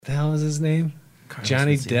The hell is his name?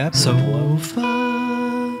 Johnny Depp? Sofa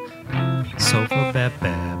bab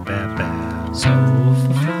bab bab bab.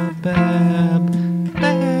 Sofa bab bab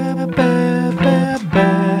bab bab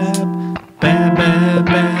bab. Bab bab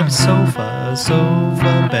bab.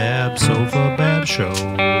 Sofa bab show.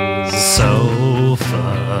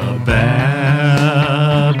 Sofa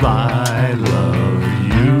bab. I love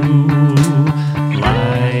you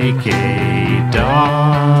like a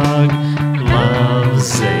dog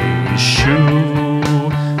loves a shoe.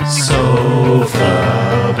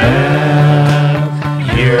 Sofa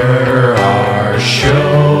bab, you're our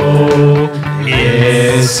show.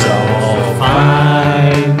 It's all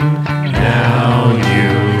fine. Now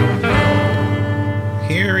you know.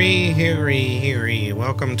 Heary.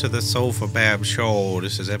 Welcome to the Sofa Bab Show.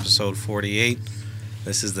 This is episode 48.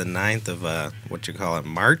 This is the 9th of,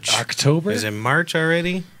 March? October? Is it March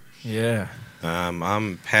already? Yeah.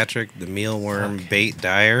 I'm Patrick, the mealworm bait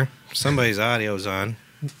dyer. Somebody's audio's on.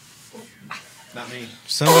 Not me.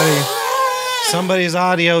 Somebody's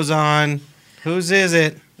audio's on. Whose is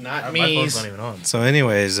it? Not me. My phone's not even on. So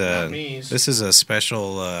anyways, this is a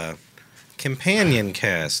special companion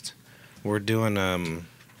cast. We're doing,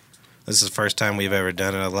 this is the first time we've ever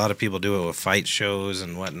done it. A lot of people do it with fight shows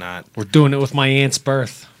and whatnot. We're doing it with my aunt's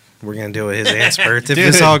birth. We're going to do it with his aunt's birth. If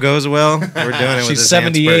this all goes well, we're doing it with She's his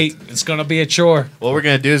 78. aunt's birth. It's going to be a chore. What we're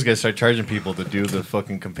gonna do is start charging people to do the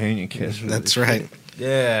fucking companion kiss. That's right.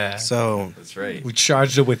 Yeah. So That's right. We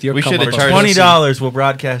charged it with your We should have cummerbund. charged $20 will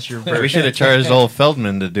broadcast your birth. We should have charged old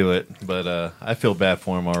Feldman to do it, but I feel bad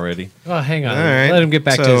for him already. Oh, hang on. all right. Let him get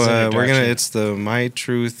back to his we're introduction. It's the My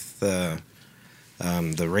Truth, the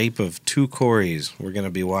rape of two Corys. We're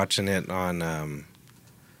gonna be watching it on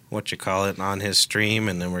on his stream,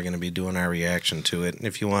 and then we're gonna be doing our reaction to it.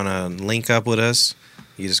 If you want to link up with us,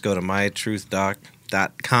 you just go to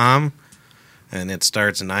mytruthdoc.com, and it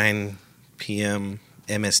starts 9 p.m.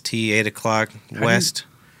 MST, 8 o'clock West.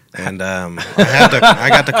 And I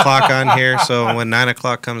got the clock on here, so when 9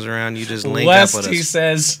 o'clock comes around, you just link West, up with he us.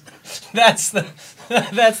 says. That's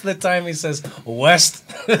the time he says West.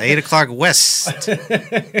 8 o'clock West.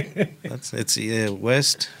 It's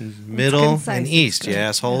West, Middle, concise, and it's East, good. you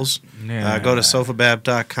assholes. Yeah. Go to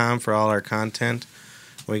sofabab.com for all our content.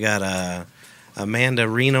 We got Amanda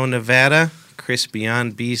Reno, Nevada, Chris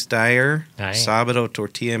Beyond Beast Dyer, Nice. Sabado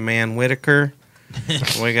Tortilla Man Whitaker.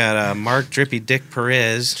 We got Mark Drippy Dick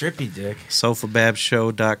Perez, Drippy dick.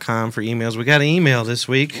 sofababshow.com for emails. We got an email this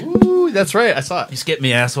week. Ooh, that's right. I saw You it. skipped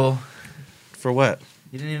me, asshole. For what?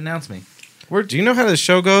 You didn't even announce me. Do you know how the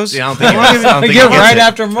show goes? Yeah, I don't think How long I don't think You're he gets right it.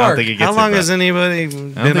 after I don't Mark. think he gets How it, long but- has anybody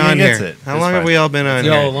been think he on gets here? it. How It's long have fine. we all been on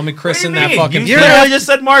Yo, here? let me christen What do you that mean? fucking. You literally just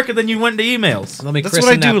said Mark, and then you went to emails. Let me That's christen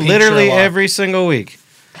what I that do pink literally Sherlock. every single week.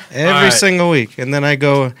 Every right. single week. And then I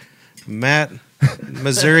go, Matt,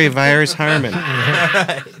 Missouri Virus Harmon.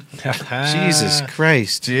 Jesus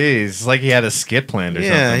Christ. Jeez, it's like he had a skit planned or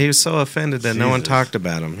Yeah, something. he was so offended that no one Jesus. talked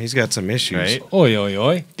about him. He's got some issues. Right? Oi, oi,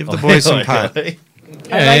 oi. Give the boy some pot. Yeah, I like,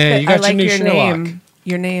 yeah, you got I like new your Sherlock. name.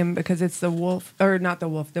 Your name because it's the wolf, or not the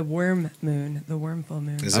wolf, the worm moon, the worm full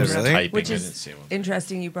moon. Is I it was really? typing. Which I is didn't see one.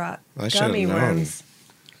 interesting. You brought I should've gummy known. worms.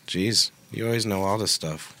 Jeez, you always know all this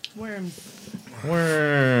stuff. Worms.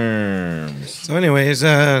 Worms. So anyways,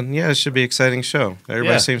 it should be an exciting show.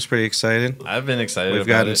 Everybody Yeah. seems pretty excited. I've been excited We've about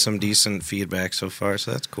gotten it. some decent feedback so far,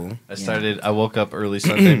 so that's cool. I woke up early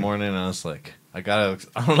Sunday morning and I was like, I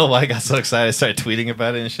don't know why I got so excited. I started tweeting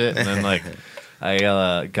about it and shit. And then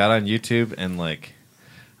I got on YouTube and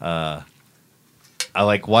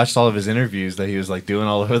I watched all of his interviews that he was doing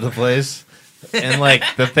all over the place. And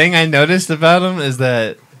the thing I noticed about him is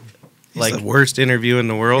that He's the worst interview in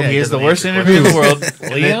the world. he is the doesn't worst answer interview in the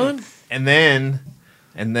world. Leon? And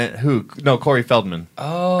then who? No, Corey Feldman.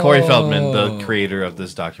 Oh. Corey Feldman, the creator of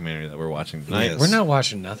this documentary that we're watching tonight. Yes. We're not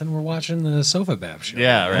watching nothing. We're watching the Sofa Bab show.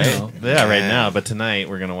 Yeah, right. Oh. Yeah, right now. But tonight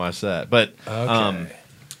we're gonna watch that. But Okay.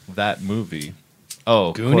 that movie.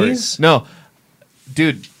 Oh, Goonies? Corey. No,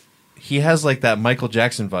 dude, he has that Michael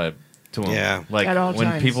Jackson vibe to him. Yeah. At all when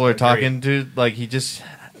times. people are talking to he just,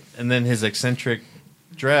 and then his eccentric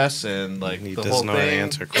dress and He the does whole not thing.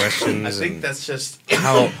 answer questions. I think and- that's just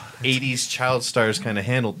how '80s child stars kind of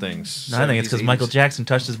handled things. No, I think it's 70s, because Michael 80s. Jackson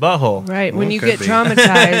touched his butthole. Right. Well, When you could get be.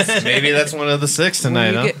 traumatized, Maybe that's one of the six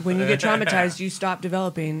tonight, huh? when you get traumatized, you stop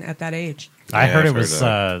developing at that age. I Yeah, heard I've it was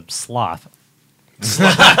that. sloth.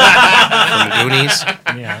 From Goonies.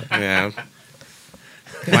 Yeah. Yeah.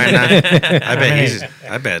 Why not?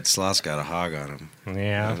 I bet Sloth's got a hog on him.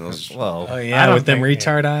 Yeah. Well, Oh, I yeah, don't with them think-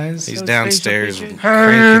 retard eyes. He's Those downstairs facial features.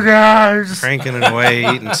 cranking, cranking it away,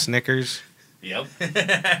 eating Snickers. Yep.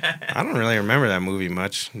 I don't really remember that movie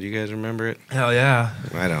much. Do you guys remember it? Hell yeah.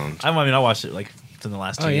 I don't. I mean, I watched it like within the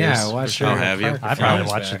last 2 Oh years. yeah, I watched sure. it. Oh, have you? I probably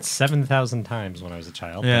watched it 7,000 times when I was a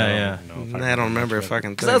child. Yeah, but yeah. know if I don't remember a much of it. fucking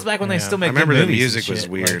Because that was thing. back when they Yeah. still made I remember good the movies music and was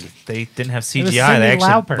shit. weird. Like, they didn't have It was CGI. They Cyndi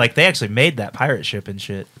actually Lauper. they actually made that pirate ship and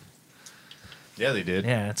shit. Yeah, they did.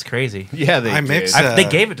 Yeah, it's crazy. Yeah, they I did. mixed- They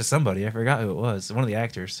gave it to somebody. I forgot who it was. One of the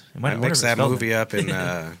actors. It might- I wonder mixed if it's that spelled movie up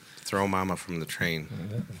in Throw Mama from the Train.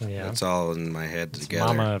 Yeah. That's all in my head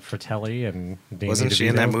together. Mama Fratelli and Danny Wasn't she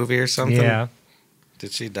in that DeVito. movie or something? Yeah,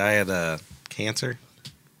 Did she die of cancer?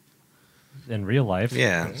 in real life.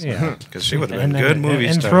 Yeah. Yeah. Because she would have And been then- good movie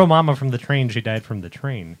and star. Throw Mama from the Train. She died from the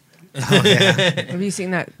train. Have you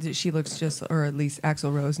seen that? She looks just, or at least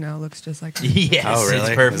Axl Rose now looks just like her. Yes, Oh, really?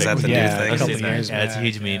 it's perfect. Is that the new Yeah, thing? a couple I've seen that. years Yeah, it's a back,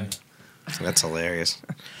 huge meme. That's hilarious.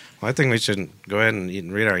 Well, I think we should go ahead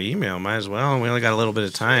and read our email. Might as well. We only got a little bit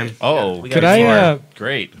of time. Oh, We Could got I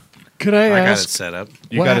great. could I I got it ask set up.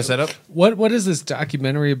 You What got it hap- set up? what is this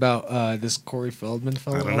documentary about this Corey Feldman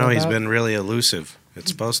fellow? I don't know. He's been really elusive. It's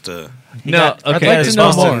supposed to. No, I'd okay. like to It's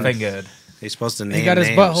know supposed to more. been good. He's supposed to name. He got his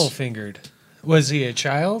names. butthole fingered. Was he a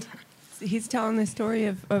child? He's telling the story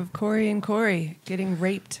of Corey and Corey getting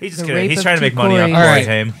raped. He's The just kidding. rape He's of trying to two make money off Corys. All Corey right.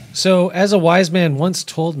 Haim. So, as a wise man once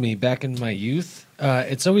told me back in my youth,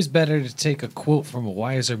 it's always better to take a quote from a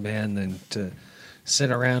wiser man than to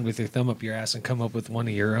sit around with your thumb up your ass and come up with one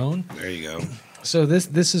of your own. There you go. So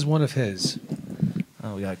this is one of his.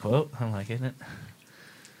 Oh, we got a quote. I'm liking it.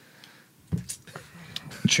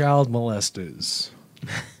 Child molesters,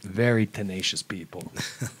 very tenacious people.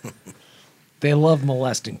 They love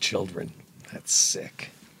molesting children. That's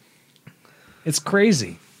sick. It's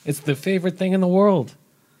crazy. It's the favorite thing in the world.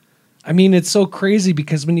 I mean, it's so crazy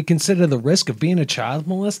because when you consider the risk of being a child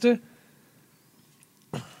molester,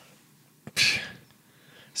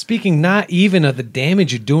 speaking not even of the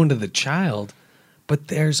damage you're doing to the child, but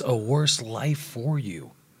there's a worse life for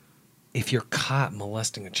you if you're caught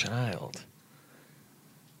molesting a child.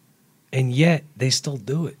 And yet they still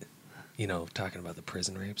do it. You know, talking about the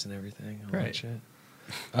prison rapes and everything, all that Right. shit.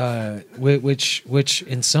 Which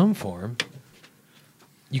in some form,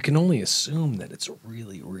 you can only assume that it's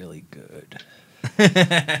really, really good.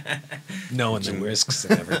 Knowing the risks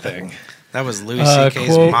and everything. That was Louis C.K.'s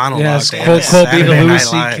Quote, monologue. yes, to end quote be Saturday the Louis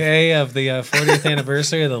Night Live. C.K. of the 40th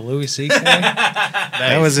anniversary of the Louis C.K.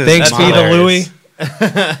 That was his Thanks be to monologue. Louis.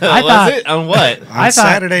 I Was thought it? On what? On I thought-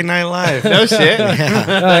 Saturday Night Live. No shit. Oh,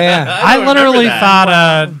 yeah. I don't literally remember that.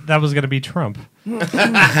 thought that was going to be Trump. You What's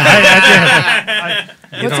don't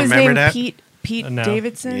his remember name? that? Pete No.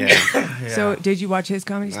 Davidson. Yeah. So did you watch his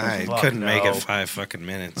comedy I special? couldn't make no. it 5 fucking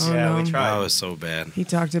minutes. Oh, Yeah, we no. tried. That was so bad. He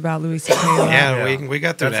talked about Louis C.K. a lot. Yeah, Yeah. we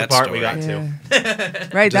got through That's that the part story. we got to. Yeah.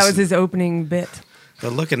 Right, that Just- was his opening bit.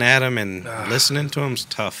 But looking at him and listening to him's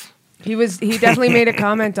tough. He definitely made a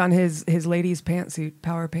comment on his ladies pantsuit,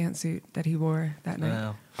 power pantsuit that he wore that night.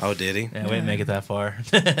 Wow. Oh, did he? Yeah, we didn't make it that far. I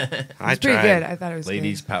It's pretty tried. good. I thought it was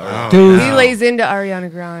Ladies good. power. Oh, Dude. He no. lays into Ariana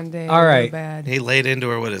Grande. All right. real bad. He laid into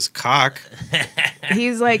her with his cock.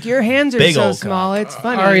 He's like, your hands are Big so old small. It's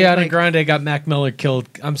funny. Ariana Like, Grande got Mac Miller killed.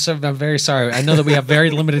 I'm very sorry. I know that we have very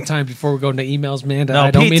limited time before we go into emails, man. No, I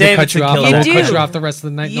don't Pete mean to cut you Davidson off. killed I him. won't You cut do. you off the rest of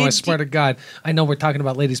the night. No, You I swear do. to God. I know we're talking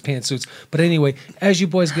about ladies' pantsuits. But anyway, as you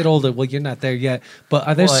boys get older, well, you're not there yet. But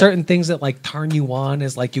are there What? certain things that like turn you on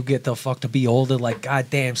as like you get the fuck to be older? Like,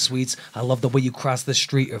 goddamn, sweets, I love the way you cross the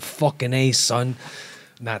street. Or fucking A, son.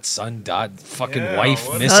 Not son, dad, fucking Yeah, wife,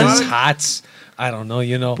 what Mrs. Son? Hots. I don't know,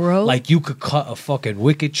 you know. Bro? Like you could cut a fucking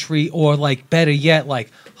wicked tree, or like better yet, like,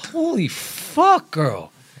 holy fuck,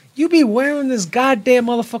 girl. You be wearing this goddamn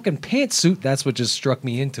motherfucking pantsuit. That's what just struck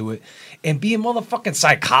me into it. And be a motherfucking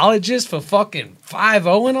psychologist for fucking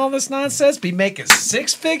 5-0 and all this nonsense. Be making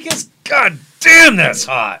 6 figures. God damn, that's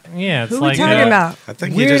hot. Yeah, it's who like we talking about? I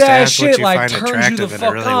think you Weird just ass asked what shit you like find turns you the attractive in a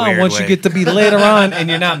fuck really on weird once way. you get to be later on and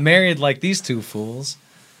you're not married like these two fools.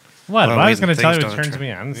 What? Well, if I was we- going to tell you things what don't turns attract-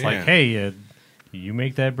 me on, it's Yeah. like, hey, you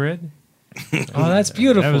make that bread? Oh, that's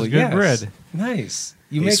beautiful. That was good yes. bread. Nice.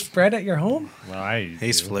 You He's- make bread at your home? Well, I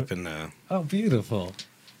He's do. flipping. Oh, beautiful.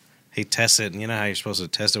 He tests it, and you know how you're supposed to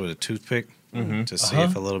test it with a toothpick to see Uh-huh.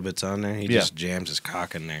 if a little bit's on there. He Yeah. just jams his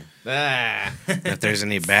cock in there. Ah. If there's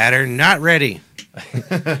any batter, not ready.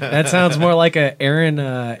 That sounds more like a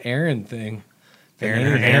Aaron thing.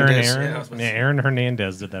 Aaron Aaron Hernandez. Aaron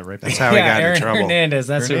Hernandez did that right That's before. how he Yeah, got Aaron in trouble. Hernandez.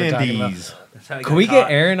 That's what we're talking about. Hernandez. Can we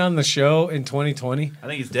get Aaron on the show in 2020? I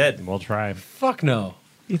think he's dead. We'll try. Fuck no.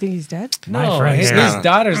 You think he's dead? My No, friend his Aaron.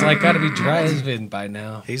 daughter's like got to be driving by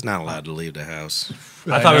now. He's not allowed to leave the house.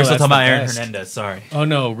 I thought we were still that's talking about the Aaron best. Hernandez. Sorry. Oh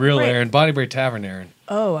no, real Wait. Aaron, Body Break Tavern Aaron.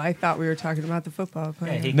 Oh, I thought we were talking about the football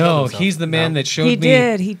player. he- No, himself. he's the man that showed He me.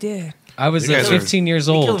 did. He did. I was You guys are- 15 years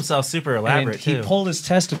He killed old. himself super And elaborate he too. pulled his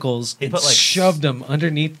testicles and put, like, shoved them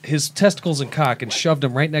underneath his testicles and cock and shoved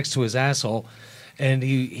them right next to his asshole. And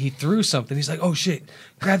he threw something. He's like, oh shit,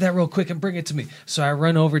 grab that real quick and bring it to me. So I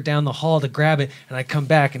run over down the hall to grab it, and I come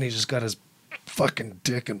back and he just got his fucking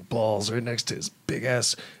dick and balls right next to his big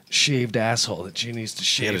ass shaved asshole that G needs to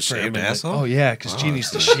shave. had a for him. shaved And asshole? Oh yeah, because G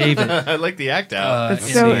needs to shave it I like the act out. It's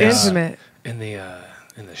in so the, intimate. in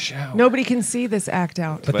the shower. Nobody can see this act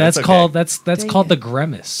out. But But that's it's okay. called that's Dang called it. the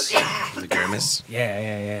grimace. The grimace.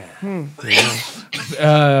 Yeah.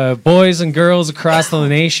 Boys and girls across the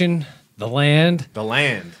nation, the land. The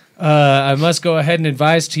land. I must go ahead and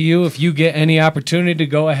advise to you, if you get any opportunity to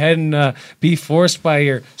go ahead and be forced by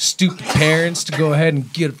your stupid parents to go ahead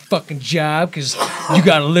and get a fucking job because you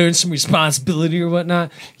got to learn some responsibility or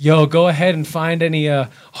whatnot, yo, go ahead and find any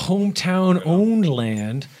hometown owned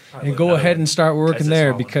land and go ahead and start working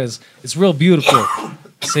there because it's real beautiful.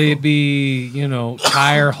 Say it be,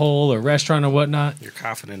 tire hole or restaurant or whatnot. You're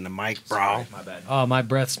coughing in the mic, bro. My bad. Oh, my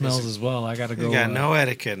breath smells as well. I got to go. You got no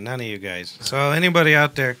etiquette, none of you guys. So anybody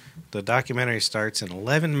out there, the documentary starts in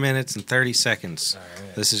 11 minutes and 30 seconds.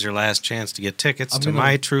 This is your last chance to get tickets to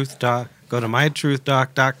My Truth Doc. Go to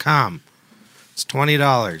mytruthdoc.com. It's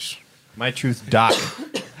 $20. My Truth Doc.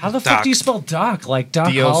 How the fuck Doc. do you spell Doc? Like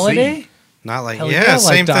Doc DOC. Holiday? Not like, Hell yeah, yeah, like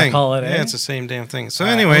same Doc thing. Holliday. Yeah, it's the same damn thing. So All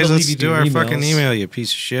right, anyways, I'm gonna let's leave you do to our your fucking emails. email, you piece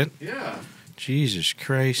of shit. Yeah. Jesus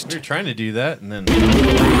Christ. We were trying to do that, and then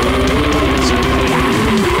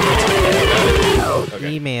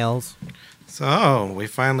Emails. So we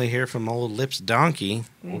finally hear from old Lips Donkey.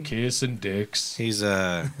 Kissing dicks. He's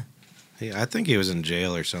I think he was in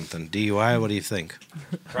jail or something. DUI, what do you think?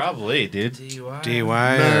 probably, dude.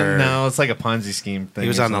 DUI No, or no, it's like a Ponzi scheme thing. he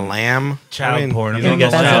was or on the something. lam? Child I mean, porn. I'm you gonna know,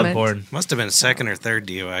 guess child Embezzlement. porn. must have been second or third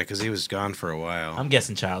DUI because he was gone for a while. I'm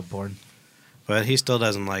guessing child porn. But he still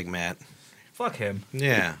doesn't like Matt. Fuck him.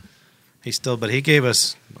 Yeah. But he gave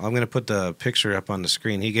us, I'm going to put the picture up on the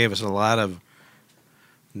screen. He gave us a lot of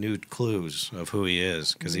nude clues of who he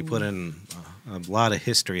is because he put in a lot of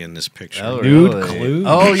history in this picture. Oh, Nude really? clues?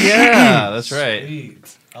 Oh yeah, that's right.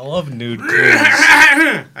 Sweet. I love nude clues.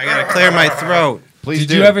 I got to clear my throat. Please Did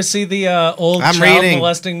do. you ever see the old I'm child reading.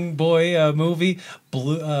 molesting boy movie?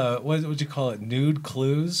 Blue, what would you call it? Nude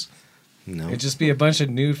clues? No. It'd just be a bunch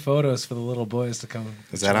of nude photos for the little boys to come.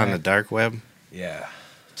 Is that on the dark web? Yeah.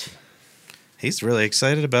 He's really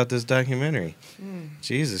excited about this documentary.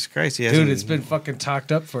 Jesus Christ. He Dude, hasn't, it's been fucking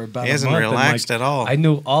talked up for about he a hasn't month. and, relaxed like, at all. I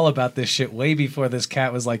knew all about this shit way before this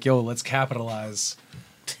cat was like, yo, let's capitalize.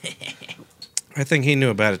 I think he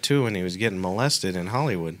knew about it too when he was getting molested in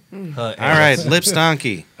Hollywood. All All right, Lips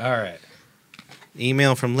Donkey. All right.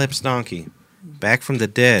 Email from Lips Donkey. Back from the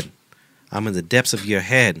dead. I'm in the depths of your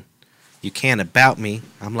head. You can't about me.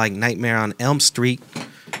 I'm like Nightmare on Elm Street.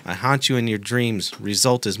 I haunt you in your dreams.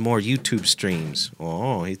 Result is more YouTube streams.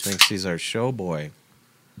 Oh, he thinks he's our show boy.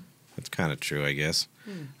 That's kind of true, I guess.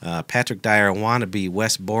 Patrick Dyer wannabe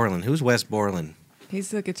Wes Borland. Who's Wes Borland? He's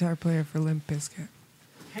the guitar player for Limp Bizkit.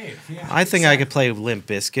 Hey, yeah. I think I could play Limp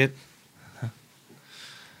Bizkit.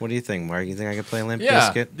 What do you think, Mark? You think I could play Limp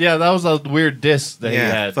Yeah, Bizkit? yeah, that was a weird diss that he Yeah,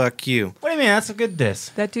 had. fuck you. What do you mean? That's a good diss.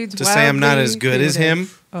 That dude's To say I'm not wildly as good as him?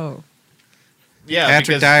 creative. Oh. Yeah,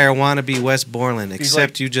 Patrick because- Dyer wannabe Wes Borland.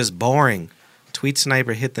 Except like- you just boring. Tweet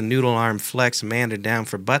sniper hit the noodle arm flex. Mander down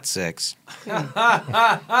for butt sex. True.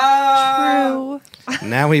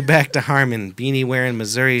 Now we back to Harmon. Beanie wearing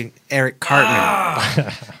Missouri Eric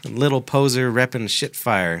Cartman. Little poser repping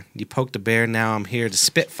shitfire. You poked a bear. Now I'm here to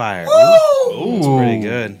spitfire. Ooh, that's pretty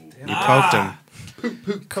good. You poked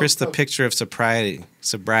him. Chris, the picture of sobriety.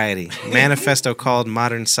 Manifesto called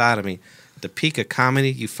modern sodomy. The peak of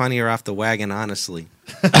comedy. You funnier off the wagon, honestly.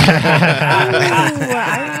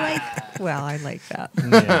 I like that.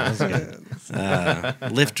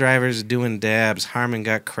 Lyft drivers doing dabs. Harmon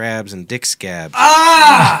got crabs and dick scabs.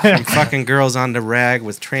 From fucking girls on the rag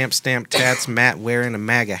with tramp stamp tats. Matt wearing a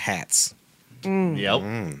MAGA hats. Yep.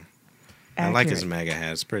 I like his Accurate. MAGA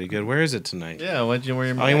hat. It's pretty good. Where is it tonight? Yeah, why'd you wear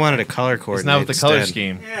your Oh, he wanted a color It's coordinate not with the color instead.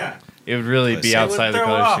 scheme. Yeah. It would really be It outside the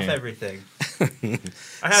color scheme. everything.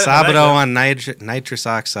 Sabato on nitrous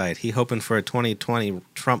oxide. He hoping for a 2020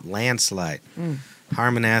 Trump landslide.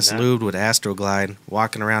 Harmon ass lubed with Astroglide.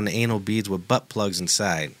 Walking around the anal beads with butt plugs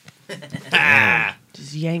inside.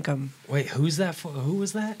 Just yank them. Wait, who's that? Who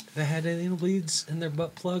was that had anal bleeds in their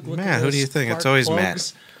butt plug? Look Matt, at who those do you think? spark It's always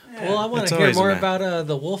plugs. Well, I want It's to hear always more Matt. about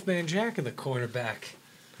the Wolfman Jack in the cornerback.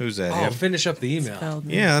 Who's that? Oh, him? finish up the email. Spelled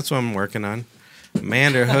me. Yeah, that's what I'm working on.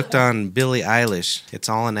 Mander hooked on Billie Eilish. It's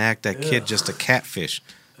all an act. That kid just a catfish.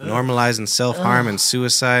 Normalizing self-harm and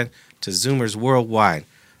suicide to Zoomers worldwide.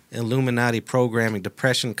 Illuminati programming,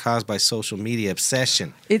 depression caused by social media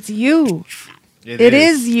obsession. It's you. It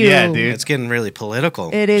is you. Yeah, dude. It's getting really political.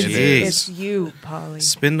 It is. Jeez. It's you, Polly.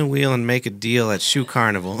 Spin the wheel and make a deal at Shoe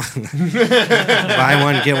Carnival. Buy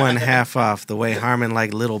one, get one half off. The way Harmon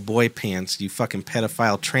like little boy pants, you fucking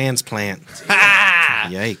pedophile transplant.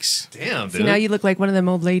 Yikes. Damn, dude. See, now you look like one of them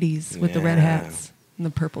old ladies with the red Yeah. hats and the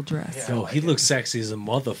purple dress. Yo, he looks sexy as a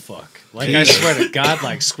motherfucker. Like, I swear to God,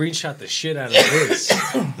 like, screenshot the shit out of this.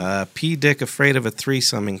 P. Dick afraid of a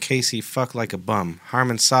threesome in case he fuck like a bum.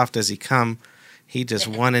 Harmon soft as he come. He just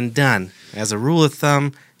one and done. As a rule of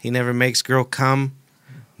thumb, he never makes girl come.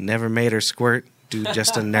 Never made her squirt. Dude,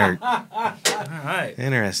 just a nerd. All right.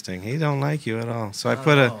 Interesting. He don't like you at all. So I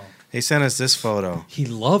put he sent us this photo. He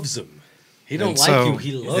loves him. He don't And like so you.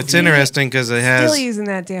 He loves It's you. interesting because it has. Still using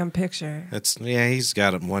that damn picture. He's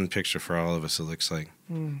got one picture for all of us, it looks like.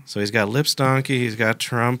 So he's got Lips Donkey, he's got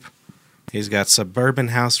Trump, he's got Suburban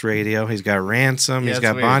House Radio, he's got Ransom, Yeah, he's it's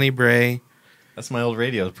got weird. Bonnie Bray. That's my old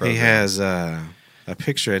radio program. He has a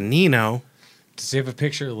picture of Nino, Does he have a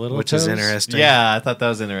picture of Little which Toes? is interesting. Yeah, I thought that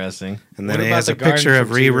was interesting. And What then he about has the a picture garden of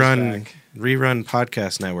from Cheetah's Rerun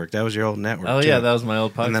Podcast Network. That was your old network. Oh, too. yeah, that was my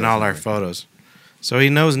old podcast. And then all our photos. So he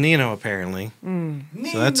knows Nino, apparently. Nino.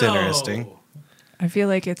 So that's interesting. I feel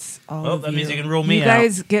like it's all Oh, of that you. means you can rule me You out.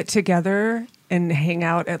 guys get together and hang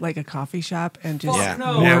out at like a coffee shop and just Yeah,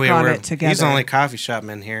 no. work on it together. He's the only coffee shop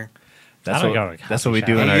in here. That's I don't what, go to a that's coffee what we shop.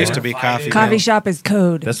 do in He our used to be coffee. Coffee man. shop is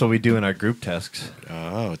code. That's what we do in our group texts.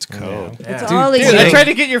 Oh, it's code. It's Dude, all of Dude, you. I tried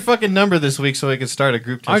to get your fucking number this week so we could start a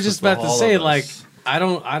group text. I was just with about to all say, of like, us. I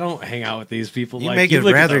don't hang out with these people. You like, make you it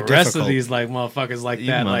look rather at the rest difficult. of these like motherfuckers like You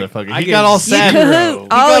that. Like, motherfucker. I He get got all zero. sad. You He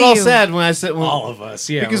got all you. sad when I said All of us,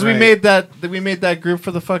 yeah. because right. we made that group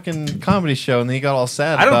for the fucking comedy show, and then he got all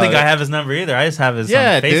sad. I don't about think it. I have his number either. I just have his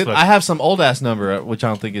Yeah, on Facebook. dude, I have some old ass number, which I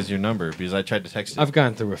don't think is your number because I tried to text it I've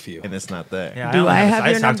gone through a few. and it's not there. Yeah, Do don't I his- have I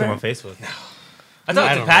just your talked to him on number? Facebook. No. I I talked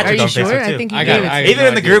to don't Patrick Are you on sure? Facebook too. I think you I gave got- it. I- to Even no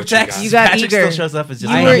in the idea group what you got. text, You got Patrick eager. still shows up as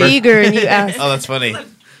just You my were number. eager and you asked. Oh, that's funny.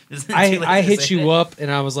 Just too late I to hit say you it. up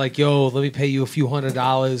and I was like, yo, let me pay you a few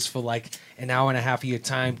 $100 for like an hour and a half of your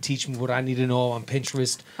time. Teach me what I need to know on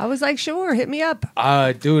Pinterest. I was like, sure, hit me up.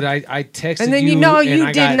 Dude, I texted And then you. you know and you I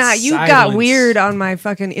did got not. You got silence. weird on my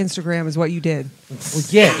fucking Instagram is what you did. Well,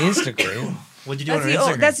 yeah, Instagram. What'd you do That's on the,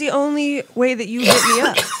 Instagram? that's the only way that you hit me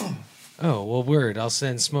up. Oh, well, word. I'll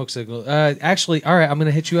send smoke signal. Actually, all right, I'm going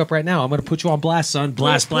to hit you up right now. I'm going to put you on blast, son.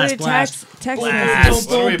 Blast, Put blast, a blast. text Blast.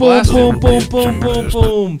 message. What are we Boom, boom, blasting? boom, boom, boom,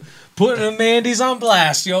 boom. Putting the Mandy's on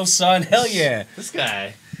blast, yo, son. Hell yeah. this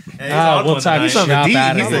guy. We'll talk He's on the shop D-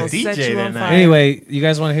 out he's of a here. Almost set DJ you on tonight. fire. Anyway, you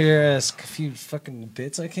guys want to hear a few fucking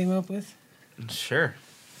bits I came up with? Sure.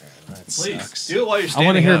 That Please sucks. do it while you're I standing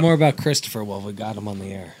want to hear up. more about Christopher while we got him on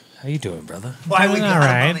the air. How you doing, brother? Why All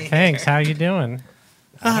right, thanks. How you doing?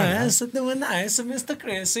 Yes, doing nice, Mr.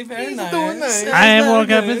 Chrissy. Very nice. doing nice. I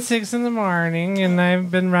woke up at 6 in the morning and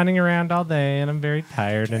I've been running around all day and I'm very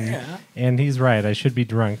tired. And he's right. I should be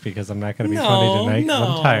drunk because I'm not going to be funny tonight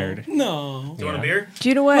because I'm tired. No. Do you want a beer? Do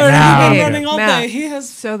you know what? No. Hey, Running all Matt, day. He has.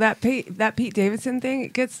 So that Pete Davidson thing,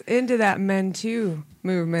 it gets into that Men Too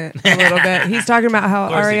movement a little bit. He's talking about how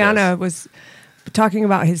course he Ariana was talking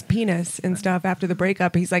about his penis and stuff after the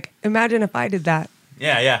breakup. He's like, imagine if I did that.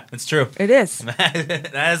 Yeah, it's true. It is.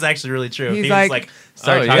 That is actually really true. He's He like, was like,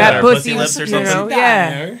 start Oh, talking yeah. about That her pussy pussy lips or was, something. you know,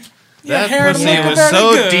 yeah. That pussy was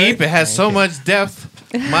so deep, it has so much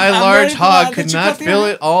depth. My large very glad hog that could you not got the fill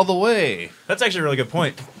idea. it all the way. That's actually a really good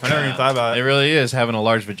point. I never even thought about It it. really is having a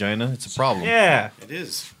large vagina. It's a problem. Yeah. It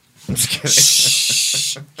is. I'm just kidding.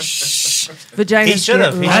 Vagina. He should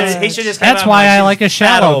have. He should just. That's why I like a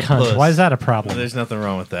shallow cunt. Why is that a problem? There's nothing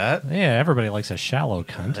wrong with that. Yeah, everybody likes a shallow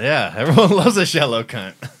cunt. Yeah, everyone loves a shallow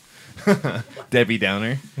cunt. Debbie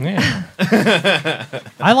Downer. Yeah.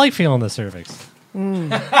 I like feeling the cervix.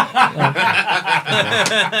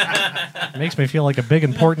 Makes me feel like a big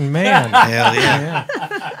important man. Hell yeah.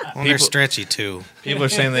 Well, they're stretchy too. People are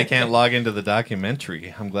saying they can't log into the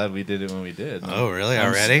documentary. I'm glad we did it when we did. Oh, really? I'm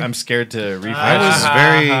Already? I'm scared to refresh. I was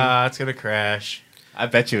very. It's gonna crash. I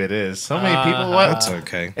bet you it is. So many people. What? That's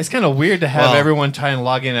okay. It's kind of weird to have Well- everyone try and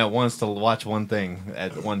log in at once to watch one thing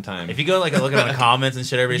at one time. If you go like look at the comments and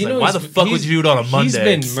shit, everybody's You know, like, "Why the fuck would you do it on a Monday?" He's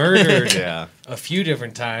been murdered yeah. a few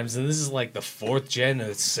different times, and this is like the fourth gen,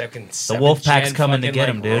 the second. The wolf pack's coming to get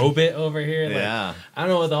him, dude. Robot over here. Like, Yeah. I don't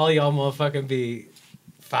know what all y'all motherfucking be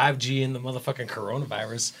 5G in the motherfucking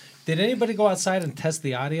coronavirus. Did anybody go outside and test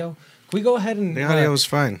the audio? Can we go ahead and The audio was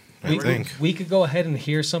fine, I think. we could go ahead and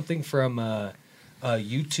hear something from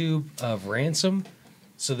YouTube of Ransom,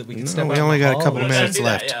 so that we can No, step. we out in only the got a hall? couple Let's minutes do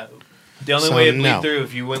that, left. yeah. The only So, way it bleed no. through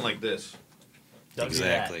if you went like this.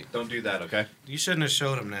 Exactly. Don't do that, okay? You shouldn't have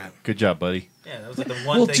showed him that. Good job, buddy. Yeah, that was like the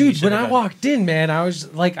one Well, thing you dude, should when have I done. walked in, man, I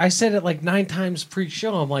was like, I said it like 9 times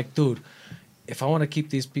pre-show. I'm like, dude, if I want to keep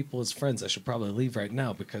these people as friends, I should probably leave right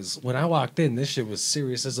now because when I walked in, this shit was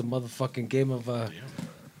serious as a motherfucking game of Oh,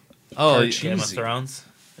 Parcheesi. Game of Thrones.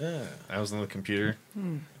 Yeah. I was on the computer.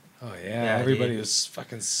 Oh yeah, Yeah, everybody dude. was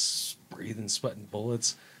fucking breathing, sweating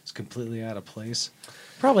bullets. It's completely out of place.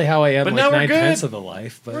 Probably how I am But like now we're 9/10 good. of the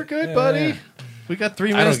life. But We're good, yeah. buddy. We got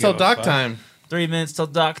 3 I minutes don't till give a dock fuck. time. 3 minutes till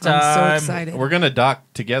dock I'm so time. excited. We're gonna dock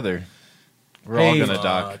together. We're all Hey, gonna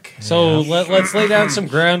dock. Fuck. So let's lay down some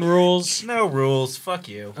ground rules. No rules. Fuck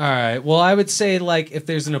you. All right. Well, I would say like if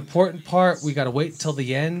there's an important part, we got to wait until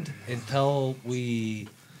the end until we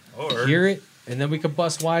Or hear it, and then we can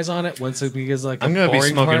bust wise on it once it becomes like. I'm a gonna be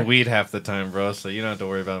boring smoking part. weed half the time, bro. So you don't have to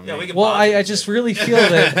worry about me. Yeah, we can Well, pause I it. just really feel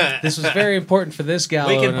that this was very important for this gal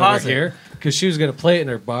We can over pause it. here because she was going to play it in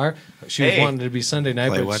her bar. She was Hey. wanting it to be Sunday night.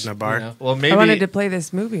 Play but what in a bar? Well, I wanted maybe to play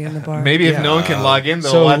this movie in the bar. maybe if Yeah. no one can log in,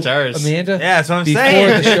 they'll So, watch ours. Amanda, Yeah, that's what I'm before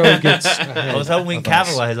saying. the show gets, I was hoping we can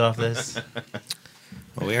capitalize off this.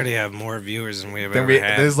 Well, we already have more viewers than we have Then ever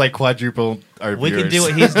had. this is like quadruple our We viewers. can do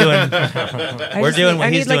what he's doing. I We're just doing need- what I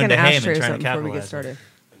he's need, like, doing an to him and ashtray or trying to something before we get capitalize. started.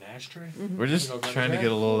 an ashtray. We're just You know, grab trying to that?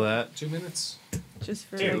 get a little of that. 2 minutes. Just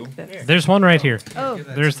for Two. like this. There's one right here. Oh,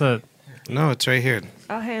 There's the. No, it's right here.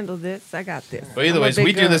 I'll handle this. I got this. But either I'm a ways, big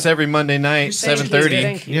we do girl. this every Monday night, Thank you, 7:30.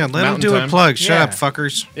 thank you. Yeah, let him Mountain do a time. plug. Shut Yeah. up,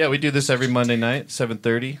 fuckers. Yeah, we do this every Monday night,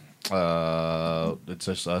 7:30. It's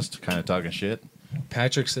just us kind of talking shit.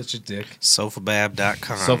 Patrick's such a dick.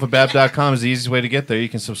 Sofabab.com. Sofabab.com is the easiest way to get there. You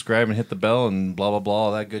can subscribe and hit the bell and blah, blah, blah,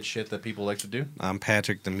 all that good shit that people like to do. I'm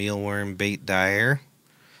Patrick the Mealworm Bait Dyer.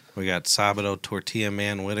 We got Sabado Tortilla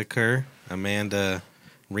Man Whitaker. Amanda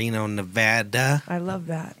Reno, Nevada. I love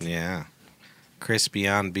that. Yeah. Chris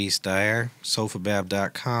Beyond Beast Dyer.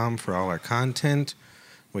 Sofabab.com for all our content.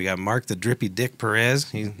 We got Mark the Drippy Dick Perez.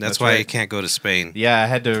 That's That's why he right. can't go to Spain. Yeah, I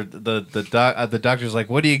had to. The doctor's like,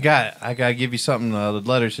 "What do you got? I gotta give you something. The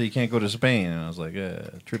letter so you can't go to Spain." And I was like,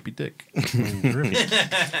 "Trippy dick."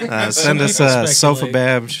 Send us people a speculate.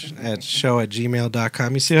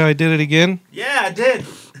 sofabab@show@gmail.com. You see how I did it again? Yeah, I did.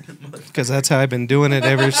 Because that's how I've been doing it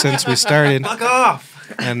ever since we started. Fuck off.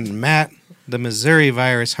 And Matt, the Missouri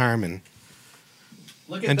Virus Harmon.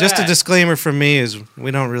 Look at And just a disclaimer from me is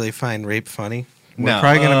we don't really find rape funny. We're No.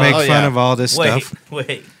 probably going to make Oh, fun yeah. of all this Wait, stuff.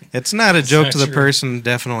 wait. It's not a joke not to the true. person,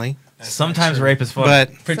 definitely. Sometimes rape is fun. But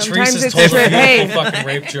Patrice Sometimes has it's told a tri- beautiful hey. fucking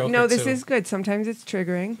rape joke. No, or this two. is good. Sometimes it's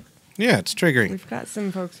triggering. yeah, it's triggering. We've got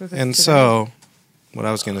some folks with us. And today. so, what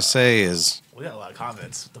I was going to say is, we got a lot of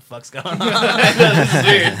comments. What the fuck's going on?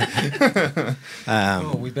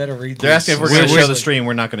 Oh, we better read. They're asking if we're We're- going to we're- show the stream.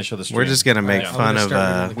 We're not going to show the stream. we're just going to make Alright, I'm fun gonna of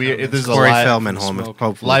start reading the this is a Corey live, Feldman home.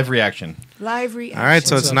 Hopefully. live reaction. live reaction. All right,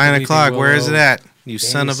 so What's it's up, 9 Baby o'clock. Where is it Willow? at? You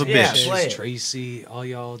son of a Yeah, bitch. play it. Tracy, all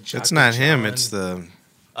y'all. It's Jocko not him. John, It's the...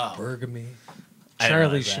 Oh. Bergamy, I didn't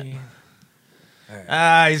Charlie realize that. Sheen.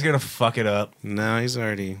 He's gonna fuck it up. No, he's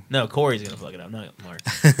already... No, Corey's gonna fuck it up. No, Mark.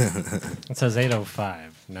 It says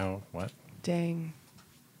 8:05. No, what? Dang.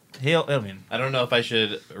 I mean, I don't know if I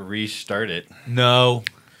should restart it. no.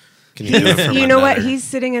 Can you do it from You know what? another- He's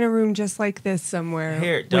sitting in a room just like this somewhere,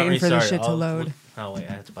 Here, don't waiting for the restart shit it. to I'll- load. Oh wait,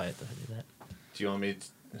 I have to buy it to do that. Do you want me?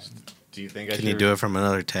 Do you think I Can should? you do it from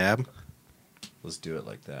another tab? Let's do it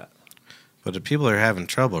like that. But the people are having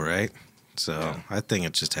trouble, right? So I think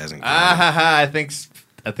it just hasn't. gone. Ah ha ha! I think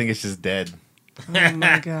it's just dead. Oh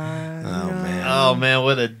my god. Oh, no. man. Oh man,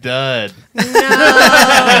 what a dud! No.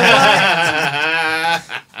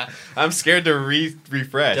 I'm scared to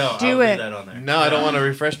refresh. No, Do I'll leave it. that on there. No, I don't want to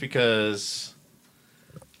refresh because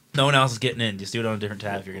No one else is getting in. Just do it on a different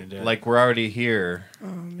tab if you're gonna do it. like we're already here. Oh,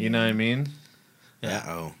 man. You know what I mean? Yeah.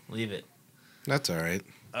 Uh-oh. Leave it. That's all right.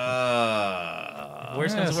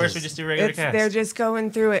 Worst comes to this worst, we is- just do regular It's, cast. they're just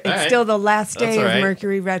going through it. It's All right. still the last That's day all of right.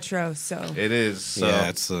 Mercury Retro, so It is. So. Yeah,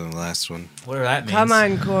 it's the last one. Whatever that means. come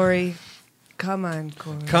on, Corey. Come on,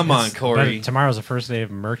 Corey. Come on, Corey. But tomorrow's the first day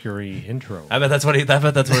of Mercury intro. I bet that's what his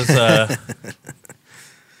accusers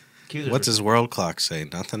What's were- his world clock say?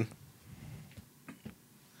 Nothing?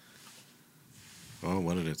 Oh,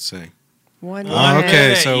 what did it say? 1 Oh, minute.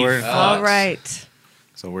 okay, so you we're All right.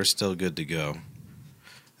 so we're still good to go.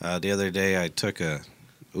 The other day I took a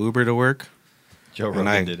Uber to work, Joe And Rogan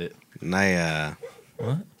I- did it. and I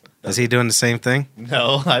What? is he doing the same thing?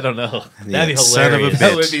 No, I don't know. That'd be Son of a hilarious.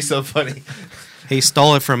 That would bitch. be so funny. He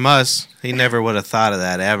stole it from us. He never would have thought of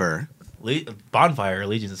that ever. Bonfire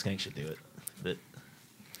Legions of Skank should do it. But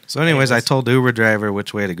So, anyways, I told the Uber driver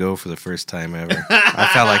which way to go for the first time ever. I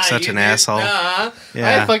felt like such an asshole. Nah.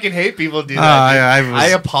 Yeah. I fucking hate people do that. I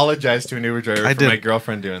apologized to an Uber driver for did. my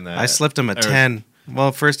girlfriend doing that. I slipped him a 10.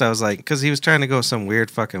 Well, first I was like, because he was trying to go some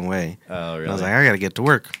weird fucking way. Oh, really? And I was like, I got to get to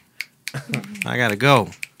work. I got to go.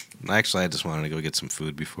 Actually, I just wanted to go get some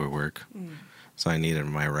food before work. So I needed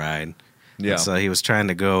my ride. Yeah. And so he was trying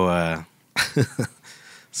to go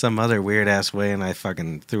some other weird ass way, and I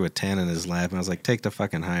fucking threw a 10 in his lap. And I was like, take the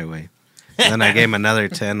fucking highway. And then I gave him another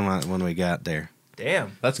 10 when we got there.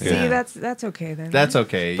 Damn. That's good. See, that's okay then. That's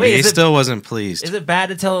okay. Wait, he is it- still wasn't pleased. Is it bad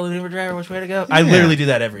to tell an Uber driver which way to go? I literally do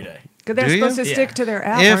that every day. Because they're Do you? supposed to Yeah. stick to their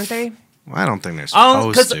app, If- aren't they? Well, I don't think they're supposed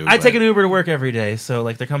Because to. I take but- an Uber to work every day, so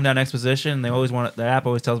like they're coming down Exposition, and they always want the app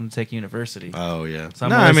always tells them to take University. Oh, yeah. So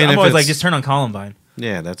I'm always, I'm if always like, it's- just turn on Columbine.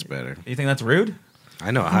 Yeah, that's better. You think that's rude? I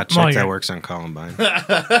know a hot Well, chick you're- that works on Columbine. I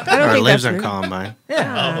don't Or think lives that's on rude. Columbine.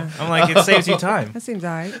 Yeah. I'm like, it saves you time. That seems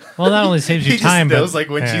alright. Well, not only saves you He time, just but knows like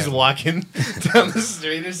when yeah. she's walking down the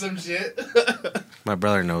street or some shit. My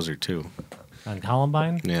brother knows her, too. on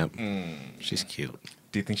Columbine. Yeah. She's cute.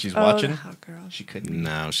 Do you think she's Oh, watching? the hot girl. She could.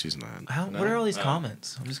 No, she's not. What are all these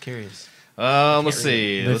comments? I'm just curious. Let's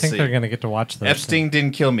see. They Let's think see. they're gonna get to watch those. Epstein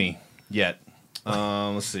didn't kill me yet.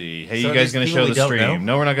 Let's see. Hey, So you guys these gonna people show we the don't stream? know?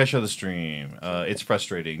 No, we're not gonna show the stream. It's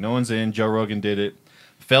frustrating. No one's in. Joe Rogan did it.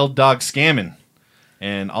 Feld dog scamming.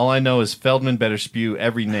 And all I know is Feldman better spew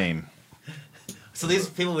every name. So these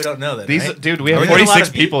people we don't know then, These, right? dude, we have We got a lot 46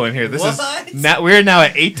 of people in here. This What? is now we're now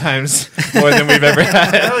at 8 times more than we've ever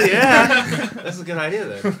had. Hell yeah. That's a good idea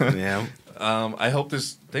then. Yeah. I hope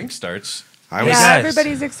this thing starts. I was. Yeah, Guys.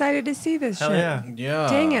 everybody's excited to see this Hell shit. yeah. Yeah.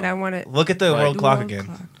 Dang it, I want it. Look at the Right. world clock World again.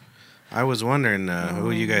 clock. I was wondering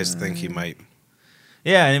who you guys think he might.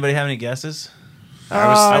 Yeah, anybody have any guesses? I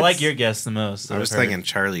was. I Oh, like it's your guess the most. that I was I've heard. thinking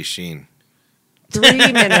Charlie Sheen. 3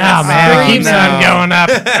 minutes. Oh man, it 3 keeps minutes. on going up.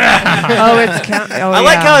 Oh, it's count. Oh, I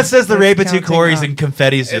like yeah. how it says the It's Raven two counting Corys up. and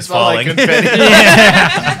confetti's just It's all like falling.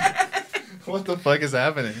 confetti. What the fuck is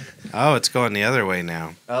happening? Oh, it's going the other way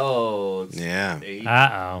now. Oh, it's Yeah. 8.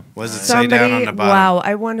 Uh What does it say down on Somebody, the bottom? wow,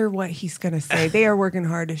 I wonder what he's going to say. They are working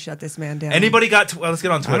hard to shut this man down. Anybody got? Let's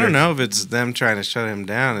get on I Twitter. don't know if it's them trying to shut him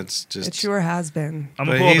down. It's just. It sure has been. I'm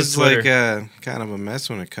but gonna pull up his he's Twitter. like kind of a mess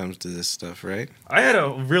when it comes to this stuff, right? I had a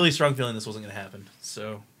really strong feeling this wasn't gonna happen.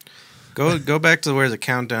 So Go back to where the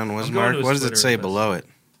countdown was, I'm going Mark. to his What does it Twitter say first. below it?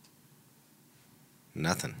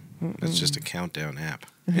 Nothing. It's just a countdown app.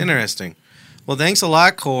 Interesting. Well, thanks a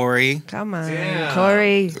lot, Corey. Come on, Damn.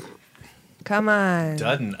 Corey. Come on.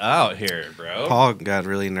 Dudding out here, bro. Paul got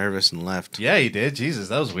really nervous and left. Yeah, he did. Jesus,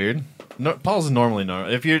 that was weird. No, Paul's normally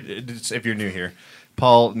normal. If you're new here,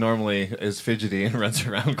 Paul normally is fidgety and runs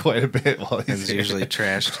around quite a bit while And he's it's here. usually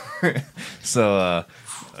trashed. So,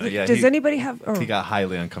 yeah, Does he, anybody have? Oh, he got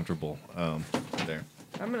highly uncomfortable there.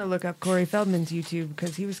 I'm going to look up Corey Feldman's YouTube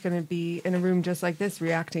because he was going to be in a room just like this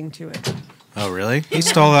reacting to it. Oh, really? He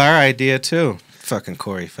stole our idea, too. Fucking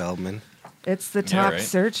Corey Feldman. It's the top right.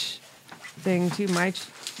 search thing, too. My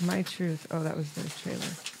Truth. Oh, that was the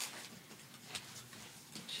trailer.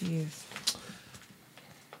 Jeez.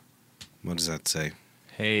 What does that say?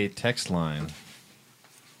 Hey, text line.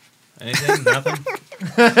 anything? Nothing.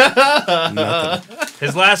 Nothing.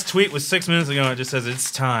 His last tweet was 6 minutes ago. And it just says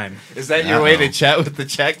it's time. Is that your way to Uh-oh. chat with the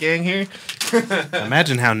chat gang here?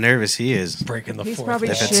 Imagine how nervous he is. Breaking the He's fourth. probably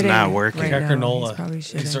If shitting it's not working. right now. He's Cacanola. probably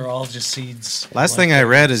These shitting. are all just seeds. Last Like thing I that.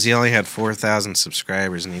 read is he only had 4,000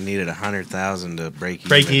 subscribers and he needed 100,000 to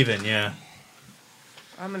break Even, yeah.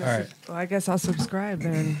 I'm gonna. All right. Well, I guess I'll subscribe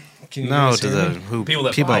then. Can you No, guys to hear the me? who People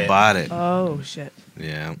people, that buy it. bought it. Oh shit!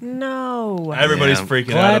 Yeah. No. Everybody's Yeah. freaking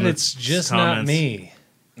out. Glad on the it's just not comments. me.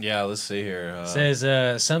 Yeah, let's see here.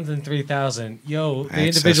 Says something 3,000. Yo, the Access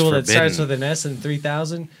individual that starts forbidden. with an S and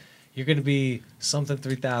 3,000, you're gonna be something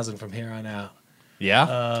 3,000 from here on out.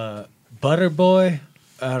 yeah? Butter boy,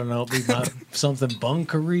 I don't know, be my, something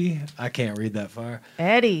bunkery. I can't read that far.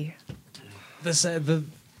 Eddie.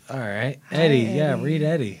 All right, Eddie. Yeah, Eddie. read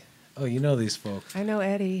Eddie. Oh, you know these folk. I know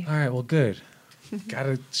Eddie. All right, well, good.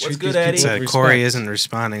 Gotta treat good, these Eddie? people Said with Corey respect. isn't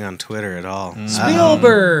responding on Twitter at all.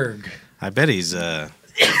 Spielberg. I bet he's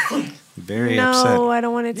very no, upset. I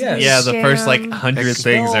don't want it to Yes. be a yeah, the first like scam. 100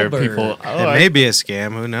 things are Spielberg. people. It may be a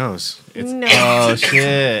scam. Who knows? No. Oh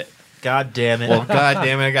shit! God damn it. Well, god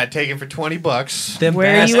damn it! I got taken for $20. Them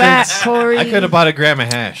Where are you at, bastards. Corey? I could have bought a gram of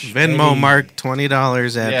hash. Venmo Eddie. Mark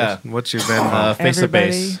 $20 at Yeah. what's your Venmo? Face to Everybody.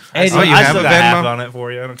 base. Eddie, Oh, you I have still a got half Venmo? on it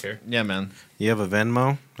for you. I don't care. Yeah, man. You have a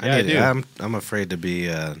Venmo? Yeah, I do. I'm afraid to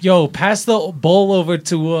be. Yo, pass the bowl over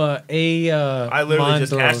to I literally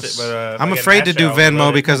just cashed it, but if I I'm get afraid an to ash do out, Venmo load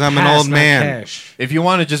it. because I'm an old man. Cash. If you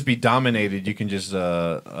want to just be dominated, you can just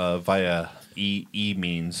via E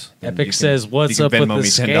means. then Epic you can- says, "What's you up can with Venmo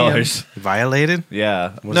the me scam?" Violated? Yeah.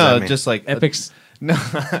 What does No, that mean? just like Epic's No,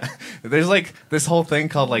 there's like this whole thing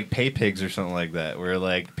called like pay pigs or something like that, where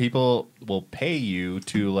like people will pay you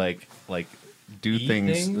to like do Eat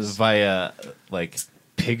things things? via like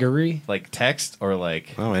piggery, text or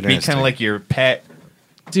like Oh, be kind interesting. of like your pet.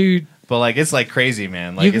 dude. But like it's like crazy,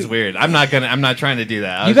 man. Like You- it's weird. I'm not trying to do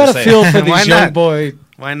that. I You was gotta just feel saying. for Why these young not? boy.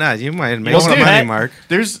 Why not? You might make Well, some dude, money, Mark.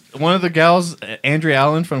 There's one of the gals, Andrea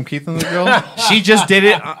Allen from Keith and the Girl. She just did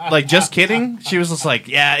it, like just kidding. She was just like,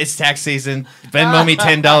 "Yeah, it's tax season. Venmo me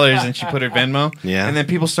 $10," and she put her Venmo. Yeah. And then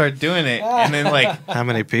people started doing it, and then like, How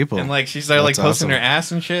many people? and like she started like That's posting awesome. her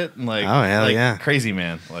ass and shit, and like, Oh, hell like, yeah. crazy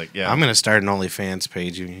man. Like, yeah, I'm gonna start an OnlyFans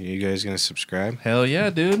page. You guys gonna subscribe? hell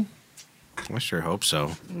yeah, dude. I sure hope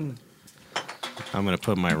so. I'm gonna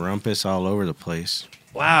put my rumpus all over the place.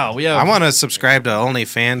 Wow, we have. I want to subscribe to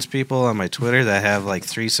OnlyFans people on my Twitter that have like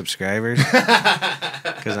 3 subscribers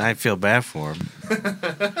because I feel bad for them.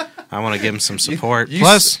 I want to give them some support.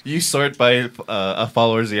 Plus, you sort by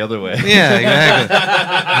followers the other way. yeah,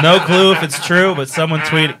 exactly. No clue if it's true, but someone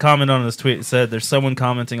commented on this tweet and said there's someone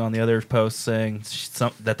commenting on the other post saying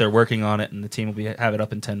that they're working on it and the team will have it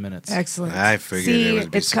up in 10 minutes. Excellent. I figured See, it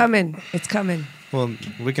would be it's some- coming. It's coming. Well,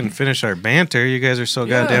 we can finish our banter. You guys are so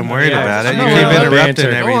Yeah, goddamn worried yeah, about it. no, You no, keep no, interrupting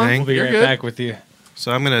banter. Go on. everything. We'll be You're right good. back with you.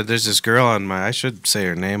 So there's this girl on my, I should say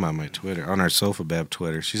her name on my Twitter, on our SofaBab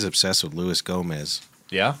Twitter. She's obsessed with Luis Gomez.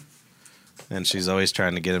 Yeah. And she's always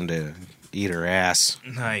trying to get him to eat her ass.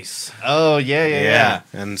 Nice. Oh yeah.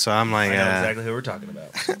 And so I'm I like, know exactly who we're talking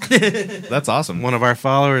about. That's awesome. one of our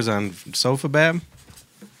followers on SofaBab.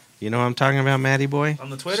 You know what I'm talking about, Maddie Boy? On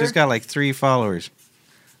the Twitter? She's got like 3 followers.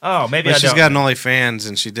 Oh, maybe But I she's don't. got an OnlyFans,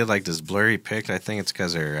 and she did like this blurry pic. I think it's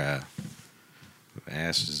because her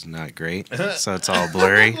ass is not great, so it's all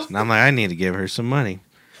blurry. And I'm like, I need to give her some money.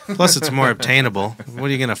 Plus, it's more obtainable. What are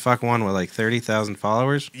you gonna fuck one with like 30,000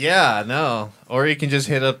 followers? Yeah, no. Or you can just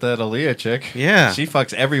hit up that Aaliyah chick. Yeah, She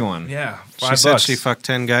fucks everyone. Yeah, she $5. said she fucked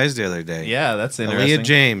 10 guys the other day. Yeah, that's interesting. Aaliyah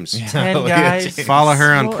James. 10 Aaliyah guys. James. Follow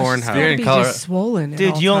her on Swole- she's Pornhub. gotta You're in be Colorado. just swollen. at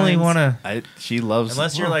Dude, all you only times. want to, She loves.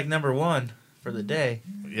 unless you're like number 1 for the day.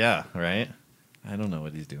 Yeah, right. I don't know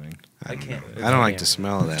what he's doing. I can't. I don't like the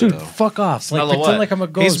smell of that Dude, though. fuck off. Smell Like of pretend what? like I'm a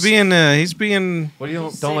ghost. He's being. What do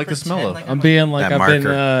you don't like the smell of? I'm being like That I've been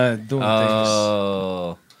marker. doing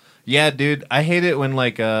Oh, yeah, dude. I hate it when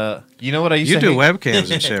like you know what I used You to do hate?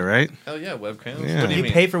 webcams and shit, right? Oh yeah, webcams. Yeah. What do You you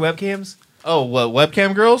mean? pay for webcams? Oh, what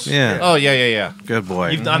webcam girls? Yeah. Oh yeah. Good boy.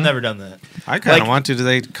 I've never done that. I kind of Like- want to. Do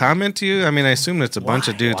they comment to you? I mean, I assume it's a bunch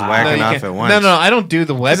of dudes Why? whacking you off can't- at once. No, I don't do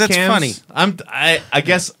the 'Cause webcams. that's funny. I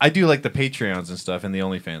guess I do like the Patreons and stuff and the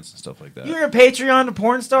OnlyFans and stuff like that. You're a Patreon to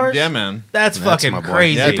porn stars? Yeah, man. That's That's fucking my boy.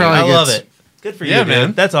 crazy. Yeah, he probably I love gets- it. Good for Yeah, you, man.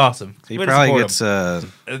 man. That's awesome. He Way to probably support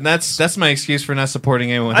gets. And that's my excuse for not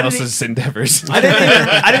supporting anyone I didn't else's endeavors. I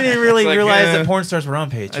didn't even really It's like, realize yeah. that porn stars were on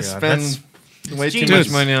Patreon. I spend way too genius.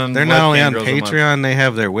 much money on. They're not only webcam on girls a month. Patreon. They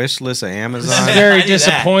have their wish list of This is Amazon. I very knew that.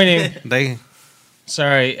 disappointing. They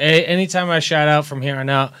Sorry. Anytime I shout out from here on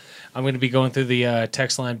out, I'm going to be going through the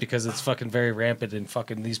text line because it's fucking very rampant and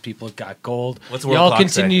fucking these people got gold. What's the world Y'all clock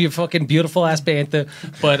continue say? your fucking beautiful ass banter,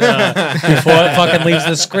 but before it fucking leaves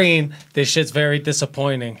the screen, this shit's very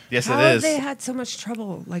disappointing. Yes, How it have is. they had so much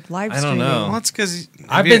trouble like live I don't streaming? know. well, it's because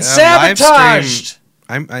I've been sabotaged.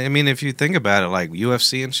 I mean, if you think about it, like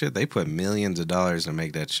UFC and shit, they put millions of dollars to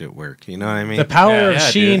make that shit work. You know what I mean? The power Yeah, of yeah,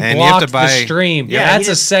 Sheen dude. And you have to blocked buy- the stream. Yeah, That's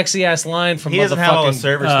he a does- sexy ass line from he doesn't have all the motherfucking,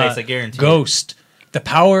 server space, I guarantee you. Ghost. The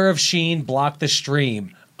power of Sheen blocked the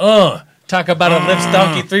stream. Talk about a Lips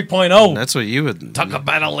Donkey 3.0. That's what you would Talk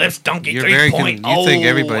about a lift donkey You're 3.0. very. You think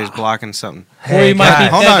everybody's blocking something? Or you might be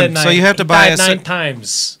hold dead on. at night. So you have to He buy died a cer- 9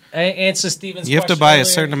 times. Answer Steven's You have to question buy a earlier.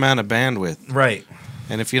 certain amount of bandwidth, Right.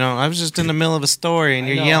 and if you don't, I was just in the middle of a story, and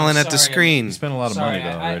I you're know, yelling I'm at the sorry. screen. You spent a lot of Sorry, money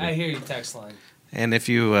though I already. hear you text line. And if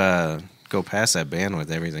you go past that bandwidth,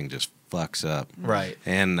 everything just fucks up. Right.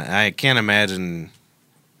 And I can't imagine.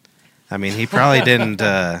 I mean, he probably didn't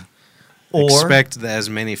Or expect as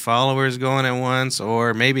many followers going at once,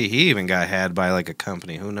 or maybe he even got had by like a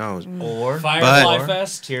company. Who knows? or Firefly But-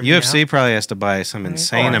 Fest. hear me UFC out. probably has to buy some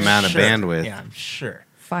insane Oh, amount sure. of bandwidth. Yeah, I'm sure.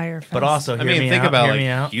 Fire. But also, I hear mean, me think out, about hear like me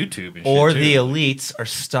out. YouTube and Or shit the too. elites are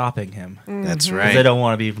stopping him That's because right. they don't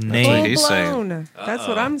want to be what named. he's Full saying. blown. That's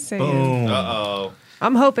what I'm saying. Boom. Uh-oh.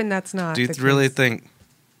 I'm hoping that's not. Do you the really case. think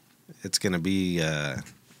it's gonna be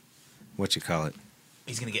what you call it?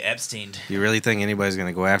 He's gonna get Epsteined. Do you really think anybody's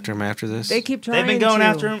gonna go after him after this? They keep trying? They've been going to.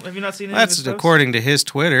 after him. Have you not seen any That's of his posts? according to his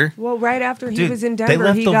Twitter. Well, right after he Dude, was in they Denver,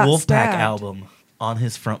 left he the got Wolfpack stabbed. album on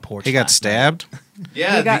his front porch. He got last night. stabbed.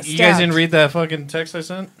 Yeah, He got you guys stabbed. didn't read that fucking text I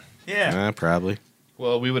sent? Yeah. Probably.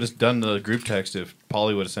 Well, we would have done the group text if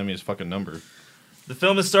Paulie would have sent me his fucking number. The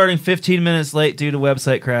film is starting 15 minutes late due to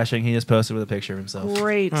website crashing. He just posted with a picture of himself.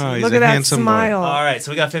 Great. Oh, he's Look a at that handsome boy. smile. All right, so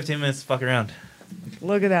we got 15 minutes to fuck around.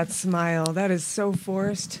 Look at that smile. That is so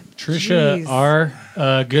forced. Trisha Jeez. R,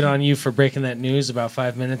 good on you for breaking that news about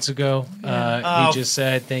 5 minutes ago. Oh. He just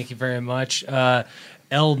said, thank you very much.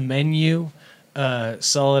 El Menu,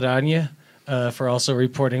 solid on you for also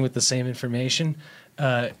reporting with the same information.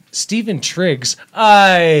 Stephen Triggs,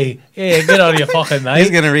 good on you fucking mate. He's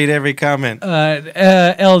gonna read every comment.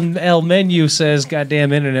 El Menu says,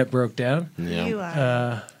 goddamn internet broke down. Yeah. You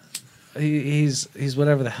are. He's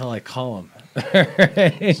whatever the hell I call him. So,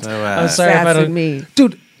 I'm sorry if I Sassing don't. me.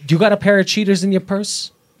 Dude, you got a pair of cheaters in your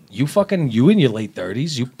purse? You in your late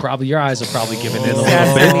 30s. Your eyes are probably giving in a little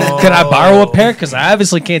Sassing bit. me. Can I borrow a pair? Because I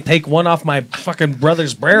obviously can't take one off my fucking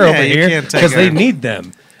brother's brer Yeah, over you here can't take because they a- need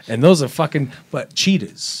them. And those are fucking, but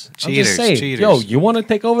cheaters. I'm just saying, Cheaters. yo, you want to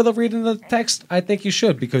take over the reading of the text? I think you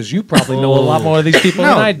should because you probably know a lot more of these people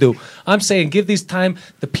than No. I do. I'm saying give these time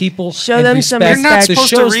the people. Show and them some respect. You're not respect. The supposed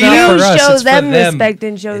to show's read not it. for You us, show it's for them them. respect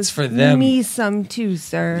and shows It's for them. me some too,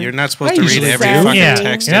 sir. You're not supposed I to read usually every do. fucking Yeah,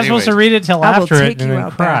 text. you're not supposed to anyways. read it till I will after take it and you then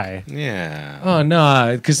out cry. Yeah. Oh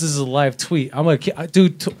no, because this is a live tweet. I'm gonna do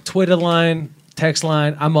Twitter line, text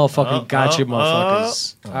line. I'm all fucking got you,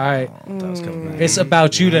 motherfuckers. All right, it's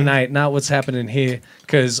about you tonight, not what's happening here.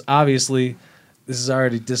 Because obviously, this is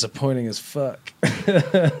already disappointing as fuck,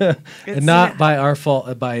 and not by our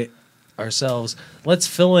fault, by ourselves. Let's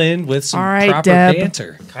fill in with some All right, proper Deb.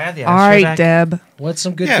 banter. All right, Deb. What's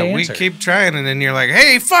some good Yeah, banter? we keep trying, and then you're like,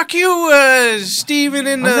 "Hey, fuck you, Steven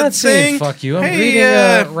in I'm the not saying thing." fuck you. I'm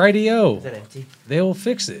Hey, reading Radio. They will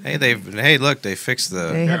fix it. Hey, look, they fixed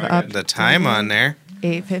They have upped the time on there.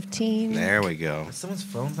 8:15. There we go. Is someone's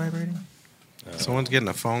phone vibrating? Someone's getting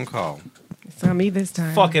a phone call. It's on me this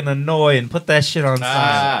time. Fucking annoying. Put that shit on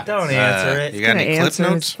silent. Don't answer it. You got Gonna any clip answer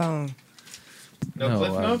his notes? phone. No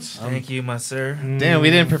cliff notes? Thank you, my sir. Damn, we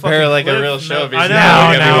didn't prepare like a real show. I know.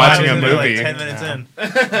 We're gonna no, be watching I a didn't movie. Like 10 minutes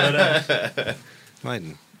in. I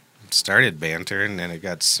started banter, and then it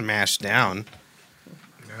got smashed down.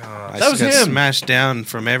 I That was got him. smashed down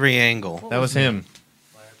from every angle. That was him.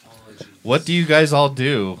 What do you guys all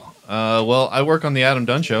do? Well, I work on the Adam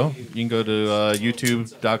Dunn Show. You can go to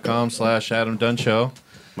youtube.com/Adam Dunn Show.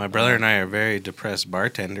 My brother and I are very depressed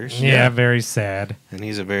bartenders. Yeah, very sad. And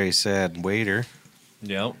he's a very sad waiter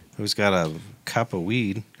Yep. who's got a cup of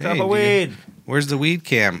weed. Cup Hey, of weed. Where's the weed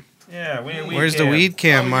cam? Yeah, we Where's the weed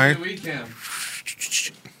cam, Mark?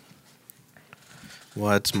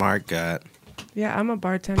 What's Mark got? Yeah, I'm a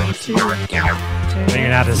bartender too. But you're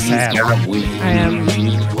not as sad. I am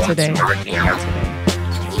today.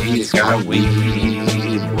 He's got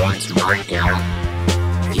weed, what's more gal?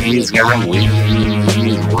 He's got weed,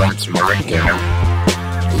 what's more gal?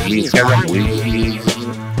 He's got weed.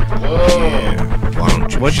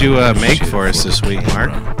 What'd you make for us this week,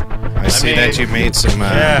 Mark? I see made- that you made some.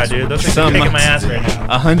 Yeah, dude. Those things are Some- kicking my ass right now.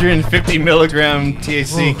 150 milligram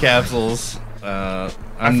THC capsules.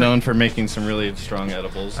 I'm known for making some really strong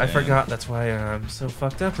edibles. I and forgot. That's why I'm so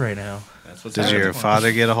fucked up right now. That's what's Did your happening.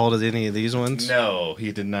 father get a hold of any of these ones? No,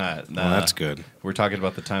 he did not. Well, that's good. We're talking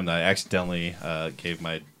about the time that I accidentally gave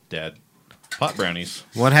my dad pot brownies.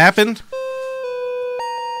 What happened?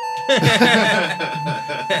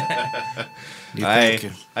 You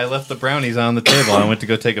think- I left the brownies on the table. I went to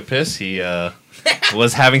go take a piss. He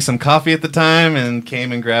was having some coffee at the time and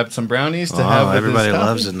came and grabbed some brownies to have with everybody his coffee.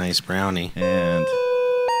 loves a nice brownie. And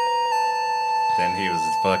then he was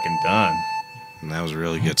fucking done. And that was a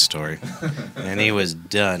really good story. And he was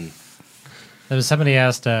done. There was somebody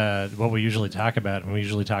asked what we usually talk about, and we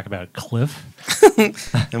usually talk about Cliff.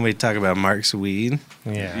 And we talk about Mark's weed.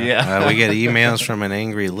 Yeah. We get emails from an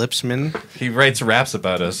angry lipsman. He writes raps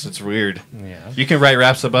about us. It's weird. Yeah. You can write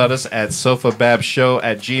raps about us at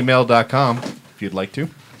sofababshow@gmail.com if you'd like to.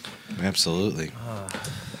 Absolutely.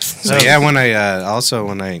 So yeah, when I I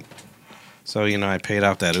paid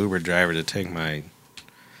off that Uber driver to take my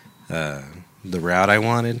the route I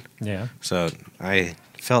wanted. Yeah. So I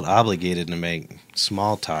felt obligated to make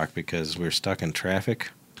small talk because we're stuck in traffic.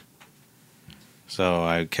 So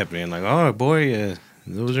I kept being like, "Oh boy,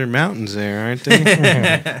 those are mountains there, aren't they?"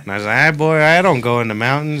 And I was like, "Ah, boy, I don't go in the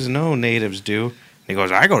mountains. No natives do." And he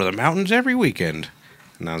goes, "I go to the mountains every weekend."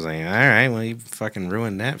 And I was like, "All right, well, you fucking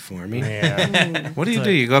ruined that for me." Yeah. What do you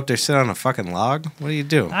do? You go up there, sit on a fucking log? What do you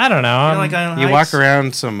do? I don't know. You know, like on You hikes? walk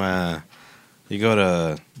around some. You go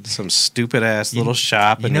to some stupid ass little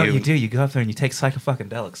shop, You and know what you do? You go up there and you take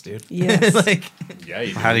psychofucking-delics, dude. Yes. like, Yeah,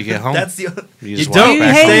 you How do you get home? that's the. You You just don't walk You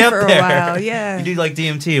back stay hang up for a there. while, yeah. You do like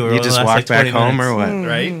DMT. Where You it just lasts walk like back 20 home minutes. or what? Mm.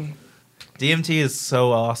 right? DMT is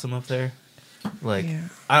so awesome up there. Like Yeah.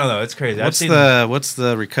 I don't know, it's crazy. What's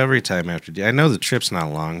the recovery time after? I know the trip's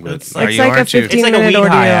not long, but It's are like you? a Aren't you? 15 it's like a minute weed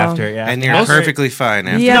high ordeal. after, yeah. And you're Most- perfectly fine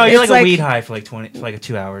after. Yeah, No, you're it's like a like- weed high for like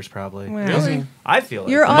 2 hours probably. Wow. Really? I feel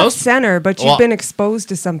like You're that. off Most- center, but you've Well, been exposed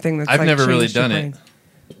to something that's I've like never really changed your done it.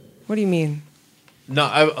 brain. What do you mean?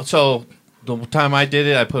 No, so the time I did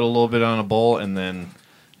it, I put a little bit on a bowl, and then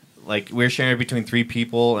like we were sharing it between 3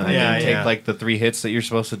 people, and I Yeah, didn't yeah. take like the 3 hits that you're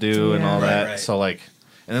supposed to do and Yeah. all that. Right. So like,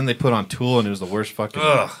 and then they put on Tool, and it was the worst fucking.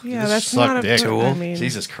 Ugh. Yeah, This that's sucked not a dick. good- I mean,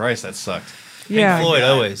 Jesus Christ, that sucked. yeah. Pink Floyd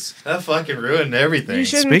always. That fucking ruined everything. You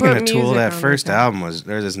shouldn't Speaking put of Tool, music that on first like album was,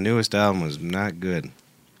 or this newest album was not good.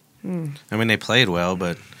 I mean, they played well,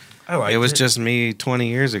 but I like it was just me 20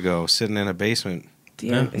 years ago sitting in a basement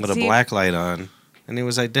Damn, with a see, black light on, and it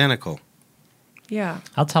was identical. Yeah,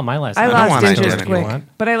 I'll tell my last. I name don't lost want interest identity. quick, You want?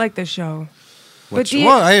 but I like the show. Which, do you-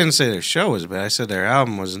 well, I didn't say their show was bad. I said their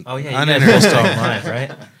album was Oh yeah, you guys both saw uninteresting. him live,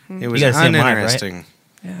 right? It was You gotta see 'em live, right? uninteresting.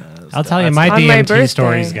 Yeah. I'll tell you my On my DMT birthday.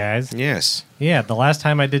 stories, guys. Yes. Yeah, the last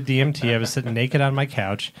time I did DMT, I was sitting naked on my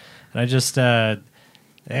couch, and I just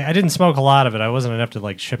I didn't smoke a lot of it. I wasn't enough to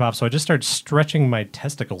like ship off, so I just started stretching my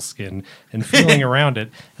testicle skin and feeling around it,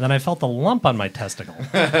 and then I felt a lump on my testicle,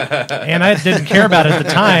 and I didn't care about it at the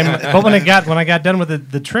time. But when I got done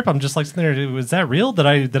with the trip, I'm just like sitting there. Was that real? Did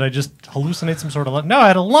I just hallucinate some sort of lump? No, I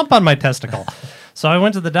had a lump on my testicle. So I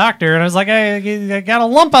went to the doctor and I was like, I got a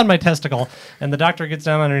lump on my testicle. And the doctor gets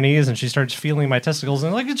down on her knees and she starts feeling my testicles.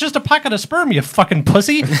 And like, it's just a pocket of sperm, you fucking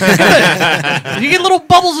pussy. You get little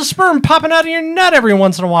bubbles of sperm popping out of your nut every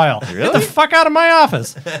once in a while. Get the fuck out of my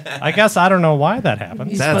office. I guess I don't know why that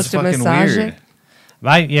happens. You're That's supposed to fucking massage weird.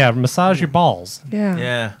 it. Yeah, massage your balls Yeah.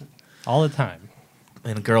 Yeah, all the time.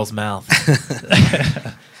 in a girl's mouth.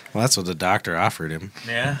 Well, that's what the doctor offered him.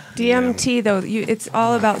 Yeah. DMT though, it's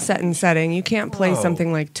all about set and setting. You can't play Whoa.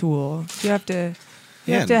 something like Tool. You have to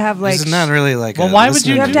have like This is not really like. Well, why would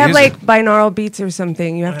you you have to have like binaural beats or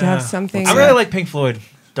something. You have to have something. I really like Pink Floyd,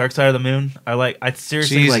 Dark Side of the Moon. I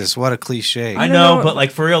seriously Jesus, what a cliche. I don't know, know. but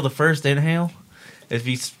like for real, the first inhale, if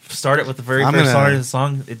you start it with the very I'm first gonna-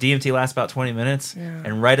 song, the DMT lasts about 20 minutes, Yeah.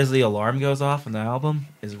 and right as the alarm goes off in the album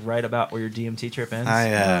is right about where your DMT trip ends,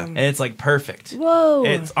 and it's like perfect. Whoa.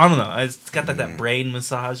 It's I don't know, it's got that brain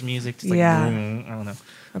massage music. Just like, Yeah. I don't know.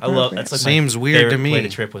 I love that's like Seems my weird to favorite me. way to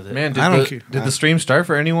trip with it. Man, I don't care. did the stream start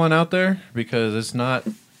for anyone out there? Because it's not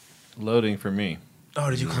loading for me. Oh,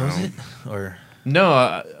 did you close it or?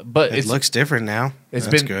 No, but It it's looks different now. it's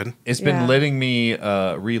That's been good. It's Yeah. been letting me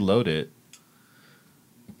reload it.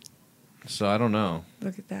 So I don't know.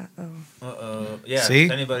 Look at that. Oh, Yeah. See,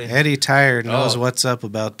 if anybody? Eddie Tired knows Oh. what's up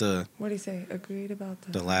about the what do you say? Agreed about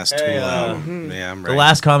that. the last Hey, Tool album. Yeah, I'm right. The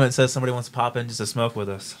last comment says somebody wants to pop in just to smoke with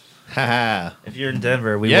us. Haha. If you're in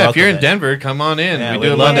Denver, we Yeah, if you're in welcome it. Denver, come on in. Yeah, we we'd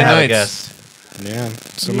do it love Monday to have a nights. guest. Yeah,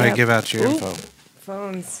 somebody Yeah. give out your Ooh. info.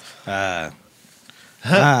 Phones.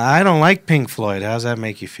 I don't like Pink Floyd. How's that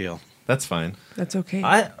make you feel? That's fine. That's okay.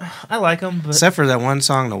 I like them, but Except for that one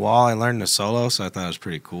song, "The Wall." I learned the solo, so I thought it was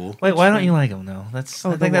pretty cool. wait, why don't you like them though? Oh, I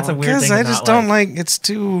The think that's a Wall. weird thing. Because I to just not don't like. It's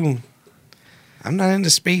too. I'm not into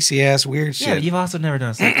spacey ass weird Yeah, shit. but you've also never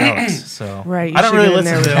done psychedelics, so Right, you I don't should really get in listen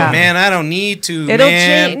there to with them. that. Man, I don't need to. It'll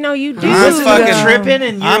man. change. No, you do. I'm fucking though. tripping,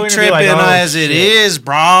 and you're I'm gonna be tripping like, oh, as it shit. is,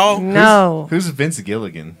 bro. No. Who's Vince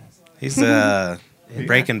Gilligan? He's the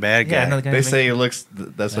Breaking Bad guy. Yeah, another guy. They named- say he looks.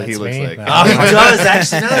 That's what he looks me. like. Oh, he does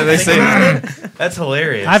actually. No, They say- that's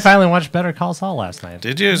hilarious. I finally watched Better Call Saul last night.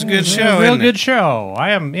 Did you? It was a good It was show. a real isn't it? good show.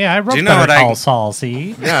 I wrote Do you know Better what Call I- Saul.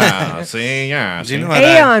 See, Yeah. See. Yeah. Do you see? know what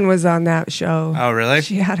Aeon was on that show. Oh, really?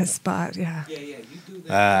 She had a spot. Yeah.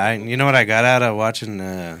 You know what I got out of watching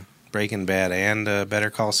Breaking Bad and Better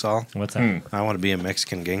Call Saul? what's that? I want to be a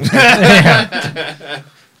Mexican gangster.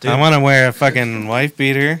 I want to wear a fucking wife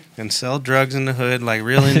beater and sell drugs in the hood, like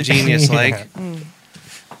real ingenious, like. And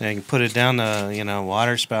I can put it down the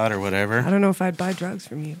water spout or I whatever. don't know if I'd buy drugs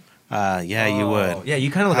from you. Yeah, you Oh, would. Yeah, you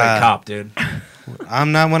kind of look like a cop, dude.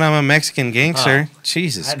 I'm not when I'm a Mexican gangster. I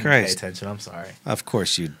Jesus didn't pay Christ! attention. I'm sorry. Of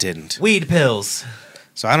course you didn't. Weed pills.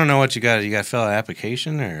 So I don't know what you got. You got to fill out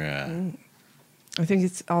application or I think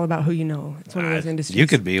it's all about who you know. It's one of those industries. you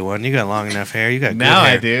could be one. You got long enough hair. You got good Now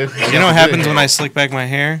hair. I do. You know what happens when I slick back my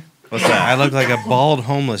hair? What's that? I look like a bald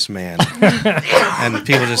homeless man, and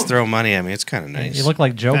people just throw money at me. It's kind of nice. You look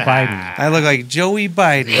like Joe Biden. I look like Joey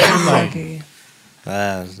Biden. Okay.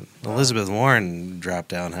 Elizabeth Warren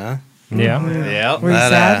dropped out, huh? Yeah. Yeah. Were you But,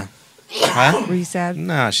 sad? huh? Were you sad?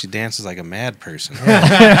 No, she dances like a mad person.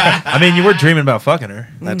 I mean, you were dreaming about fucking her.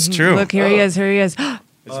 That's true. Look, here he is. Here he is.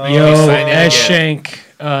 Yo, S Shank.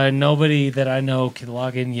 Nobody that I know can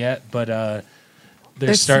log in yet, but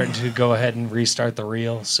they're starting to go ahead and restart the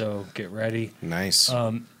reel, so get ready. Nice.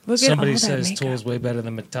 Look at Somebody all that says makeup. Tool's way better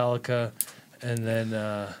than Metallica, and then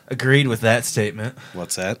Agreed with that statement.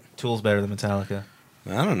 What's that? Tool's better than Metallica.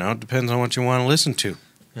 I don't know. It depends on what you want to listen to.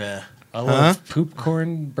 Yeah. I love Poop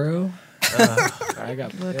Corn, bro. I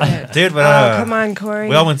got Look at Dude, but Oh, come on, Corey.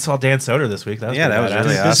 we all went and saw Dan Soder this week. That was Yeah, pretty that was badass.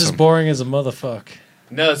 really This is awesome. boring as a motherfucker.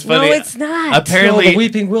 No, it's no, funny. it's not. Apparently, No, the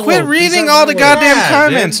Weeping Willow. Quit These reading are all the my goddamn words.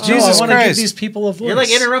 comments. dude. No, Jesus I want to give Christ. these people a voice. You're like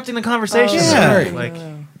interrupting the conversation. Yeah. Sorry. Sorry. Like,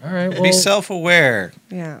 All right, well, Be self-aware,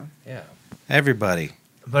 Yeah. yeah. everybody.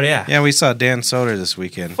 but yeah, Yeah, we saw Dan Soder this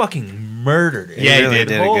weekend. fucking murdered it. He really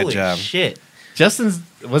did a Holy good job. shit.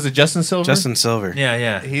 Was it Justin Silver? Justin Silver. Yeah,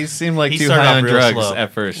 yeah. He seemed like He too started high off on real drugs slow.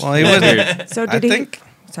 at first. Well, he wasn't. So I did he? think-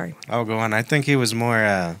 Sorry. I'll go on. I think he was more.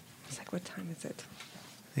 It's like, what time is it?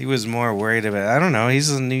 He was more worried about. I don't know. He's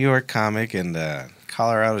a New York comic, and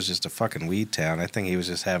Colorado's just a fucking weed town. I think he was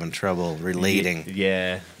just having trouble relating.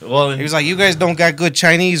 Yeah. Well, He was like, "You guys don't got good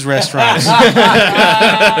Chinese restaurants,"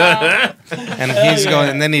 and he's going.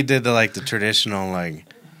 And then he did the traditional like,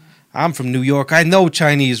 "I'm from New York. I know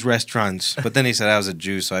Chinese restaurants." But then he said, "I was a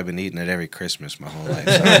Jew, so I've been eating it every Christmas my whole life."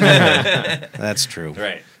 So, that's true.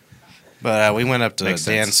 right. But we went up to Makes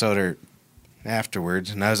Dan sense. Soder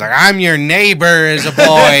afterwards, and I was like, "I'm your neighbor as a boy,"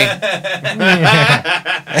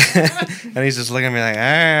 and he's just looking at me like, "All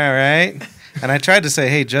right." And I tried to say,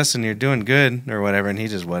 "Hey, Justin, you're doing good," or whatever, and he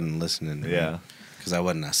just wasn't listening. Yeah. Because I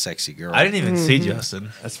wasn't a sexy girl. I didn't even see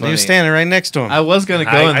Justin. That's He funny. was standing right next to him. I was gonna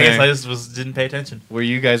go in I there guess I just didn't pay attention. where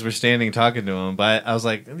you guys were standing talking to him, but I was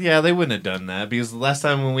like, yeah, they wouldn't have done that because the last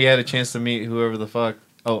time when we had a chance to meet whoever the fuck,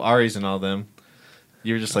 Ari's and all them,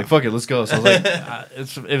 you were just like, fuck it, let's go. So I was like,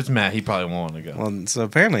 if it's Matt, he probably won't want to go. Well, so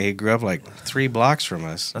apparently he grew up like 3 blocks from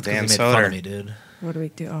us. That's Dan because he made fun of Soder. me, dude. What do we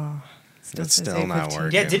do? Oh, It's says still not 8:15.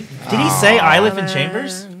 working. Yeah, did he say I live in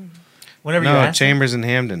Chambers? Whenever you No, asked him? Chambers in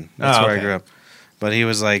Hamden. That's Oh, where I okay. grew up. But he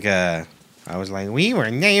was like, I was like, we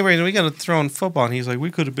were neighbors. We got to throw in football. And he's like,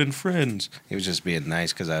 we could have been friends. He was just being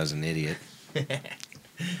nice because I was an idiot.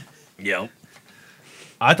 Yep.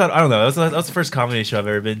 I don't know. That was the first comedy show I've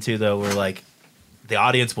ever been to, though, where, like, the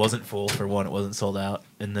audience wasn't full, for one. It wasn't sold out.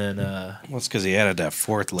 And then Well, it's because he added that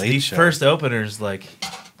fourth late these show. first openers, like,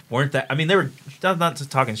 weren't that... I mean, they were not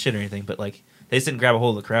just talking shit or anything, but, like, they just didn't grab a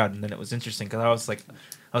hold of the crowd. And then it was interesting because I was like,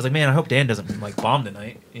 man, I hope Dan doesn't, like, bomb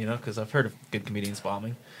tonight, you know, because I've heard of good comedians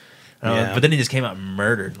bombing. Yeah. But then he just came out and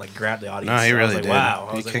murdered, like, grabbed the audience. No, he So I was really like, did. Wow.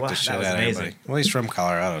 I He was like, kicked wow, the shit that was out of amazing. everybody. Well, he's from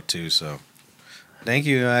Colorado, too, so. Thank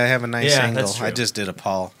you. I have a nice Yeah, angle. that's true. I just did a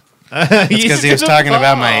Paul. That's That's because he was talking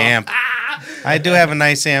about my amp. I do have a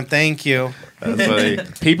nice amp. Thank you. That's funny.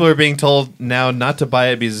 People are being told now not to buy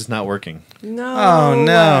it because it's not working. No. Oh,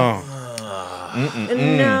 no.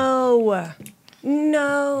 No.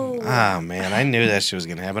 No. Oh, man. I knew that shit was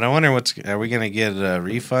going to happen. I wonder are we going to get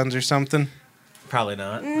refunds or something? Probably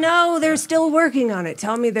not. No, they're still working on it.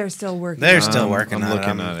 Tell me they're still working. They're still working I'm on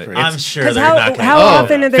looking it. at it. pretty- I'm sure Because they're how, not how gonna.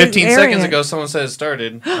 often are they 15 airing seconds it? ago, someone said it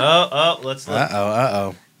started. Let's look.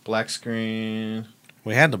 Uh-oh. Black screen.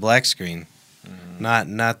 We had the black screen. Not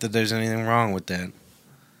that there's anything wrong with that.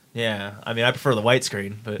 Yeah, I mean, I prefer the white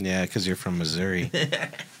screen, but Yeah, because you're from Missouri.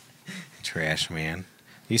 Trash, man.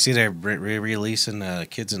 You see they're re-releasing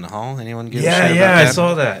Kids in the Hall? Anyone give a shit about I that?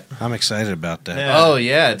 saw that. I'm excited about that. Yeah. Oh,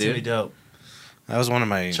 yeah, That's gonna be dude. dope. That was one of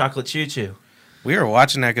my... Chocolate Choo Choo. We were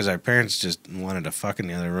watching that because our parents just wanted to fuck in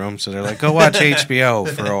the other room, so they're like, go watch HBO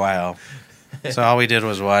for a while. So all we did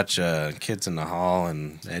was watch Kids in the Hall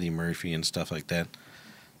and Eddie Murphy and stuff like that.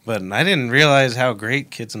 But I didn't realize how great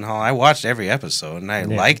Kids in the Hall... I watched every episode, and I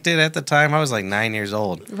liked it at the time. I was like 9 years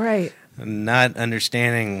old. Right. Not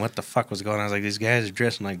understanding what the fuck was going on. I was like, these guys are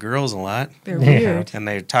dressing like girls a lot. They're weird. And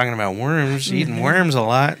they're talking about worms, eating worms a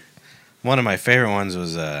lot. One of my favorite ones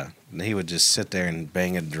was he would just sit there and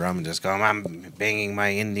bang a drum and just go, I'm banging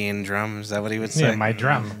my Indian drum. Is that what he would say? Yeah, my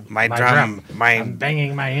drum. My drum. I'm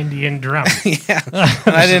banging my Indian drum. Yeah.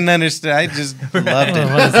 I didn't understand. I just loved it.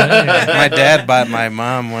 What is that? My dad bought my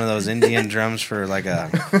mom one of those Indian drums for like a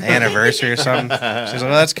anniversary or something. She's like,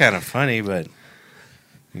 well, that's kind of funny, but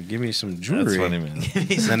give me some jewelry. That's funny, man.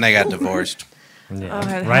 Then they got divorced. Yeah. Oh,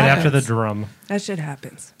 it Right after the happens. drum. That shit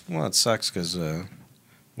happens. Well, it sucks because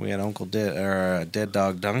we had Dead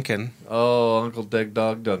Dog Duncan. Oh, Uncle Dead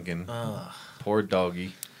Dog Duncan. Poor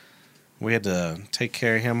doggy. We had to take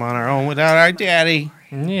care of him on our own without our daddy.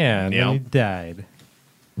 Yeah, and then he Yep. died.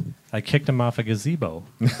 I kicked him off a gazebo.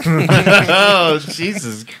 Oh,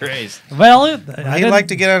 Jesus Christ. Well, He liked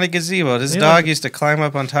to get on a gazebo. This dog used to climb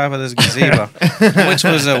up on top of this gazebo, which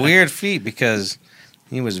was a weird feat because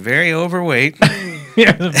he was very overweight. He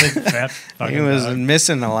was a big fat fucking He was dog.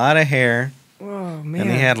 missing a lot of hair. Oh, Oh man.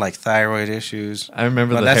 And he had like thyroid issues. I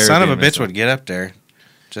remember But the that hair son of a being bitch would get up there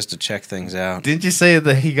just to check things out. Didn't you say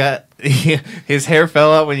that he got his hair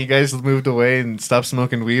fell out when you guys moved away and stopped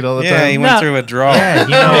smoking weed all the Yeah, time? he went No. through a draw. Yeah, you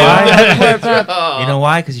know why? You know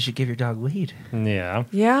why? Because you should give your dog weed. Yeah.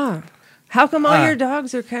 Yeah. How come all your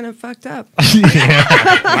dogs are kind of fucked up?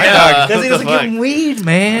 My dog, Because he doesn't give him weed,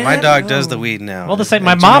 man. my dog does the weed now. Well, to say And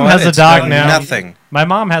my you know mom what? has a It's dog done now. Nothing. My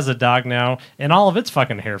mom has a dog now, and all of its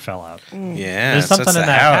fucking hair fell out. Yeah, There's so something it's in the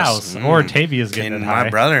that house. Or Tavia's getting And it my high.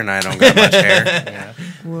 brother and I don't got much hair.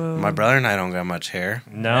 Whoa. My brother and I don't got much hair.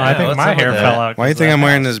 No, I think what's my up with hair that? fell out. Why do you 'cause think of I'm that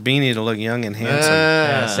wearing house. this beanie to look young and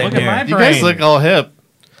handsome? same Look at here. my You guys brain. look all hip.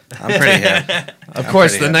 I'm pretty hip. Of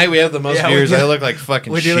course, pretty the hip. night we have the most Yeah, we viewers, do. I look like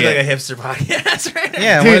fucking We shit. do look like a hipster podcast, right?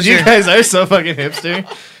 Yeah, Dude, what's you your- guys are so fucking hipster.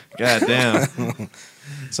 God damn.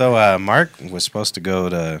 So Mark was supposed to go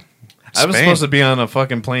to I was Spain supposed to be on a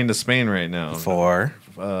fucking plane to Spain right now. for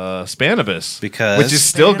Spanibus. because Which is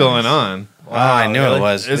still going on. Oh, I knew really? it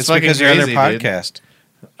was. It's It's fucking because you're on their crazy, dude. podcast.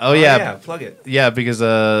 Oh, yeah. plug it. Yeah, because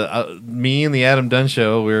me and the Adam Dunn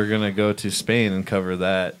Show, we were going to go to Spain and cover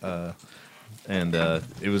that. And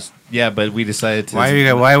it was, but we decided to.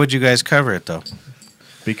 Why would you guys cover it though?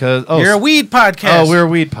 Because, You're a weed podcast. Oh, we're a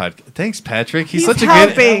weed podcast. Thanks, Patrick. He's such a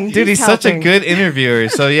helping. good dude. He's He's such a helping. good interviewer.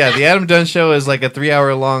 So yeah, the Adam Dunn Show is like a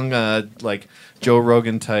 3-hour long, like Joe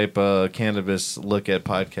Rogan type cannabis look at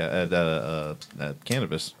podcast at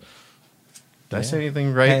cannabis. Did I say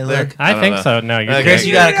anything right Hey, there? look. I don't think know. so. No, you're Okay. Chris, good.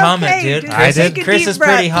 you got a You're comment, okay, dude. dude. Chris, Take a Chris deep is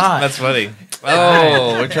pretty breath. hot. That's funny.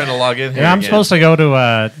 Oh, we're trying to log in here. Yeah, I'm again. supposed to go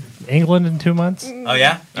to England in 2 months. Oh,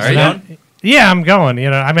 yeah? Are You you? going? Yeah, I'm going. You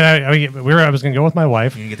know, I mean, I was going to go with my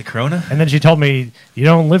wife, You gonna get the corona? and then she told me you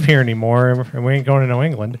don't live here anymore, and we ain't going to no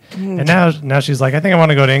England. And now she's like, I think I want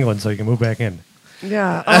to go to England so you can move back in.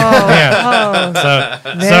 Yeah. Oh. Yeah. Oh.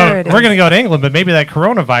 So There it we're is. going to go to England, but maybe that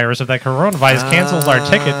coronavirus, if that coronavirus cancels our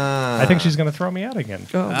ticket, I think she's going to throw me out again.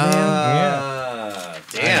 Oh man.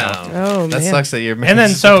 Damn. Oh That man. sucks that you're. And then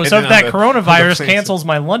so if depending that on the coronavirus things. cancels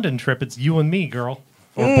my London trip, it's you and me, girl.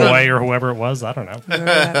 Or boy, or whoever it was. I don't know. Whatever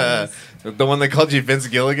that is. The one that called you Vince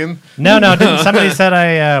Gilligan. No, didn't somebody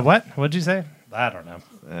said what? What'd you say? I don't know.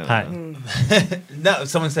 Hi. No,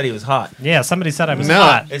 someone said he was hot. Yeah, somebody said I was No.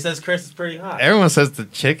 hot. It says Chris is pretty hot. Everyone says the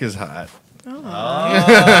chick is hot. Oh.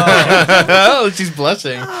 Oh, she's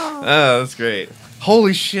blushing. Oh, that's great.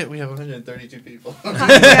 Holy shit, we have 132 people.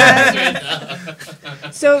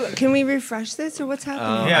 So can we refresh this or what's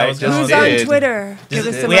happening? Yeah, I what's just going Who's on? on did. Twitter? Give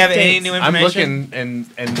us Do some we have updates. any new I'm information? looking, and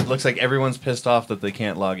it looks like everyone's pissed off that they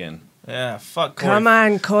can't log in. Yeah, fuck Corey. Come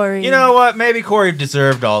on, Corey. You know what? Maybe Corey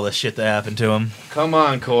deserved all the shit that happened to him. Come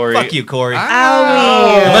on, Corey. Fuck you, Corey.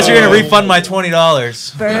 Owie. Unless you're gonna refund my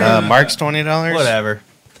 $20. Burn. Mark's $20. Whatever.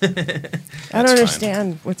 I don't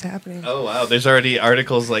understand what's happening. Oh wow, there's already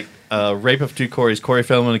articles like rape of two Corys. Corey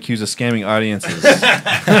Feldman accused of scamming audiences. I'm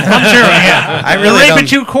sure. Yeah, I really raping don't.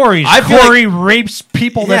 two Corys. I feel Corey rapes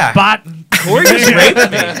people Yeah. that bought. Corey just raped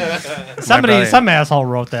me. Somebody, brother- some asshole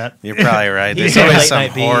wrote that. You're probably right. There's Yeah. always Late some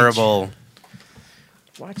Night Beach. horrible.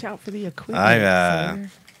 Watch out for the equipment.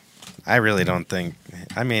 I really don't think.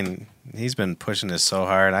 I mean, he's been pushing this so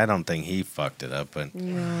hard. I don't think he fucked it up, but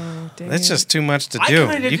No, dang it's it. just too much to I do.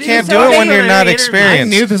 kinda You do can't so. do it when Hey, you're not I experienced.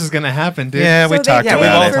 knew this was gonna happen, dude. Yeah, So we they talked paid we've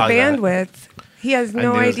all about for it. talked about it. bandwidth. He has I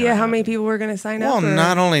no knew it was idea gonna how happen. many people were going to sign Well, up. or-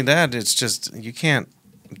 not only that, it's just you can't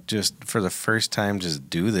just for the first time just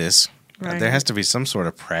do this. Right. There has to be some sort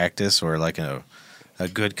of practice or like a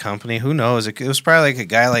good company. Who knows? It was probably like a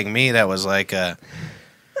guy like me that was like,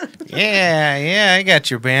 yeah, I got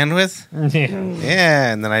your bandwidth. Yeah.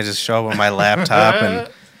 Yeah, and then I just show up with my laptop and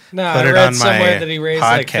No, Put I it read on somewhere my that he raised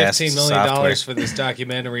like podcast $15 million software. for this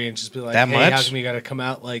documentary and just be like, That hey, much? how come you got to come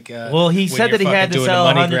out like Well, he when said you're that he had fucking to doing a sell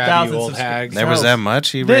money grab, 100,000 you old hag. there was that much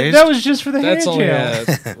he That, raised. that was just for the That's hand only jail.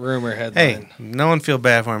 a rumor headline. Hey, no one feel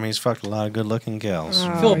bad for him. He's fucked a lot of good-looking gals.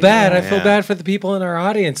 I feel bad. I feel Yeah. bad for the people in our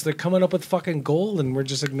audience. They're coming up with fucking gold and we're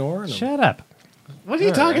just ignoring them. Shut up. What are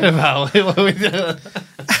you talking about? What we do?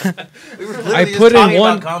 I put in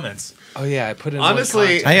one comments. Oh yeah, I put in Honestly- one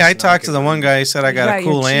contest, Hey, I and talked to the one guy. He said I got a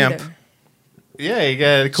your cool amp. cheater. Yeah, you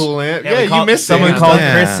got a cool amp. Yeah, Yeah, we you called- missed someone it. called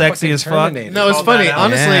Yeah. Chris sexy Fucking as fuck. terminated. No, it's Called funny. that out.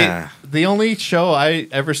 Honestly, Yeah. the only show I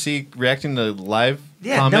ever see reacting to live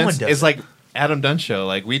Yeah, no comments one does is like Adam Dunn show.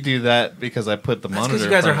 Like we do that because I put the That's monitor. because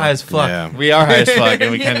you guys in are front high of as fuck. Yeah. us. We are high as fuck,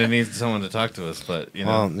 and we kind of need someone to talk to us. But you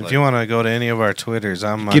know, Well, like- if you want to go to any of our Twitters,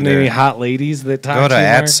 I'm Getting under. any hot ladies that talk Go to you,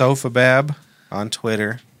 Mark? @sofabab on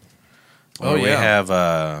Twitter. Oh, We yeah.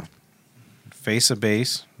 have Face of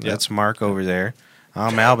Bass. That's Mark over there.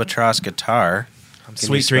 I'm Albatross Guitar. Can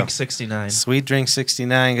Sweet you Drink spell- 69. Sweet Drink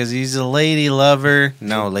 69 because he's a lady lover.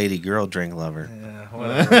 No, lady girl drink lover. Yeah,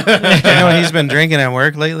 whatever. You know what he's been drinking at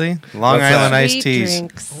work lately? Long What's Island that? iced Sweet teas.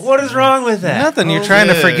 drinks. What is wrong with that? Nothing. You're Oh, trying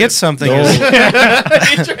to yeah. forget something.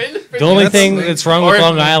 The only thing that's wrong with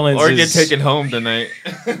Long Island or is get taken home tonight.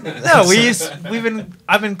 No,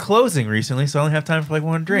 I've been closing recently, so I only have time for like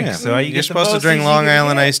one drink. Yeah. So You're supposed to drink Long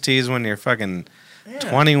Island iced teas when you're fucking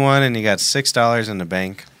 21 and you got $6 in the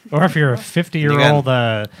bank. or if you're a 50-year-old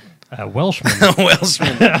Welshman.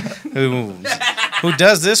 Welshman who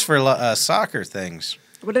does this for soccer things.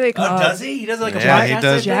 What do they call does he? He does like a Yeah, podcast. he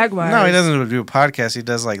does. Jaguars. No, he doesn't do a podcast. He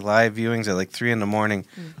does like live viewings at like 3 a.m.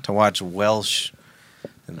 to watch Welsh.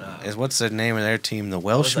 What's the name of their team? The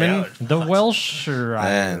Welshmen. The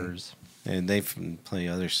Welshers. And they play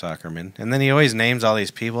other soccermen. And then he always names all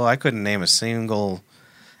these people. I couldn't name a single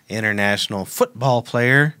international football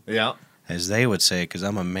player, Yeah. as they would say, because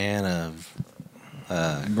I'm a man of.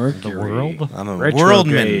 The world. I'm a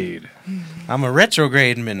Retrograde. worldman. I'm a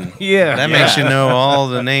retrograde man. Yeah. That makes you know all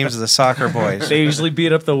the names of the soccer boys. They usually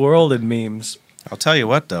beat up the world in memes. I'll tell you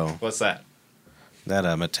what, though. What's that? That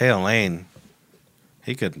Mateo Lane,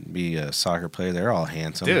 he could be a soccer player. They're all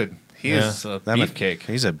handsome. Dude, he is a That beefcake.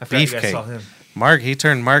 He's a I forgot you guys saw beefcake. him. Mark, he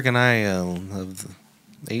turned Mark and I of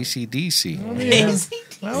AC/DC.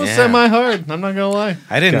 That was Yeah. semi-hard. I'm not going to lie.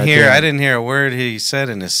 I didn't Goddamn. hear a word he said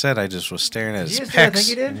in his set. I just was staring at his Did you guys pecs. think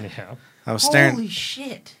he did? Yeah. I was staring. Holy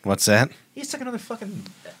shit! What's that? He took another fucking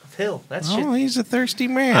pill. That's shit. Oh, he's a thirsty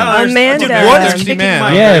man. Amanda. Dude, what is Thirsty kicking man.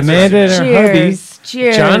 my Yeah, nuts? Amanda and her hubby. Cheers.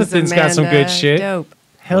 Cheers. Jonathan's got some good Amanda. shit. Dope.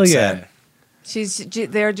 Hell What's yeah.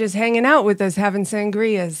 that? They're just hanging out with us, having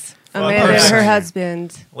sangrias. Well, Amanda and perfect. her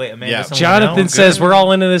husband. Wait, Amanda. Yeah. someone Jonathan know? says Good. we're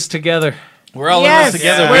all into this together. We're all Yes. in this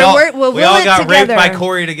together. Yeah. We all, We'll We all will it got raped together. by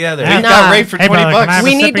Corey together. we Nah. got raped for Hey, 20 brother, can I bucks. have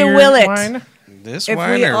We a need sip to of your will it. wine? This If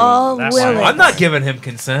wine we or all That will wine. it. I'm not giving him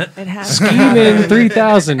consent. It has Scheming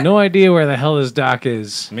 3000. No idea where the hell his doc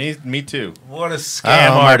is. Me too. What a scam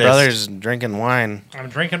Oh, my artist. brother's drinking wine. I'm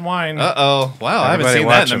drinking wine. Uh-oh. Wow, I haven't Everybody seen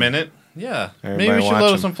watch that in a him. minute. Yeah. Everybody Maybe we should watch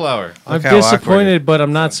load him. some flour. I'm Look how awkward disappointed, but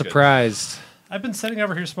I'm not Sounds good. surprised. I've been sitting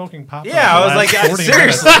over here smoking pop. Yeah, I was like,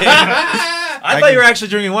 seriously. I thought you were actually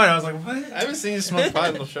drinking wine. I was like, what? I haven't seen you smoke pot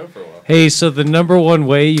on the show for a while. Hey, so the number one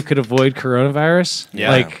way you could avoid coronavirus, Yeah.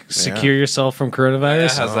 like Yeah. secure yourself from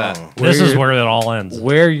coronavirus, How's that? Oh. This is where it all ends.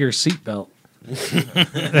 wear your seatbelt.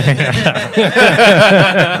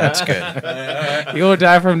 That's good. You won't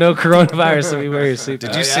die from no coronavirus if you wear your seatbelt.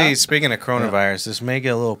 Did you see, speaking of coronavirus, this may get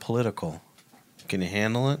a little political. Can you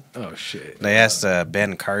handle it? Oh shit! They asked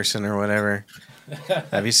Ben Carson or whatever.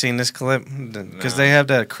 Have you seen this clip? Because they have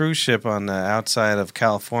that cruise ship on the outside of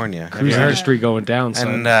California. Have Cruise you heard? industry going down,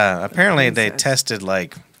 son. And apparently they Princess. tested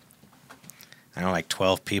like, I don't know, like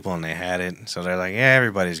 12 people and they had it. So they're like, yeah,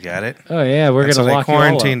 everybody's got it. Oh yeah, we're And so gonna they lock you all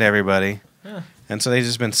quarantined up. everybody. And so they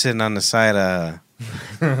just been sitting on the side.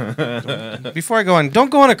 Before I go on, don't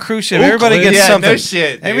go on a cruise ship. Everybody gets yeah, something. no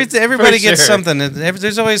shit, dude. Everybody For gets sure. something.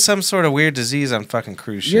 There's always some sort of weird disease on fucking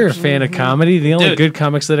cruise ships. You're a fan of comedy. The only Dude. good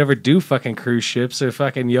comics that ever do fucking cruise ships are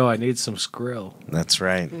fucking yo. I need some skrill. That's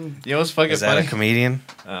right. You know what's fucking Is that funny? a comedian?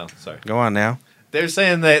 Oh, sorry. Go on now. They're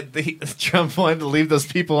saying that Trump wanted to leave those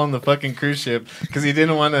people on the fucking cruise ship because he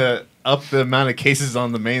didn't want to up the amount of cases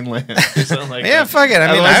on the mainland. Or something like Yeah, that. fuck it. I mean,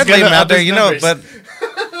 Otherwise, I'd it's leave gonna them out up there, his you know, numbers.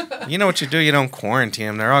 but you know what you do? You don't quarantine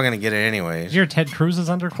them. They're all going to get it anyways. Your Ted Cruz is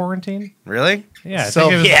under quarantine. Really? Yeah, I So-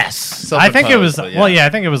 think it was. Yes. I think it was. Self-imposed, but Well, yeah, I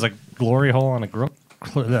think it was a glory hole on a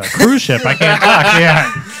cruise ship. I can't talk.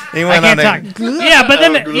 Yeah, He I went on can't there. talk. Yeah, but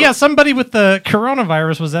then yeah, somebody with the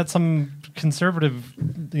coronavirus was at some conservative,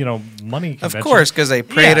 money Of convention. course, because they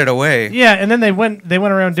prayed Yeah. it away. Yeah, and then they went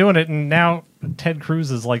around doing it, and now Ted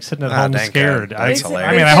Cruz is like sitting at Oh, home thank scared. God. I, That's They hilarious.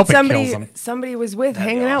 I mean, I said hope it somebody, kills him. somebody was with That'd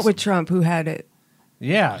be hanging out awesome. with Trump who had it.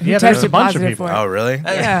 Yeah, Who yeah. There's a tested bunch of positive people. for it. Oh, really?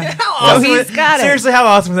 Yeah. How So he's got it. Seriously, how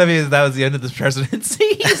awesome would that be if that was the end of this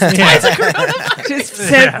presidency? Just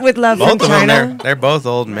sent with love from Both of them, China. they're both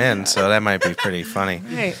old men, so that might be pretty funny.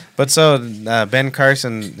 Right. But so Ben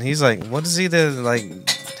Carson, he's like, what is he, the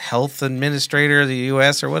health administrator of the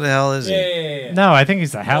U.S. or what the hell is he? No, I think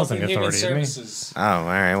he's the housing authority. Isn't he? Oh, all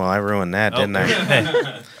right. Well, I ruined that, didn't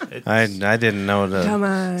I? I didn't know the. Come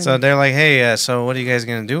on. So they're like, hey, so what are you guys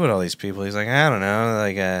gonna do with all these people? He's like, I don't know.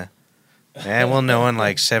 Like, yeah, we'll know in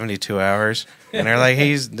like 72 hours. And they're like,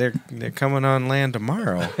 they're coming on land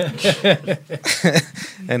tomorrow.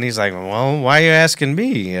 And he's like, well, why are you asking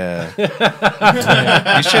me? You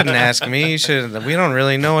shouldn't ask me. We don't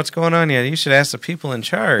really know what's going on yet. You should ask the people in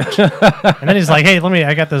charge. And then he's like, "Hey,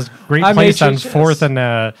 I got this great I place made on your chest. 4th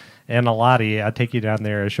and a Lottie, I'll take you down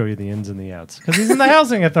there and show you the ins and the outs. Because he's in the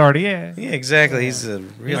housing authority. Yeah. Yeah, exactly. He's a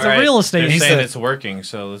real. He's a real estate. They're He's saying the- it's working,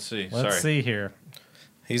 so let's see. Let's Sorry. see here.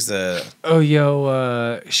 He's the. Oh,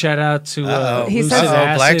 yo, shout out to Uh-oh. He Lucid says-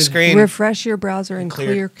 Uh-oh, black Acid. screen. Refresh your browser and Clear.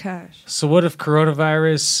 clear cache. So what if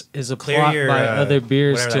coronavirus is a Clear plot your, by other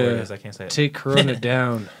beers whatever that word is, I to can't say it. take Corona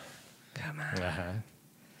down? Come on.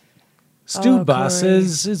 Stu Oh, Boss Corey.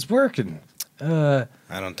 says it's working. I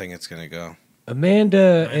don't think it's gonna go. Amanda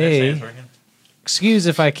They're saying A. it's working. Excuse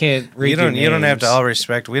if I can't read You don't. your You don't have to. names. All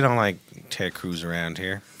respect. We don't like Ted Cruz around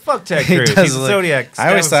here. Fuck Ted He Cruz. does He's a look- Zodiac. I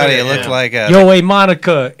always thought he Zodiac, looked yeah. like a. Yo, wait,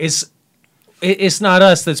 Monica, it's not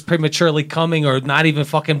us that's prematurely coming or not even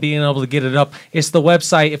fucking being able to get it up. It's the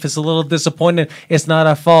website. If it's a little disappointing, it's not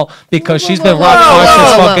our fault because she's been rock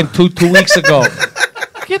hard since fucking two weeks ago.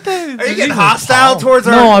 Get the. Are you getting hostile towards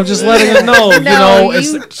her? No, I'm just letting her know. You know,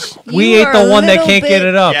 we ain't the one that can't get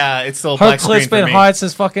it up. Yeah, it's still Her black screen clip's for been me. hard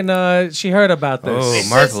since fucking she heard about this. Oh, It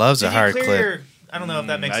Mark says- loves a did you hard clear clip. your- I don't know if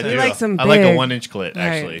that makes I sense. do. like some I like a big. 1-inch clit,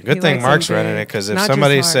 actually. Right. Good He thing likes Mark's them running big, it because if not just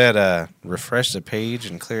somebody hard. said refresh the page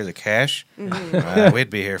and clear the cache, we'd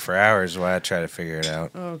be here for hours while I try to figure it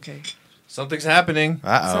out. Okay. Something's happening.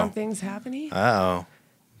 Something's happening. Uh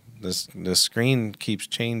oh. The screen keeps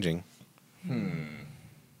changing. I'm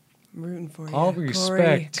rooting for you. All Corey,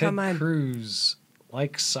 respect, come Ted on. Cruz,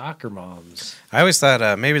 like soccer moms. I always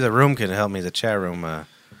thought maybe the room could help me. The chat room.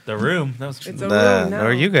 The room. That was It's a room now.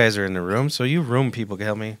 Or you guys are in the room, so you room people can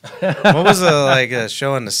help me. What was a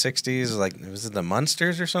show in the '60s? Like was it the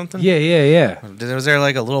Munsters or something? Yeah. Was there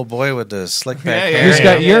like a little boy with the slick back Yeah, hair? Who's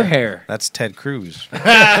got your hair? That's Ted Cruz. It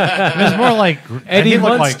was more like Eddie he looked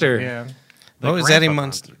like- Munster. yeah. What was Eddie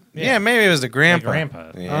Munster? Yeah, maybe it was the grandpa.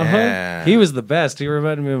 grandpa. Yeah. He was the best. He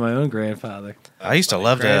reminded me of my own grandfather. I used to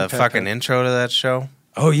love the Grandpapa. fucking intro to that show.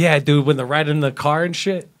 Oh yeah, dude, when they're riding in the car and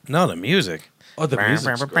shit. No, the music. Oh, the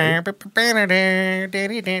music's great.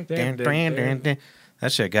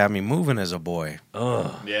 That shit got me moving as a boy.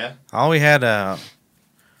 Yeah. All we had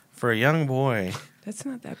for a young boy, That's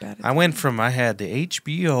not that bad. I had the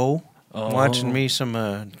HBO watching me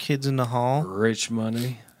some Kids in the Hall. Rich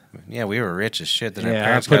money. Yeah, we were rich as shit. Then our Yeah, I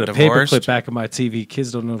parents put got a divorced. paperclip back in my TV.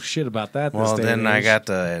 Kids don't know shit about that. Well, this day then and I age. got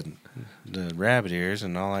the rabbit ears,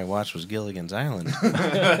 and all I watched was Gilligan's Island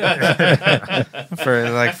for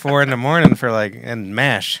like 4 a.m. and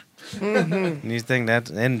MASH. And you think that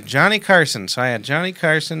and Johnny Carson? So I had Johnny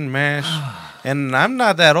Carson, MASH, and I'm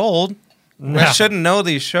not that old. I shouldn't know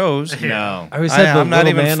these shows. No. I always had the I'm not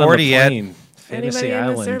little even man 40 yet. on the plane. Fantasy Anybody in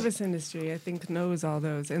the Island. service industry, I think, knows all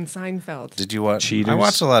those. And Seinfeld. Did you watch? Cheaters. I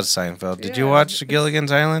watched a lot of Seinfeld. Did you Yeah, watch it's- Gilligan's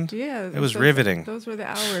Island? Yeah, It was those- riveting. Those were the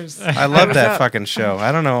hours. I love was that up. fucking show.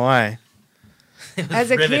 I don't know why. As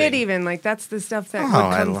a kid, riveting. even like that's the stuff that Oh, would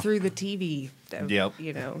I come lo- through the TV. That, Yep.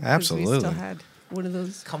 You know, 'cause Absolutely. We still had one of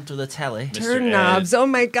those Come to the telly. turn Ed, knobs. Oh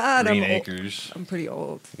my God, Green I'm old. Acres. I'm pretty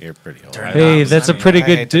old. You're pretty old. Hey, that's a pretty I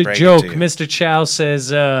good hate to break it joke. to you. Mr. Chow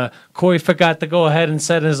says Corey forgot to go ahead and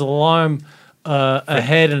set his alarm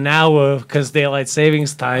ahead an hour because daylight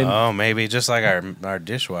savings time. Oh, maybe just like our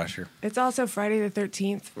dishwasher. It's also Friday the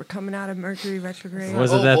 13th. We're coming out of Mercury retrograde.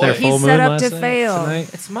 Wasn't that their boy. full He's moon set up last to night, fail. tonight?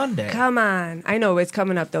 It's Monday. Come on. I know it's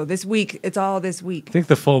coming up though. This week. It's all this week. I think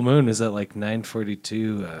the full moon is at like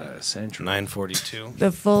 9:42 Central. 9:42.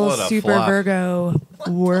 The full What a Super flop. Virgo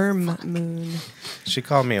worm moon. She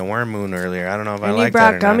called me a worm moon earlier. I don't know if I And like he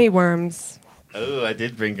brought that or gummy not. worms. Oh, I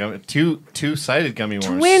did bring two-sided gummy worms.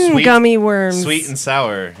 Twin Sweet- gummy worms. Sweet and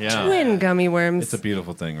sour. Yeah. Twin gummy worms. It's a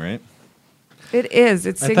beautiful thing, right? It is.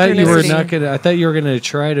 It's I thought you were synchronicity. not gonna. I thought you were gonna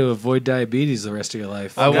try to avoid diabetes the rest of your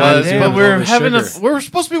life. I God was, damn, but with we're all the having sugar. we were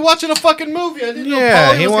supposed to be watching a fucking movie. I didn't know Yeah,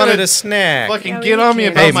 Polly he was wanted gonna a snack. fucking Yeah, we get on me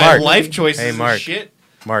can't. about Hey, my Mark. life choices Hey, Mark. and shit.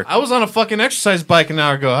 Mark. I was on a fucking exercise bike an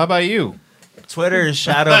hour ago. How about you? Twitter is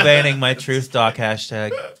shadow banning my truth doc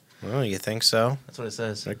hashtag. Oh, you think so? That's what it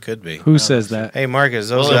says. It could be. Who says that? Hey, Marcus,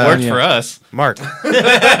 those Well, it worked yeah. for us Mark.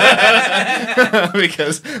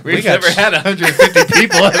 because We we've got never had 150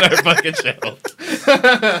 people at our fucking show.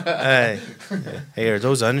 Hey, are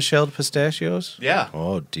those unshelled pistachios? Yeah.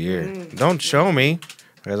 Oh dear! Don't show me,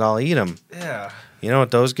 because I'll eat them. Yeah. You know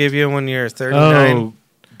what those give you when you're 39? Oh,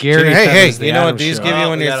 Gary. Hey, thought it hey! was the You know what Adam these Show. give you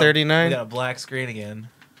when we you're got a- 39? We got a black screen again.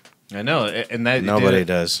 I know, and that Nobody did it-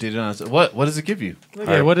 does. Did it on, what does it give you?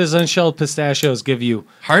 Yeah, what does unshelled pistachios give you?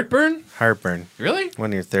 Heartburn? Heartburn Really?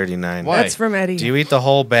 when you're 39. Why? That's from Eddie. Do you eat the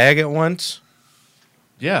whole bag at once?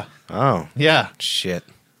 Yeah. Oh Yeah. shit!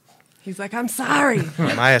 He's like, I'm sorry.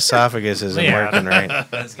 My esophagus isn't working right.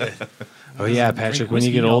 That's good. Oh yeah, Patrick. When you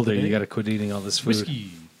whiskey get all older, day. you got to quit eating all this food.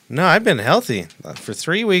 Whiskey. No, I've been healthy for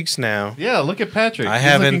 3 weeks now. Yeah, look at Patrick. I He's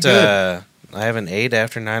looking haven't. good. I haven't ate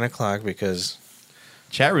after 9 o'clock because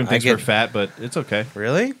Chat room I thinks get- we're fat, but it's okay.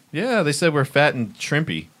 Really? Yeah, they said we're fat and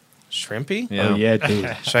shrimpy. Shrimpy? Yeah. Oh yeah,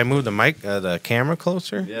 dude. Should I move the camera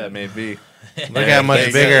closer? Yeah, maybe. Look how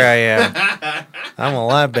much bigger I am. I'm a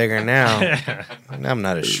lot bigger now. I'm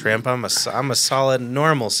not a shrimp. I'm a solid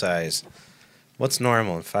normal size. What's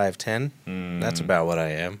normal? 5'10"? That's about what I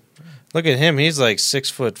am. Look at him. He's like 6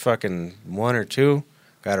 foot fucking 1 or 2.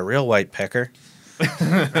 Got a real white pecker.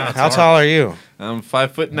 How tall are you? I'm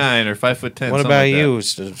 5'9" or 5'10". What about you?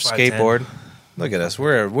 Skateboard. Look at us.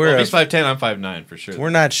 We're Well, if he's 5'10", I'm 5'9" for sure. we're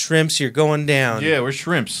not shrimps. You're going down. Yeah, we're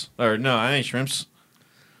shrimps. Or no, I ain't shrimps.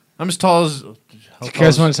 I'm as tall as. You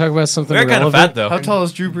guys want to talk about something We're kind of relevant? fat though. How tall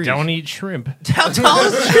is Drew Brees? Don't eat shrimp. How tall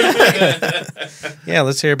is Yeah,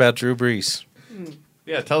 let's hear about Drew Brees.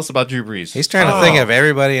 Yeah, tell us about Drew Brees. He's trying to think of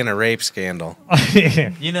everybody in a rape scandal.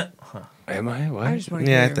 You know, Am I? I What? just want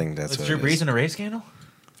Yeah, I think that's was what Drew it is. Brees in a rape scandal?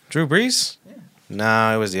 Drew Brees? Yeah.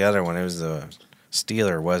 No, it was the other one. It was the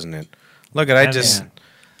Steeler, wasn't it? Look at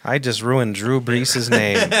I just ruined Drew Brees'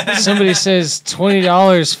 name. Somebody says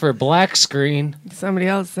 $20 for black screen. Somebody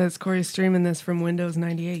else says Corey's streaming this from Windows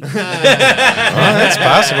 98. Oh, that's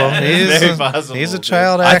possible. Very possible, He's a dude.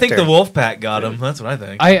 child actor. I think the Wolfpack got him. That's what I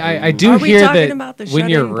think. I do Are we hear talking that about the when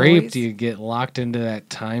you're shut-in raped, boys? you get locked into that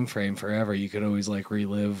time frame forever. You could always like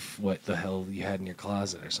relive what the hell you had in your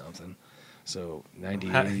closet or something. So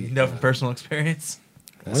 98. How- you know from personal experience.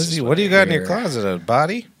 What do you got in your closet? A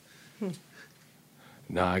body?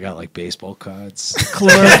 No, I got like baseball cards.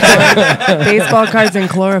 Chloroform. Baseball cards and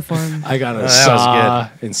chloroform. I got a that was saw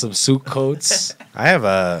and some suit coats. I have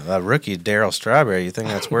a rookie Daryl Strawberry. You think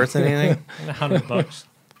that's worth anything? $100.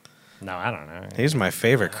 No, I don't know. He's my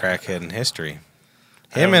favorite crackhead in history.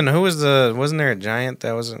 Him and who was wasn't there a giant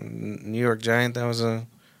that was a New York Giant that was a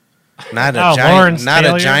not a giant Lawrence not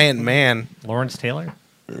Taylor? a giant man. Lawrence Taylor?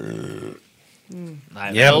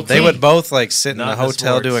 Yeah, they would both like sit in Not the the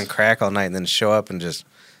hotel sports. doing crack all night and then show up and just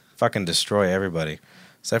fucking destroy everybody.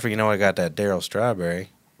 Except for I got that Daryl Strawberry.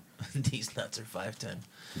 These nuts are 5'10".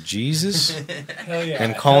 Jesus Hell yeah.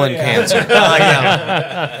 and colon cancer.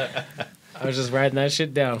 I was just writing that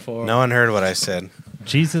shit down for him. No one heard what I said.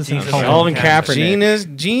 Jesus and Colin Colin.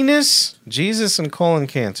 Kaepernick. Jesus and colon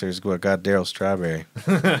cancer is what got Daryl Strawberry.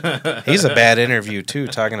 He's a bad interview too.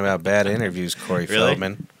 Talking about bad interviews, Corey Really?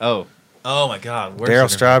 Feldman. Oh, Oh my God. worse Daryl than-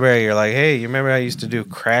 Strawberry, you're like, hey, you remember I used to do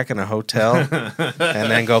crack in a hotel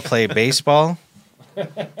and then go play baseball?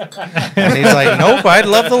 And he's like, nope, I'd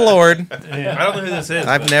love the Lord. I don't know who this is.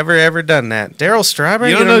 I've never ever done that. Daryl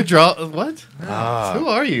Strawberry? you don't know draw? What? Ah. Who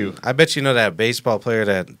are you? I bet you know that baseball player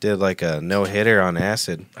that did like a no hitter on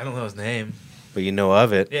acid, I don't know his name. but you know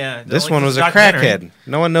of it. Yeah. This like one his was a documentary. crackhead.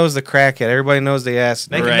 No one knows the crackhead. Everybody knows the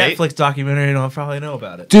acid. Make Right. a Netflix documentary and I'll probably know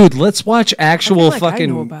about it. Dude, let's watch I actual feel like fucking.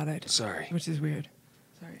 I know about it, Sorry. which is weird.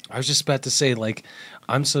 Sorry. I was just about to say, like,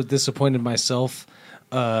 I'm so disappointed in myself.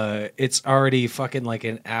 It's already fucking like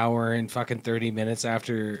an hour and fucking 30 minutes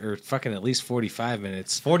after, or fucking at least 45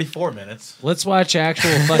 minutes. 44 minutes. Let's watch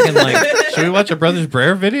actual fucking like, Should we watch a Brothers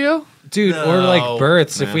Brer video? dude, or No, like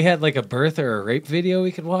births. If man. we had like a birth or a rape video,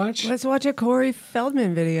 we could watch. Let's watch a Corey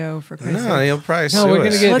Feldman video for Christ's No, sake. he'll probably No, sue we're gonna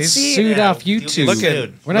us. get Let's see. sued Yeah, off you'll YouTube. get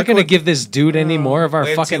sued. We're not Look gonna what- give this dude any more of our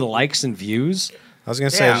Wait fucking till- likes and views. I was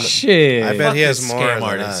gonna say, Yeah. Shit. I bet Fuck he has this more scam than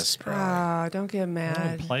artist. us. Bro. Ah, don't get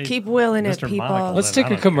mad. play Keep willing it, Mr. people. Monaco. Let's I take a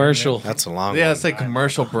don't care. commercial. That's a long Yeah, one. it's like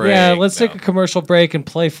commercial break. Yeah, let's take No. a commercial break and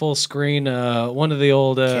play full screen one of the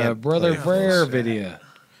old Can't Brother play full Brer screen. video.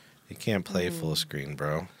 You can't play full screen,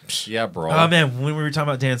 bro. Yeah, bro. Oh man, when we were talking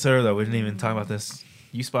about Dan Soder though, we didn't even talk about this.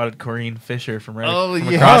 You spotted Corinne Fisher from right Oh, from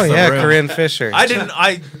yeah. across Oh the yeah, room. Corinne Fisher. I didn't.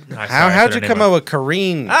 How'd you come up with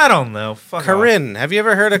Corinne? I don't know. Fuck Corinne. Have you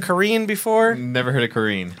ever heard of Corinne before? Never heard of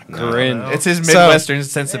Kareem. Corinne. It's his So- Midwestern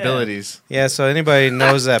sensibilities. Yeah. So anybody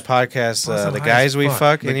knows that podcast, Well, so the high guys as we fuck.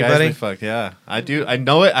 fuck? The guys Anybody? we fuck, yeah. I do. I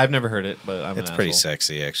know it. I've never heard it, but I'm It's an pretty asshole.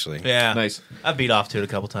 sexy, actually. Yeah, Nice. I beat off to it a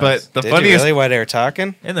couple times. But the Did you funniest, really? Why they were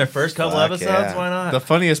talking? in their first couple Fuck, episodes, yeah. why not? the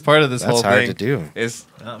funniest part of this That's whole hard thing to do. is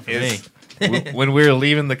Not for is me. when we were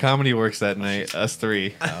leaving the Comedy Works that night, us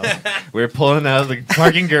three, we were pulling out of the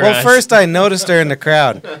parking garage. Well, first I noticed her in the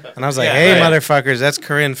crowd, and I was like, Yeah, "Hey, right. motherfuckers, that's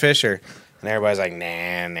Corinne Fisher." And everybody's like,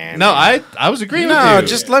 "Nah, nah." no, nah. I was agreeing No, with you.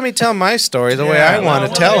 just let me tell my story the way Yeah, I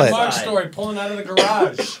want to tell it, Mark's story pulling out of the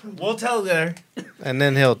garage. We'll tell there. and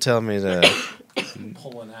then he'll tell me the.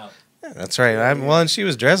 Pulling out. That's right. Well, and she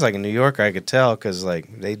was dressed like a New Yorker. I could tell because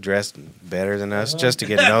like they dressed better than us just to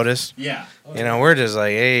get noticed. yeah. You know, we're just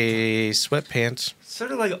like, hey, sweatpants,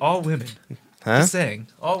 Sort of like all women. huh? Just saying,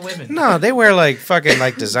 all women. No, they wear like fucking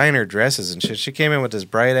like designer dresses and shit. She came in with this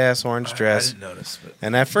bright ass orange I dress, didn't notice, but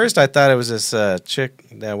and at first I thought it was this chick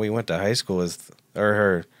that we went to high school with, or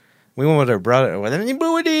her. We went with her brother.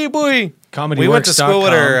 Comedy We went to school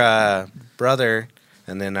with Works.com. her brother,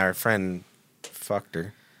 and then our friend fucked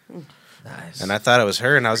her. Nice. And I thought it was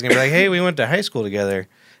her, and I was gonna be like, "Hey, we went to high school together."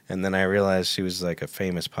 And then I realized she was like a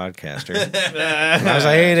famous podcaster. And I was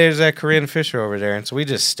like, "Hey, there's that Corinne Fisher over there." And so we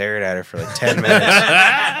just stared at her for like 10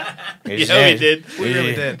 minutes. Yeah, we did. We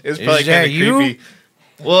really did. It was probably that kind of you? creepy.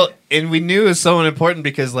 Well, and we knew it was someone important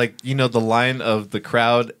because, like, you know, the line of the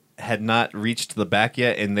crowd had not reached the back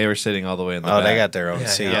yet, and they were sitting all the way in the back. Oh, they got their own Yeah,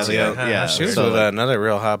 seats. yeah, yeah. She was So, with like, another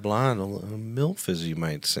real hot blonde, a MILF, as you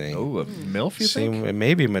might say. oh, a MILF, you think?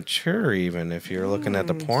 Maybe mature, even if you're looking at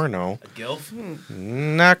the porno. A gilf.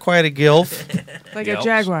 Not quite a gilf. Like Yelp. a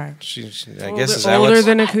jaguar. I guess is that older what's...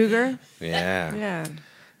 than a cougar. Yeah. Yeah.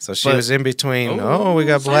 So she But- was in between. Oh, we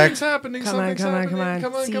got black. Something's happening. Come on, Something's come on, happening. come on.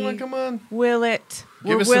 Come on, come on, See? come on. Will it?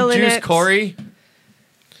 Give We're us some willing juice, it. Corey.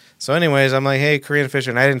 So anyways, I'm like, "Hey, Corinne Fisher."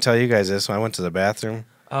 And I didn't tell you guys this, so I went to the bathroom.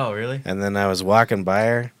 Oh, really? And then I was walking by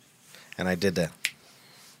her, and I did that.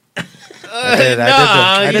 The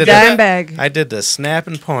I dime bag. I did the snap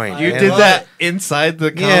and point. You And- did that inside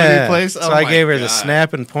the comedy Yeah. place? So Oh I my gave her the God.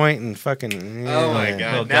 snap and point and fucking. Oh my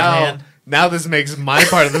yeah. Little god! gun Now, hand. now this makes my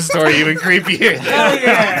part of the story even creepier.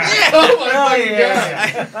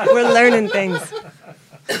 We're learning things.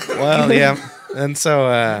 Well, yeah. And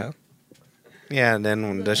so, yeah, and then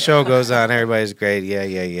when the show goes on, everybody's great. Yeah.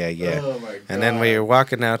 Oh my god! And then we were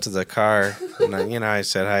walking out to the car, and I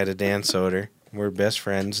said hi to Dan Soder. We're best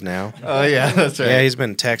friends now. Oh yeah, that's right. Yeah, he's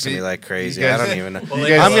been texting me like crazy. I guys- don't even know. Well, You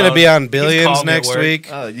guys- I'm gonna be on He's Billions called me at next work. week.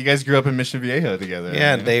 You guys grew up in Mission Viejo together.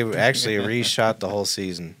 Yeah, right? they actually reshot the whole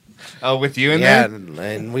season. Oh, with you in Yeah,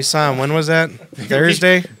 there? and we saw him. When was that?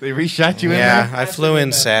 Thursday. They reshot you in Yeah, there? I flew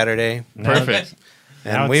in Saturday, Perfect.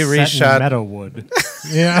 Now and we it's set in reshot Meadowwood.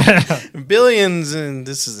 Yeah. Billions, and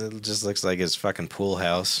it just looks like his fucking pool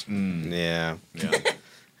house. Mm. Yeah. Yeah.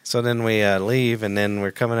 So then we leave, and then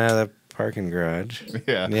we're coming out of the parking garage.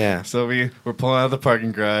 Yeah. Yeah. So we're pulling out of the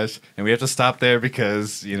parking garage, and we have to stop there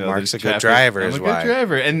because, you know, Mark's there's a good traffic. driver I'm is a good why.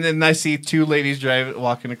 driver. And then I see two ladies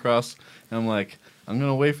walking across, and I'm like, I'm going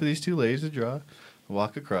to wait for these two ladies to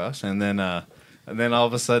walk across. And then all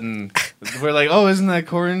of a sudden, we're like, oh, isn't that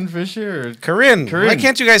Corinne Fisher? Or Corinne. Corinne. Why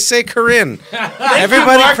can't you guys say Corinne?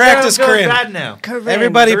 Everybody practice Corinne. Bad now.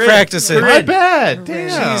 Everybody practice it. My bad.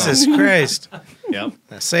 Damn. Jesus Christ. Yep.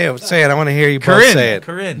 Say it. Say it. I want to hear you both Corinne. say it.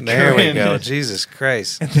 Corinne. There we Corinne. go. Jesus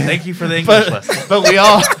Christ. Thank you for the English lesson. But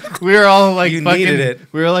we were all like You fucking, needed it.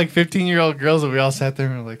 We were like 15-year-old girls, and we all sat there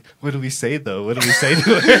and were like, what do we say though? What do we say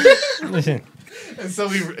to her? And so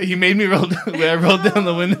he made me roll. I rolled down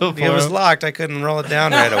the window for It was him. locked. I couldn't roll it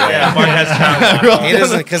down right away. Yeah, Mark has time. He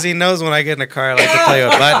doesn't, because he knows when I get in the car, I like to play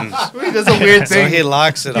with buttons. He does a weird So thing. he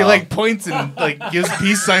locks it He all. like points and like gives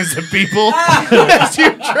peace signs to people as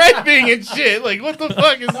you're driving and shit. Like, what the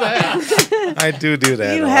fuck is that? I do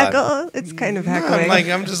that. You a lot. heckle. It's kind of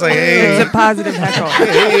heckling. I'm just like, It's hey, a positive heckle.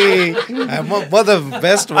 hey. One of the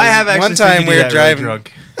best was I have actually one time seen you we do were that really driving.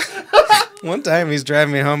 drunk. One time he's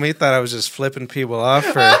driving me home. He thought I was just flipping people off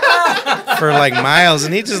for like miles,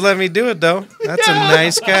 and he just let me do it though. That's a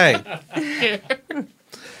nice guy.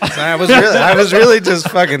 So I was really just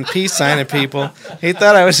fucking peace signing people. He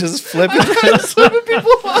thought I was just flipping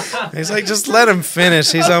people off. He's like, just let him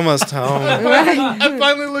finish. He's almost home. I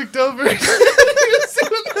finally looked over. He was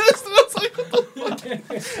doing this, and I was like, what the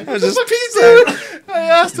fuck? I was just peace signing. I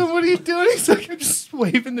asked him, what are you doing? He's like, I'm just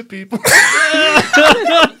waving to people.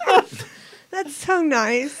 That's so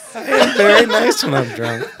nice. I'm very nice when I'm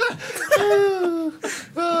drunk.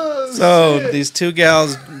 So these two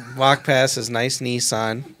gals walk past his nice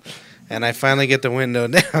Nissan, and I finally get the window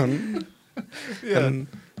down. Yeah.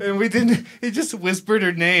 And we didn't. He just whispered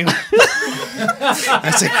her name.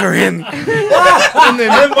 I said, Corinne. And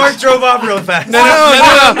then Mark drove off real fast. No.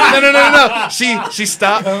 She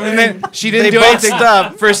stopped, and then she didn't They do both anything.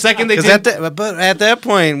 stopped. For a second. They Because did. but at that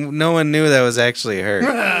point, no one knew that was actually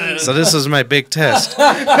her. So this was my big test.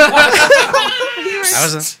 I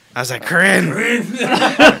was like, Corinne. And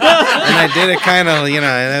I did it kind of,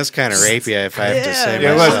 that was kind of rapey, if I have to say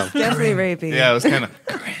Yeah, it was. myself. Definitely rapey. Yeah, it was kind of.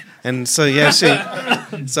 And so,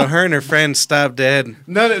 so her and her friend stopped dead.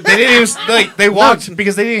 No, they didn't even like. They walked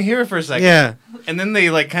because they didn't hear her for a second. Yeah. And then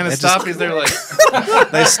they like kind of It just- stopped because they're like,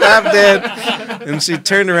 They stopped dead, and she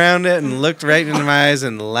turned around it and looked right into my eyes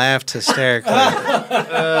and laughed hysterically.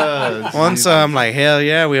 Once I'm like, hell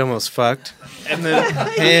yeah, we almost fucked. and then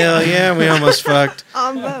Hell yeah, we almost fucked.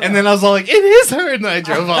 and then I was all like, it is her, and then I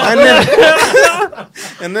drove off. And, then,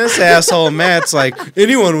 and this asshole Matt's like,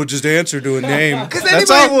 anyone would just answer to a name. Because That's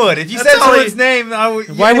anybody all. would. If you that's said all someone's name, I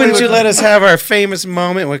would. Why wouldn't you let us have our famous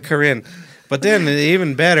moment with Corinne? But then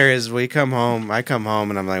even better is I come home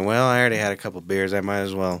and I'm like, well, I already had a couple beers. I might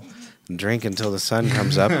as well drink until the sun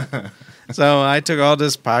comes up. So I took all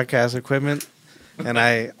this podcast equipment and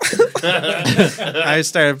I I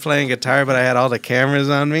started playing guitar, but I had all the cameras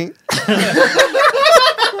on me.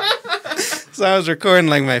 So I was recording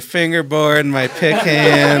like my fingerboard and my pick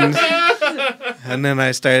hand. And then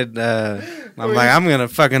I started, I'm like, I'm going to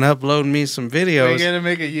fucking upload me some videos. Are you going to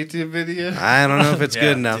make a YouTube video? I don't know if it's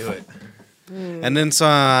good enough. Do it. And then so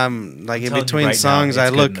I'm like in between songs, I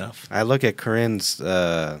look at Corinne's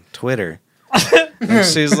Twitter. And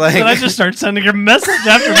she's like, Then I just start sending her message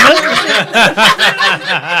after message.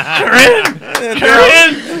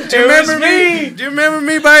 Corinne, do you remember me? Do you remember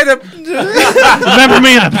me by the? remember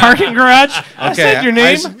me in the parking garage? I said your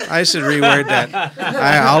name. I should reword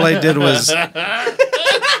that. All I did was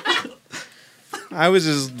I was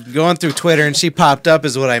just going through Twitter and she popped up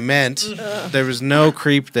is what I meant. There was no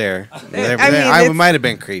creep there. I might have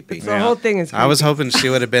been creepy. The whole thing is creepy. I was hoping she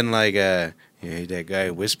would have been like, yeah, that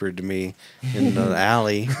guy whispered to me in the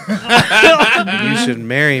alley, you should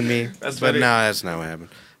marry me. But no, that's not what happened.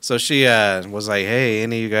 So she was like, hey,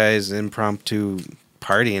 any of you guys impromptu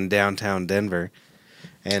party in downtown Denver?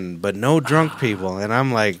 But no drunk people. And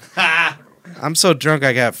I'm like, I'm so drunk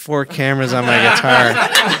I got 4 cameras on my guitar.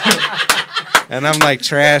 And I'm like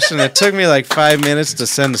trash, and it took me like 5 minutes to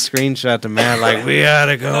send a screenshot to Matt, like, we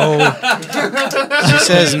gotta go. She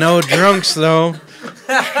says no drunks, though.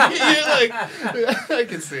 You're like, I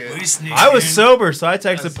can see it. I was sober, so I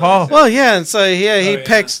texted Paul. Well, yeah, and so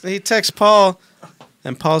he texts Paul,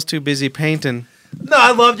 and Paul's too busy painting. No,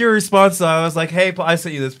 I loved your response, though. I was like, hey, Paul, I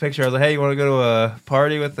sent you this picture. I was like, hey, you want to go to a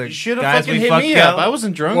party with the You should have guys fucking we hit fucked me up. I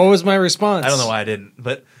wasn't drunk. What was my response? I don't know why I didn't,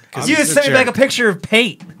 but you he's just a sent me back a jerk. picture of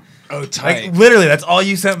paint. Oh, tight. Like, literally, that's all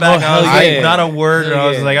you sent back. Oh, I was hell like, yeah. not a word. And I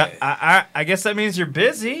was Yeah. like, I guess that means you're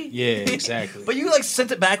busy. Yeah, exactly. But you like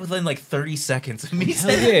sent it back within like 30 seconds of me Hell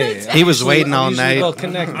sending yeah. it. He was waiting all I'm usually night well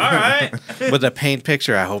connected. All right. with a paint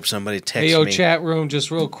picture. I hope somebody texts Hey, yo, me. chat room, just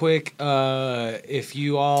real quick. If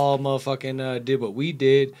you all motherfucking did what we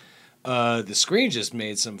did, the screen just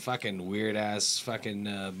made some fucking weird ass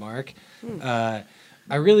fucking mark.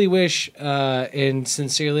 I really wish, and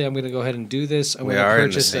sincerely, I'm going to go ahead and do this. I'm We going to are in the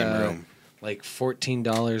purchase same room. like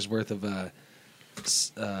 $14 worth of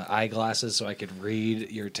eyeglasses so I could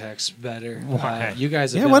read your text better. Why? You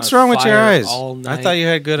guys have Yeah, been what's on wrong with your fire eyes? all I night. thought you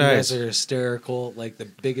had good you eyes. guys are hysterical. Like the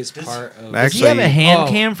biggest part of Actually- Does he have a hand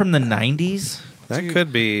Oh. cam from the 90s? That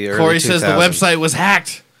could be early Corey says the 2000s. website was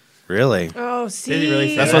hacked. Really? Oh, see. Did he really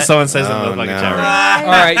say That's that? what someone says in Oh, the fucking no. chat room.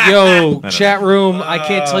 all right, yo, chat room. I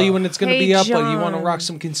can't tell you when it's gonna Hey, be up, but you want to John. rock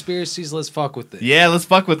some conspiracies? Let's fuck with it. Yeah, let's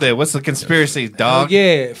fuck with it. What's the conspiracy, Oh, dog?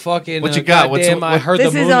 yeah, fucking. What you got? What's- Goddamn, I what- heard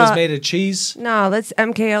This the is, moon is uh, made of cheese. No, let's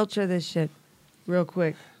MK Ultra this shit real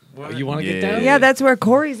quick. You want to get Yeah. down? Yeah, that's where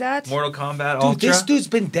Corey's at. Mortal Kombat Dude, Ultra. this dude's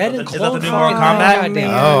been dead and Is that the cloned new for Mortal fucking Kombat? goddamn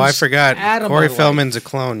Oh, I years. forgot. Out of Corey my Feldman's a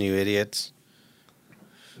clone, you idiots.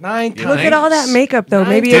 9 times. Look at all that makeup, though.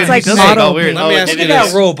 Maybe Dude, it's like he does look model. all weird. Let me ask Look you at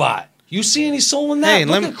this. that robot. You see any soul in that? Hey,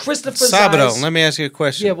 Look at Christopher's Sabado, eyes. let me ask you a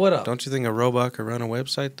question. Yeah, what up? Don't you think a robot could run a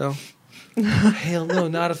website, though? Hell no,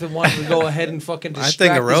 not if it wanted to go ahead and fucking I distract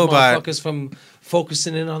think a these robot- motherfuckers from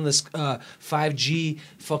focusing in on this 5G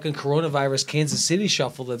fucking coronavirus Kansas City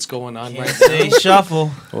shuffle that's going on right Say now.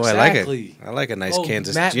 shuffle. Oh, Exactly. I like a nice Oh,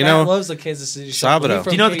 Kansas. Matt, Do you Matt know? loves the Kansas City shuffle. Sabado. He from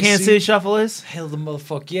Do you know what the Kansas KC. City Shuffle is? Hell, the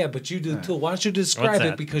motherfucker, yeah, but you do too. Why don't you describe What's it?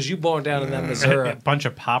 that? Because you born down in that A Missouri. bunch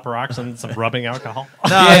of pop rocks and some rubbing alcohol.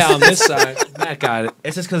 Yeah, on this side. Matt got it.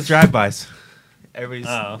 It's just because drive-bys.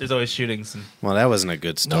 There's always shootings. And Well, that wasn't a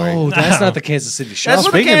good story. No, that's not the Kansas City shuffle. that's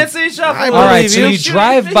what the speaking- Kansas City Shuffle I is. All right, believe so you. you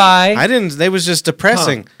drive by. I didn't. They was just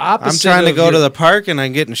depressing. I'm Opposite trying to of go to your- the park and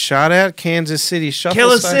I'm getting shot at. Kansas City shuffle.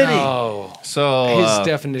 Kill a style. city. Oh, So his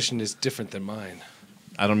definition is different than mine.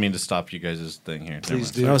 I don't mean to stop you guys' thing here. Never Please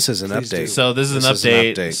mind. do. No, this is an Please update. do. So this is an This is an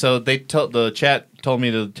update. update. So they told the chat told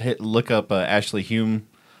me to look up Ashley Hume,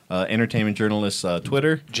 entertainment journalist,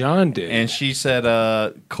 Twitter, John did. and she said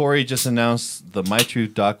Corey just announced the My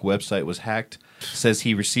Truth Doc website was hacked. Says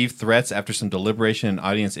he received threats after some deliberation and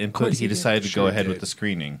audience input. course He he did. decided to Sure go ahead did. with the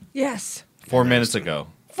screening Yes. 4 minutes ago.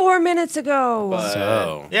 4 minutes ago.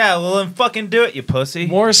 So Yeah, well then fucking do it, you pussy.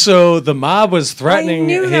 More so, the mob was threatening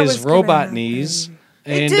knew that his was gonna robot happen. knees.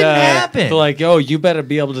 It And didn't happen. they're like, yo, you better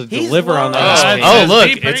be able to He's deliver on lying. that. It Oh, says, look,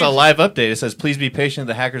 "Be it's a patient." live update. It says, please be patient.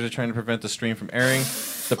 The hackers are trying to prevent the stream from airing.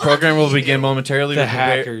 The program will begin momentarily. The We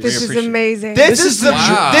prepare- hackers. we This is appreciate- amazing. This is the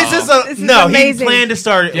Wow. this is a This is no. amazing. He planned to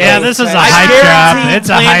start it. Yeah, late. this is a I hype guarantee job. he It's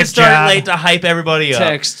a planned hype to start job. late to hype everybody up.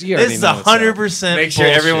 Text, you already This is know what's up. 100%. Make sure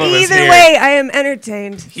everyone bullshit. was Either here. way, I am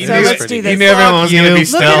entertained. So knew let's pretty do good. He this. knew everyone was going to be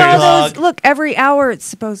you. Look at stoned. all those. Look, every hour it's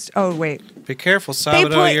supposed to. Oh, wait. Be careful,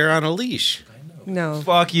 Salvador. put- You're on a leash. No.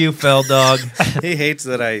 Fuck you, fell dog. He hates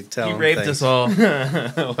that I tell You him raped things. us all.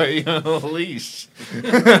 Why are you on a leash? you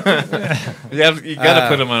gotta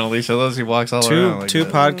put him on a leash, otherwise he walks all around. Like Two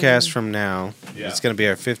that. podcasts from now, Yeah. it's going to be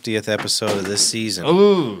our 50th episode of this season.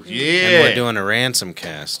 Ooh, yeah. And we're doing a Ransom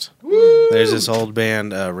cast. There's this old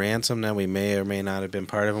band, Ransom, that we may or may not have been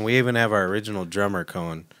part of, and we even have our original drummer,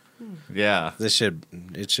 Cohen. Yeah. It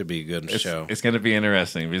should be a good show. It's going to be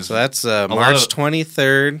interesting. Because So that's lot March of-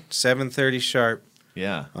 23rd, 7:30 sharp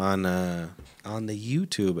yeah. on the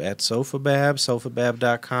YouTube at Sofabab,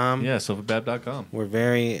 sofabab.com. Yeah, sofabab.com. We're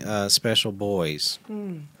very special boys.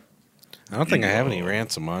 I don't think I have any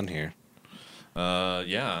Ransom on here.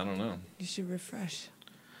 Yeah, I don't know. You should refresh.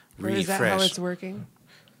 Or is that how Refresh. it's working?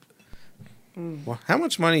 Well, how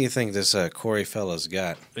much money do you think this Corey fella's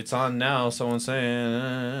got? It's on now. Someone's saying.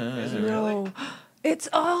 Is it really? No. It's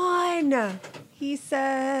on. He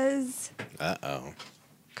says. Uh-oh.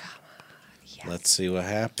 Yes. Let's see what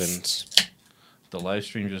happens. The live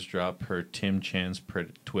stream just dropped per Tim Chan's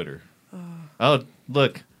Twitter. Oh,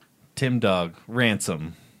 look. Tim Dog.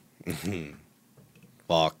 Ransom.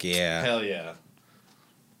 Fuck yeah. Hell yeah.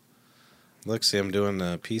 Look, see, I'm doing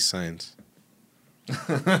the peace signs.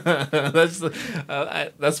 that's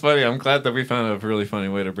funny. I'm glad that we found a really funny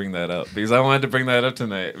way to bring that up because I wanted to bring that up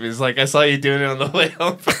tonight. Because like I saw you doing it on the way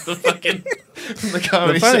home from the fucking from the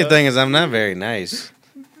comedy The funny show. thing is, I'm not very nice.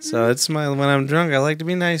 So it's when I'm drunk, I like to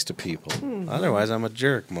be nice to people. Otherwise, I'm a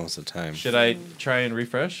jerk most of the time. Should I try and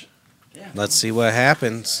refresh? Let's see what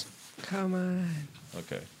happens. Come on.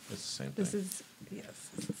 Okay, it's the same thing. This is. Yes.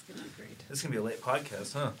 This is going to be great. This is gonna be a late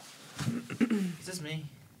podcast, huh? Is this me?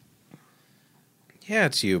 Yeah,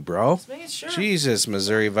 it's you, bro. It's me, sure. Jesus,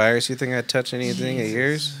 Missouri virus. You think I'd touch anything of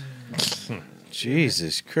yours?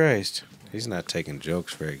 Jesus Christ. He's not taking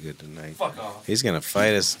jokes very good tonight. Fuck off. He's going to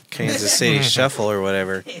fight his Kansas City Shuffle or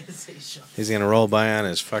whatever. He's going to roll by on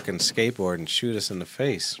his fucking skateboard and shoot us in the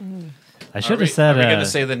face. I should have said. Are we going to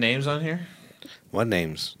say the names on here? What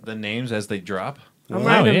names? The names as they drop? I'll Well,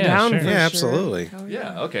 write them yeah, down sure. for Yeah, sure. absolutely. Hell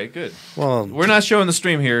Yeah. Okay. Good. Well, We're not showing the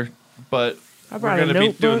stream here, but I we're brought going a to be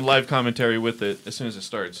doing notebook. live commentary with it as soon as it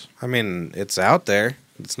starts. I mean, it's out there.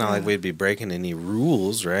 It's not like we'd be breaking any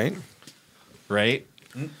rules, right? Right?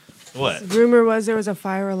 What? Rumor was there was a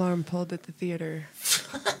fire alarm pulled at the theater.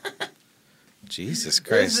 Jesus This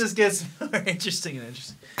Christ. just gets more interesting and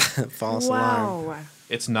interesting. False alarm. Wow.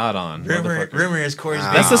 It's not on. Rumor motherfucker. is Corey's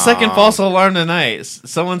Ah. That's the second false alarm tonight.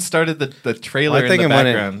 Someone started the trailer Well, I in think the when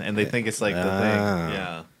it- background, and they think it's like the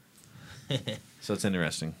Ah. thing. Yeah. So it's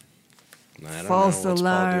interesting. I don't False know what's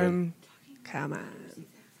Paul doing. alarm. Come on.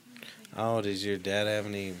 Oh, does your dad have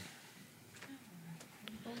any?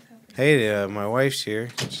 Hey, my wife's here.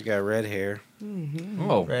 She's got red hair.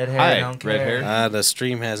 Oh, Red hair, hi, don't red care. hair. The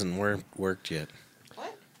stream hasn't worked yet.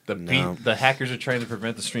 No. The hackers are trying to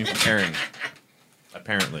prevent the stream from airing.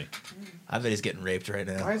 Apparently. I bet he's getting raped right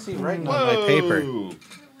now. is he writing on my paper?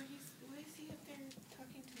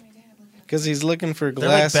 Because he's looking for They're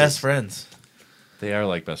like glasses. best friends. They are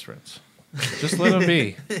like best friends. Just let them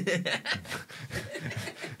be.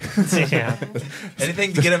 yeah.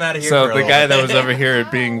 Anything to get him out of here. So for a the little guy bit. that was over here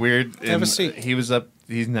being weird, Have a and seat. he was up.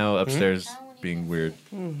 He's now upstairs being weird.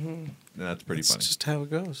 And that's pretty It's funny. just how it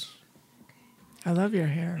goes. I love your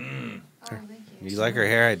hair. You like her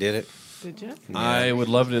hair? I did it. Did you? I would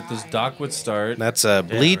love it if this doc would start. That's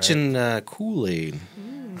bleach and Kool-Aid.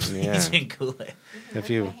 Yeah. He's in Kool-Aid. If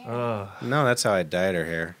you, no, that's how I dyed her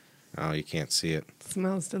hair. Oh, you can't see it.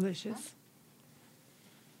 Smells delicious.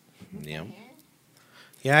 Yeah.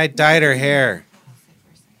 Yeah, I dyed her hair.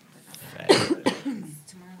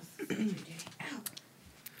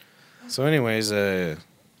 So, anyways, Yeah,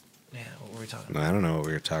 what were we talking about? I don't know what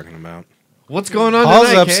we were talking about. What's going on Paul's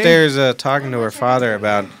tonight, Kay? upstairs talking to her father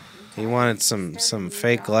about he wanted some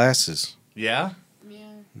fake glasses. Yeah?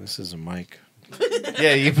 This is a mic.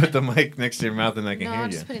 Yeah, you put the mic next to your mouth and I can No, hear I'll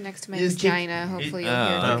you. just put it next to my You just keep- vagina. Hopefully you'll Oh,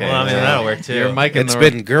 hear okay. it. Well, I mean, that'll work too. You're micing It's the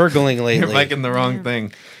been gurgling You're lately. micing the wrong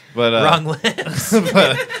thing. But Wrong lips.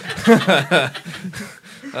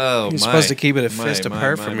 oh, You're my. supposed to keep it a My, fist my,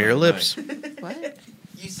 apart my, from my, your my. lips. What?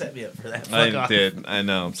 You set me up for that. Fuck I off. did. I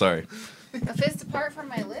know. I'm sorry. A fist apart from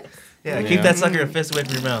my lips? Yeah, Yeah. keep that sucker a fist away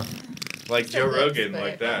from your mouth. Like Joe lips, Rogan, but-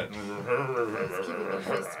 like that.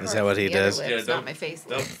 Is that what he The other does? lips, Yeah, not don't- my face.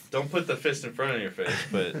 Don't put the fist in front of your face,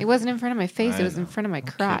 but It wasn't in front of my face. I It was in know. front of my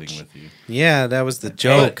kidding crotch. with you. Yeah, that was the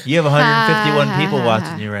joke. You have 151 people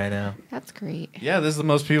watching you right now. That's great. Yeah, this is the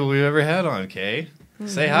most people we've ever had on, Kay.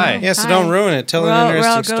 Say hi. Yeah, so Hi. don't ruin it. Tell We're an all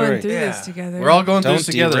interesting going story. through Yeah. this together. We're all going through Don't this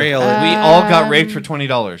together. derail it. We all got raped for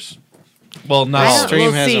 $20. Well, not I all. don't- Stream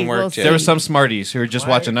we'll hasn't see, worked we'll yet. see. There were some smarties who were just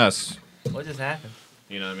Why? watching us. What just happened?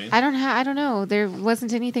 You know what I mean? I don't know. There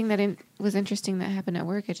wasn't anything that was interesting that happened at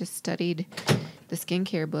work. I just studied the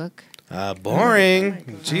skincare book.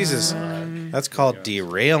 Boring. Jesus. That's called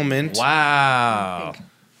derailment. Wow.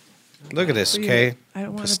 Look at this, Kay. I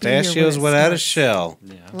don't want to be here when Pistachios it without a starts. shell.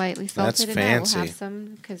 Lightly That's salted, and I will fancy. have some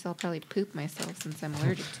because I'll probably poop myself since I'm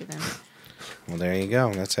allergic to them. Well, there you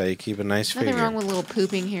go. That's how you keep a nice Nothing figure. wrong with a little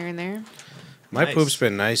pooping here and there. My Nice. poop's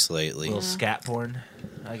been nice lately. Little scat porn.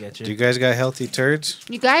 I get you. Do you guys got healthy turds?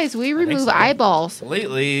 You guys, we remove so. eyeballs.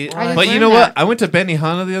 Lately, I just but you learned know what? that. I went to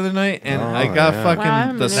Benihana the other night and I got yeah. fucking Wow,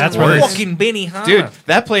 I'm the gonna That's go where there. Fucking Benny, huh? dude.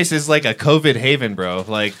 That place is like a COVID haven, bro.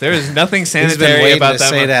 Like there is nothing He's been sanitary waiting about to that.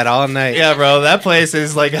 say that all night. Yeah, bro. That place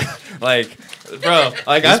is like, like, bro.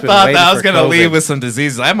 Like I He's been thought waiting that I was for gonna COVID. leave with some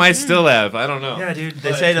diseases. I might still have. I don't know. Yeah, dude.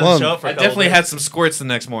 They say it doesn't Well, show up for I definitely COVID. had some squirts the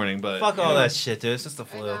next morning, but Fuck all that shit, dude. It's just the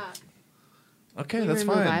flu. okay, We that's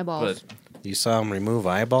remove fine. eyeballs. But You saw him remove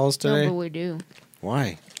eyeballs No, today? but we do.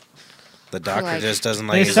 Why? The doctor like- just doesn't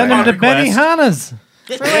like They his send him to request. Benihana's.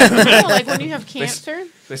 For like, no, like when you have cancer,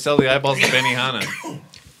 they sell the eyeballs at Benihana.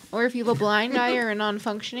 or if you have a blind eye or a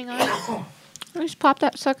non-functioning eye, you just pop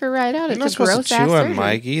that sucker right out. You're It's not a supposed gross to ass chew on surgery.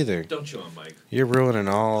 Mike either. Don't chew on Mike. You're ruining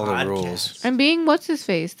all the Podcast. rules. I'm being what's his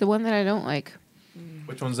face, the one that I don't like.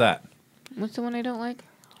 Which one's that? What's the one I don't like?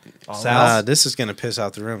 Sal's. This is going to piss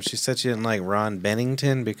off the room. She said she didn't like Ron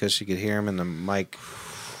Bennington because she could hear him in the mic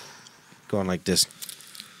going like this.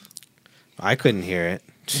 I couldn't hear it.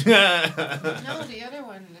 No, the other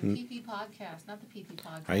one, the PP podcast, not the PP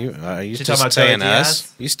podcast. Are you She just talking about saying Joey us?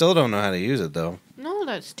 Diaz? You still don't know how to use it though. No,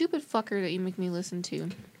 that stupid fucker that you make me listen to.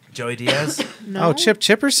 Joey Diaz. No. Oh, Chip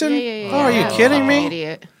Chipperson? Yeah. Oh, are you kidding me?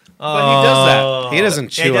 Idiot. But he does that. He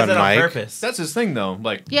doesn't Yeah, he chew does on it Mike. purpose. That's his thing, though.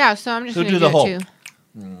 Like, Yeah, so I'm just Who gonna do do the Hulk? it too.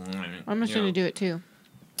 I'm just gonna do it too.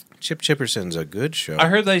 Chip Chipperson's a good show. I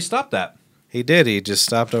heard they stopped that. He did. He just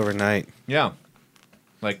stopped overnight. Yeah,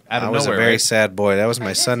 like out of I was nowhere. a very right? sad boy. That was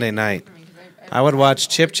my Sunday night. I would watch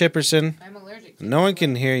Chip Chipperson. I'm allergic to No one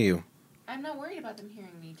can hear you. I'm not worried about them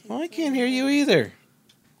hearing me. Too. Well, I can't hear you either.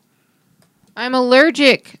 I'm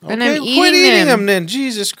allergic, and I'm Okay, quit eating eating them. then.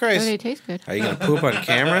 Jesus Oh, Christ. they taste good. Are you going to poop on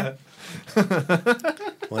camera?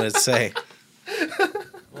 What did it say?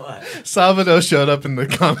 What? Salvador showed up in the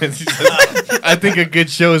comments. He said, "I think a good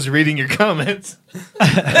show is reading your comments."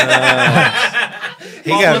 He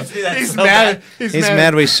got. He's mad. He's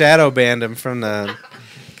mad we shadow banned him from the.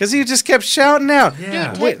 Because he just kept shouting out.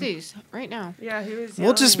 Yeah. Dude, take these right now. Yeah, he was.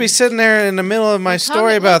 We'll just be yelling. sitting there in the middle of my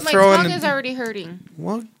story about my throwing. tongue is already hurting.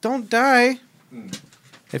 Well, don't die.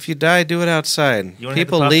 If you die, do it outside. You wanna hit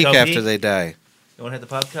the People leak Popco after Pete? they die. You want to hit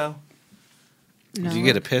the Popco? No. Did you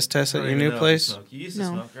get a piss test I at don't your even new know if place? You smoke. You used to No.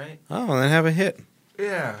 smoke, right? Oh, then have a hit.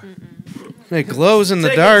 Yeah. It glows in the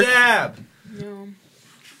Take dark. a dab. No.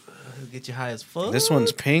 It'll get you high as fuck. This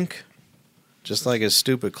one's pink, just like his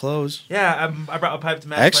stupid clothes. Yeah, I brought a pipe to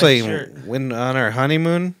match Actually, my shirt. when on our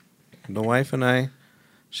honeymoon, the wife and I,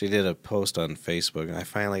 she did a post on Facebook, and I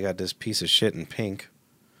finally got this piece of shit in pink.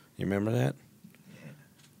 You remember that?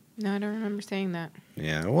 No, I don't remember saying that.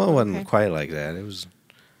 Yeah, well, it wasn't Okay. quite like that. It was.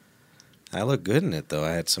 I looked good in it though.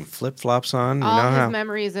 I had some flip flops on. You All know his how?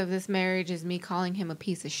 memories of this marriage is me calling him a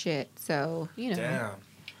piece of shit. So, you know. Damn.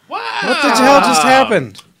 What the hell just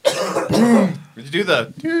happened? Did you do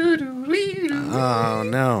the? Oh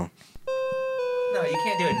no! No, you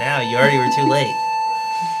can't do it now. You already were too late.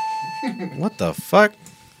 What the fuck?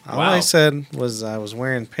 All Wow. I said was I was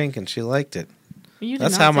wearing pink and she liked it. You did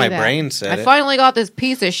That's not how say my that. brain said I it. finally got this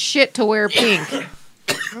piece of shit to wear pink.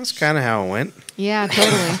 That's kind of how it went. Yeah,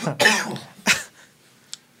 totally.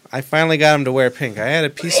 I finally got him to wear pink. I had a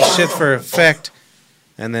piece of shit for effect,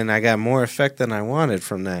 and then I got more effect than I wanted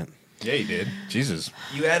from that. Yeah, you did. Jesus.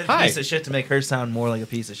 You added Hi. a piece of shit to make her sound more like a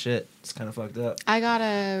piece of shit. It's kind of fucked up. I got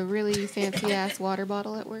a really fancy ass water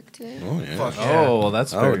bottle at work today. Oh yeah. Fuck yeah. Oh, well,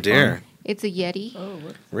 that's Oh very dear. fun. It's a Yeti.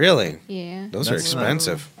 Really? Yeah. Those are That's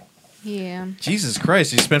expensive. Yeah. Jesus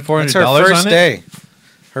Christ! You spent That's $400 her on first it. day.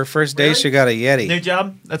 Her first day, Really? she got a Yeti. New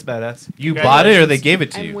job? That's badass. You bought it, or they gave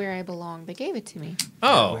it to I'm you? where I belong. They gave it to me.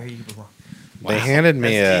 Oh, Where you belong. They handed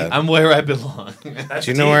me That's a. deep. I'm where I belong. That's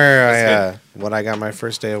Do you know deep. where what I got my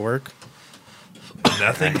first day of work?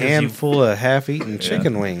 Nothing. A 'cause you- handful of half-eaten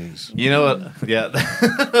chicken wings. You know what? Yeah.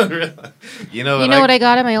 You know what? You know what I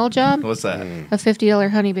got at my old job? What's that? A $50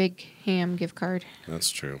 Honey Big Ham gift card.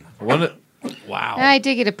 That's true. Wow. And I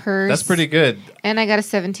did get a purse. That's pretty good. And I got a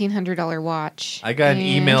 $1,700 watch. I got an And-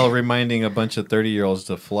 email reminding a bunch of 30-year-olds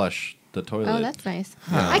to flush the toilet. Oh, that's nice.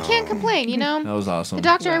 I can't complain, you know? That was awesome. The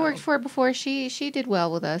doctor I worked for before, she did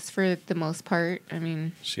well with us for the most part. I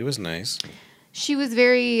mean, She was nice. She was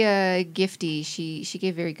very gifty. She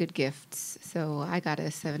gave very good gifts. So I got a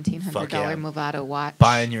 $1,700 Fuck yeah. Movado watch.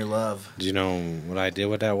 Buying your love. Do you know what I did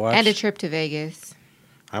with that watch? And a trip to Vegas.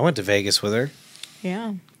 I went to Vegas with her.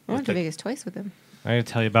 Yeah. I went to Vegas twice with him. I gotta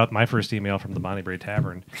tell you about my first email from the Bonnie Bray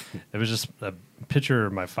Tavern. It was just a picture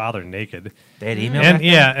of my father naked. They had email And back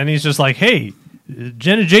then? yeah, and he's just like, "Hey,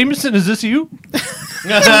 Jenna Jameson, is this you?"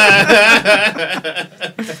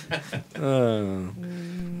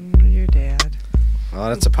 Your dad. Oh,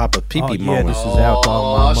 that's a Papa Pee Pee yeah, moment. this is out to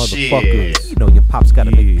all my shit. motherfuckers. You know your pop's got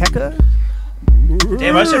a big pecker.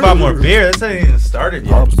 Damn, I should have bought more beer. That's not even started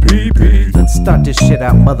yet. Pops pee-pee. Let's start this shit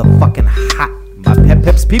out motherfucking hot. My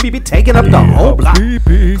Pep's PPP taking up the whole block.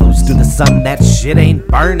 Close to the sun, that shit ain't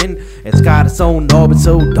burning. It's got its own orbit,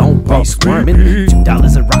 so don't be squirming.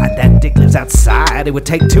 $2 a ride, that dick lives outside. It would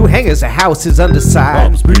take 2 hangers, a house is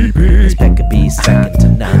underside. This peck could be second to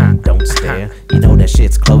none. Don't stare, you know that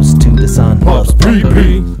shit's close to the sun.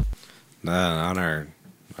 Motherfucker. On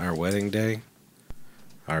our wedding day,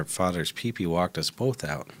 our father's pee-pee walked us both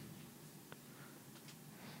out.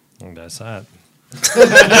 And I saw it.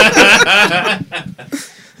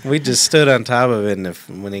 We just stood on top of it, and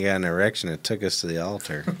when he got an erection, it took us to the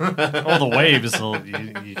altar. Oh, the waves!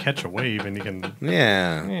 You catch a wave and you can.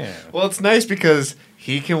 Yeah. Yeah. Well, it's nice because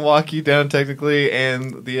he can walk you down technically,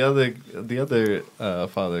 and the other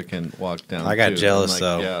father can walk down. I got too. jealous, I'm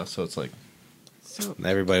though. Yeah, so it's like,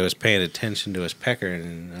 Everybody was paying attention to his pecker,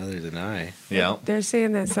 and other than I. yeah, They're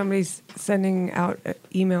saying that somebody's sending out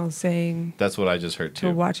emails saying that's what I just heard to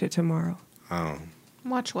too. watch it tomorrow. Oh.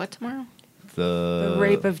 Watch what tomorrow? The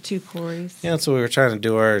rape of 2 Corys. Yeah, so we were trying to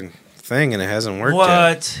do our thing, and it hasn't worked yet.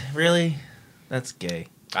 What? Really? That's gay.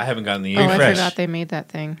 I haven't gotten the Oh, email. I Refresh. forgot they made that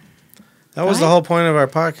thing. That was the What? whole point of our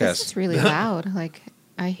This podcast. is really loud. Like,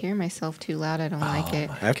 I hear myself too loud. I don't like it.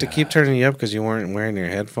 I have to keep turning you up because you weren't wearing your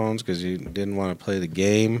headphones because you didn't want to play the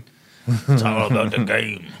game. It's all about the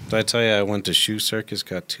game. Did I tell you I went to Shoe Circus,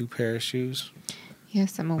 got 2 pair of shoes?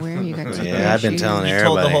 Yes, I'm aware you got to Yeah, I've been telling You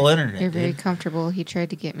told the everybody. whole internet. You're very dude. comfortable. He tried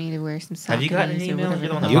to get me to wear some Sauconies. Have you gotten an or email? whatever You're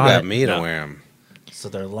the one the that You hell- got me to No. wear them. So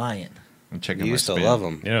they're lying. I'm checking You my used to spam. love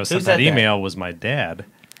them. You know, sent said that that? email was my dad.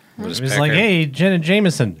 With his He was like, pecker. "Hey, Jenna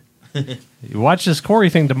Jameson, you watch this Corey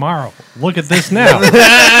thing tomorrow. Look at this now."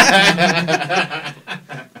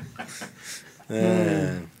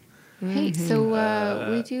 Hey, so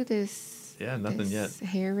we do this. Yeah, nothing this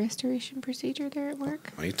hair restoration procedure there at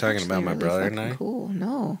work. Are you talking Actually, about my really brother and fucking I? Cool.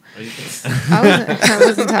 No, I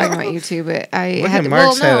wasn't talking about you two, but I Look had at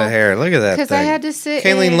Mark's well, no, head of hair. Look at that because thing. I had to sit.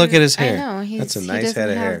 Kayleen, in- look at his hair. I know That's a he nice doesn't head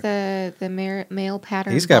of have hair. The male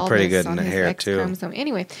pattern. He's got pretty baldness good on his hair, X too. chromosome.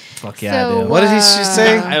 Anyway, Fuck yeah, so, dude. What did he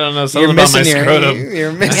say? I don't know. You're Something about my missing your scrotum.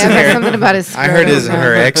 You're Yeah, missing that's your. something about his. I heard scrotum.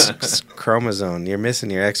 her X chromosome. You're missing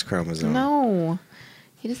your X chromosome. No,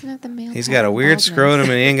 he doesn't have the male. He's got a pattern weird baldness. scrotum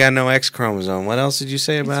and he ain't got no X chromosome. What else did you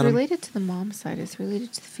say It's about him? related to the mom side. It's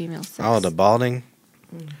related to the female sex. Oh, the balding.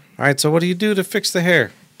 All right. So what do you do to fix the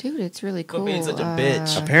hair? Dude, it's really cool. being such a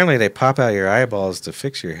bitch. Apparently, they pop out your eyeballs to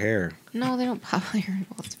fix your hair. No, they don't pop out your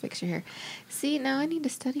eyeballs to fix your hair. See, now I need to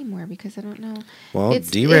study more because I don't know. Well,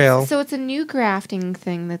 derail. So it's a new grafting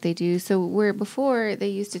thing that they do. So where before they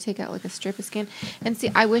used to take out like a strip of skin, and see,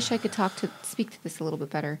 I wish I could speak to this a little bit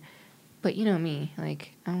better. But you know me,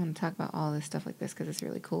 like I want to talk about all this stuff like this because it's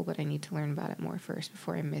really cool. But I need to learn about it more first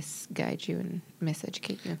before I misguide you and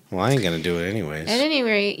miseducate you. Well, I ain't gonna do it anyways. At any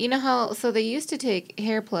rate, you know how so they used to take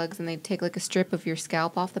hair plugs and they'd take like a strip of your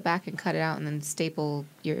scalp off the back and cut it out and then staple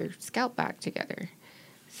your scalp back together.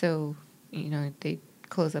 So you know they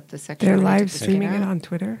close up the section. They're where they live took the streaming skin it out. on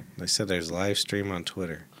Twitter. They said there's live stream on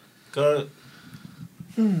Twitter. Go.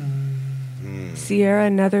 Sierra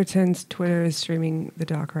Netherton's Twitter is streaming the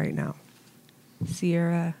doc right now.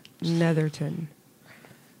 Sierra Netherton.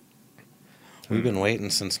 We've been waiting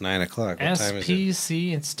since 9 o'clock. What time is it?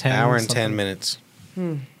 SPC, it's 10. Hour and 10 something. minutes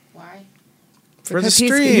Why? for the Because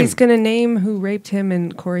stream. He's going to name who raped him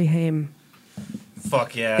and Corey Haim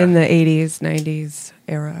Fuck yeah. in the 80s, 90s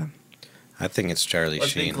era. I think it's Charlie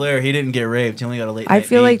Let's be Sheen. clear, he didn't get raped. He only got a late I night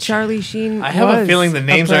feel like beach. Charlie Sheen. I have a was feeling the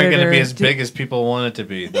names aren't going to be predator. as big as people want it to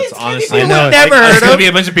be. That's honestly. people I know. would never It's heard going to of. be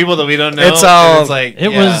a bunch of people that we don't know. It's all- and It's like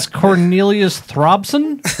It yeah. was Cornelius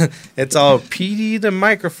Throbson. It's all Petey the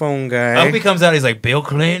microphone guy. I hope he comes out. He's like Bill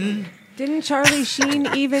Clinton. Didn't Charlie Sheen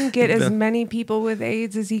even get as many people with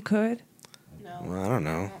AIDS as he could? Well, I don't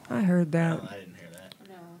know. I heard that. I didn't hear that.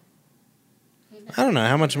 I don't know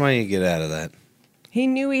how much money you get out of that. He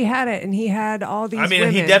knew he had it, and he had all these I mean,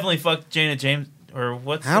 women. he definitely fucked Janet James or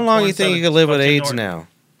what's. How the long porn you think star you that could live with fucked Jim AIDS Norton? now?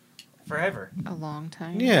 forever. A long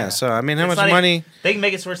time. Yeah. So I mean, how It's much not money? Even, they can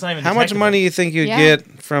make it so it's not even. How much detectable. money you think you'd Yeah.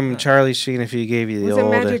 get from Charlie Sheen if he gave you the Was it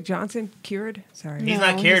old? Magic Johnson cured? Sorry. He's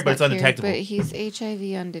not cured, but it's undetectable. But he's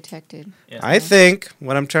HIV undetected. Yeah. I think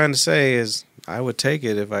what I'm trying to say is I would take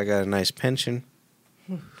it if I got a nice pension.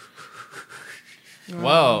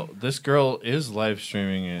 Wow, this girl is live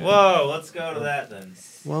streaming it. Whoa, let's go to that then.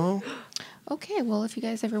 Well, Okay, well, if you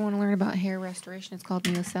guys ever want to learn about hair restoration, it's called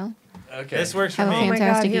Neocell. Okay. This works for Have a me. Oh my God!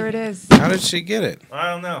 Fantastic. Here it is. how did she get it? I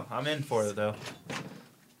don't know. I'm in for it though.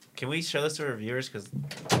 Can we show this to our viewers? Because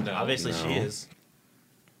obviously she No. is.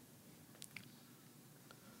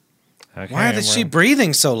 Okay, Why is she we're-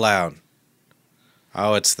 breathing so loud?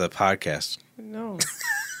 Oh, it's the podcast. No,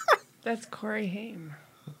 that's Corey Haim.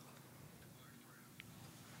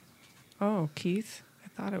 Oh, Keith. I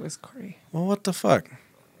thought it was Corey. Well, what the fuck?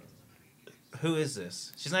 Who is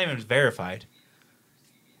this? She's not even verified.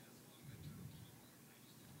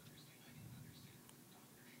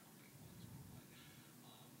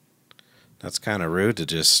 That's kind of rude to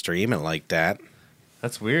just stream it like that.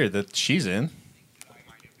 That's weird that she's in.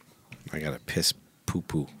 I gotta piss poo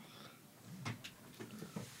poo.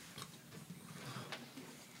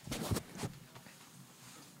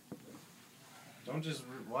 Don't just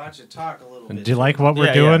watch it talk a little bit. Do you like what we're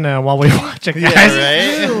Yeah, doing while we watch it, guys?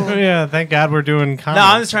 right? Yeah, thank God we're doing comments.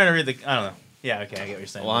 No, I'm just trying to read the. I don't know. Yeah, okay, I get what you're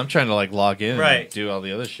saying. Well, I'm trying to like log in Right. and do all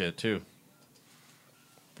the other shit too.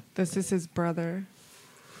 This is his brother.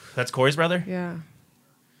 That's Corey's brother. Yeah.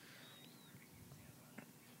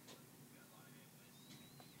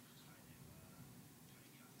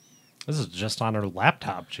 This is just on her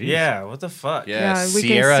laptop. Jeez. Yeah. What the fuck? Yeah, we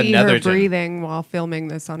Sierra can see her Netherton. breathing while filming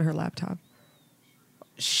this on her laptop.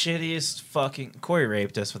 Shittiest fucking. Corey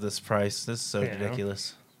raped us with this price. This is so Yeah.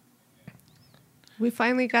 ridiculous. We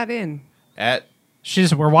finally got in.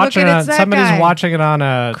 We're watching it's that somebody's guy. watching it on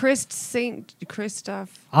a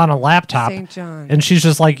Christoph laptop, St. John. and she's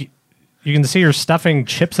just like, you can see her stuffing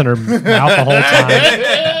chips in her mouth the whole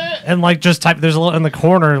time, and like just type. There's a little in the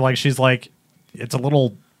corner, like she's like, it's a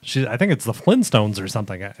little. I think it's the Flintstones or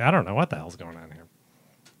something. I don't know what the hell's going on here.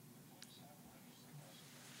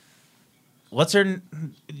 What's her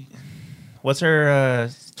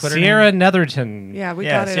Twitter Sierra name? Netherton. Yeah, we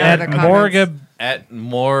Yeah, got it Sierra out of the comments. Morga. At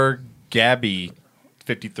more Gabby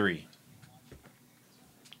 53.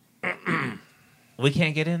 We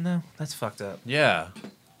can't get in though. That's fucked up. Yeah.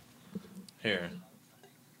 Here.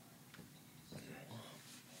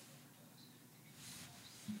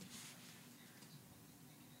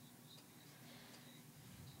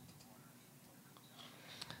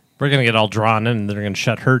 We're gonna get all drawn in, and they're gonna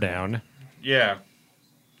shut her down. Yeah.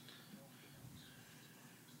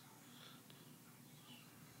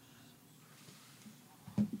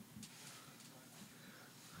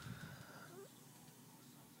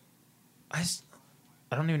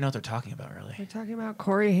 I don't even know what they're talking about, really. We're talking about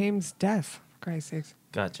Corey Haim's death, for Christ's sakes.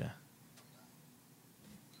 Gotcha.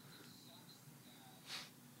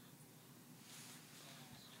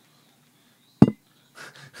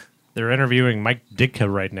 They're interviewing Mike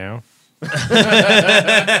Ditka right now.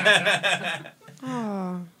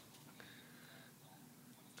 Oh.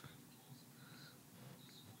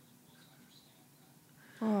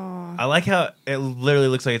 Oh. I like how it literally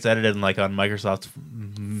looks like it's edited like on Microsoft's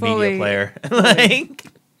Fully. media player. Like,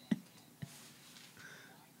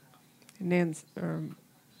 Nance or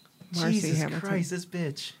Marcy Jesus Hamilton. Christ, this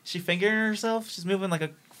bitch. She fingering herself? She's moving like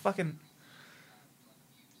a fucking.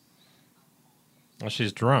 Well,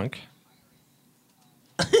 she's drunk.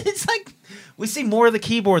 It's like we see more of the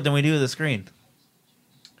keyboard than we do of the screen.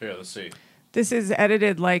 Here, let's see. This is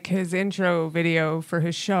edited like his intro video for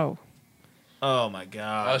his show. Oh my Oh,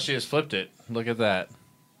 god. she just flipped it. Look at that.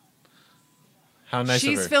 How nice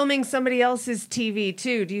She's of her. filming somebody else's TV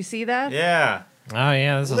too. Do you see that? Yeah. Oh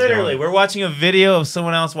yeah, this is Literally, going- we're watching a video of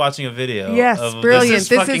someone else watching a video. Yes, of, brilliant. This is,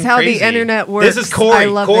 This fucking is how crazy. the internet works. This is Corey. I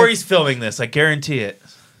love Corey's this. filming this. I guarantee it.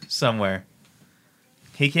 Somewhere.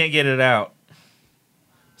 He can't get it out.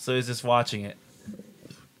 So he's just watching it.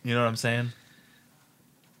 You know what I'm saying?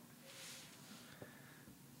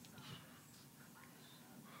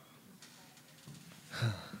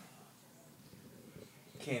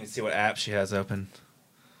 Can't even see what app she has open.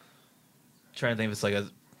 Trying to think if it's like a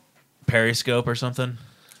Periscope or something.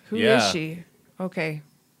 Who is Yeah. she? Okay.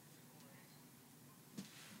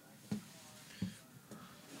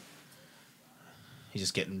 He's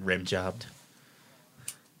just getting rim jobbed.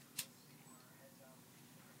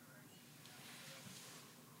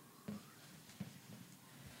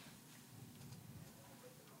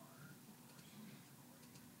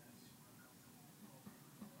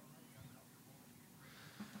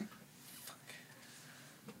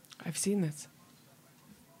 I I've seen this.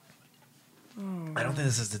 I don't think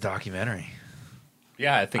this is the documentary.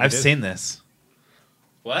 Yeah, I think I've seen this.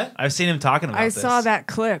 What? I've seen him talking about I this. saw that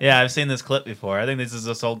clip. Yeah, I've seen this clip before. I think this is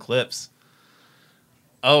just old clips.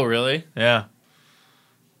 Oh, really? Yeah.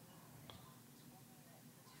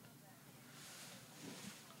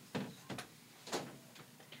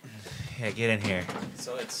 Yeah, get in here.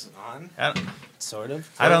 So it's on? I Sort of.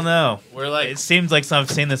 don't know. We're like, It seems like I've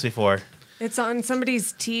seen this before. It's on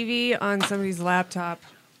somebody's TV on somebody's laptop.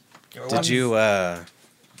 Did you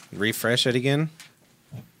refresh it again?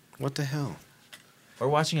 What the hell? We're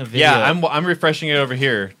watching a video. yeah, I'm refreshing it over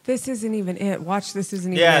here. This isn't even it. Watch, this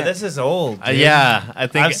isn't even Yeah, it. this is old. dude. Yeah, I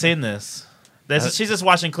think I've seen this. She's just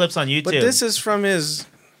watching clips on YouTube. But this is from his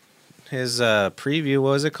preview.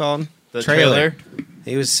 What was it called? the trailer.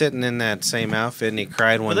 He was sitting in that same outfit and he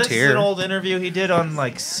cried But one this is tear. an old interview he did on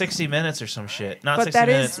like 60 Minutes or some shit. Not But 60 that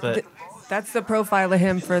Minutes, is but that's the profile of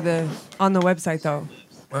him for on the website though.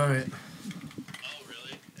 all right.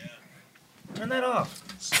 Turn that off.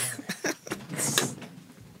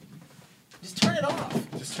 Just turn it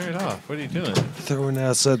off. Just turn it off. What are you doing? Throwing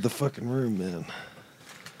outside the fucking room, man.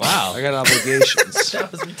 Wow. I got obligations.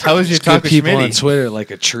 How was your Just talk give with people on Schmitty? Twitter like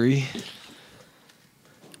a tree.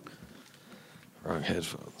 Wrong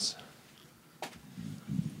headphones.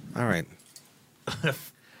 All right.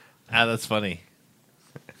 That's funny.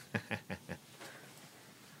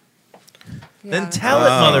 Then Yeah. tell it,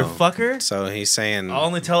 motherfucker. So he's saying I'll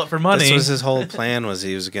only tell it for money. this was his whole plan. Was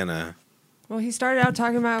he was gonna? Well, he started out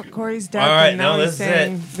talking about Corey's death, All right, and now no, he's this is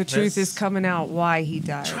saying it. the truth This- is coming out why he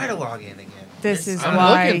died. Try to log in again. This is I'm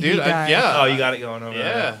why looking, dude. he died. Yeah. Oh, you got it going over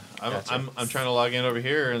Yeah. there. I'm trying to log in over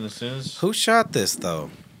here, and as soon as Who shot this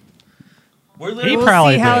though? We're He literally. We'll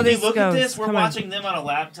probably see how did. If you this look goes. at this, we're Come on. watching them on a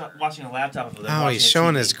laptop. Watching a laptop of them. Oh, watching he's a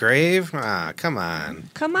showing TV. his grave. Ah, come on.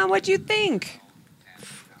 Come on, what you think?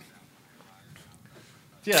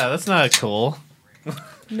 yeah, that's not cool.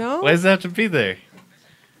 No. Why does that have to be there?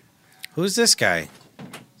 Who's this guy?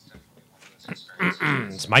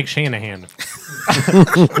 It's Mike Shanahan.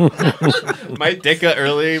 Mike Ditka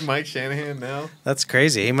early, Mike Shanahan now. That's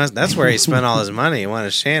crazy. He must. That's where he spent all his money. He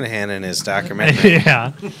wanted Shanahan in his documentary.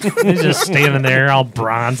 Yeah. He's just standing there all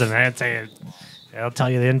bronze and that's it. I'll tell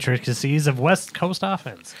you the intricacies of West Coast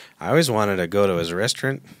offense. I always wanted to go to his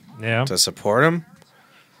restaurant Yeah. to support him,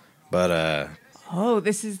 but Oh,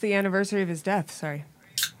 this is the anniversary of his death. Sorry.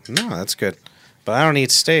 no, that's good. But I don't eat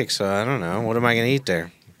steak, so I don't know. What am I gonna eat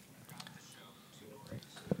there?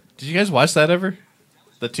 Did you guys watch that ever?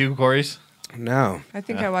 The two Corys? No. I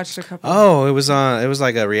think I watched a couple. Oh, it was on. It was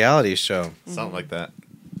like a reality show. Something like that.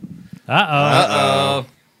 Uh-oh.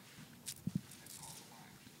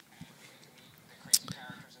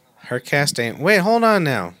 Her cast ain't. Wait, hold on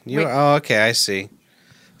now. You. Wait. Oh, okay, I see.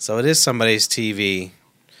 So it is somebody's TV.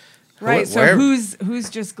 Right. So where- who's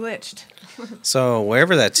just glitched? So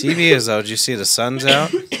wherever that TV is, though, did you see the sun's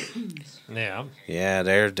out? Yeah. Yeah,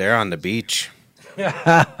 they're on the beach.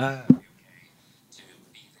 I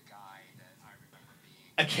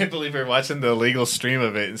can't believe we're watching the illegal stream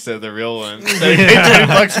of it instead of the real one. They paid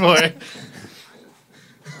 $20 for it.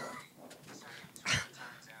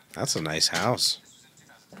 That's a nice house.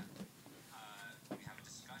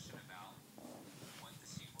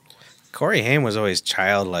 Corey Haim was always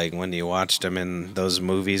childlike when you watched him in those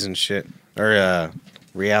movies and shit, or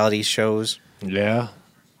reality shows. Yeah.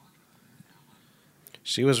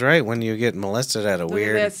 She was right when you get molested at a Look at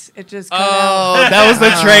weird. this. It just cut Oh, out. that was the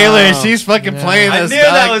trailer. She's fucking playing I this. knew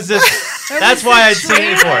that was just. That's why I'd seen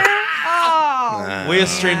it before. Oh. We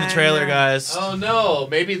just streamed the trailer, guys. Oh no!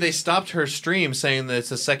 Maybe they stopped her stream saying that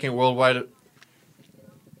it's a second worldwide.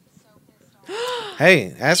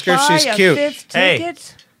 Hey, ask her if Buy she's a cute. fifth Hey.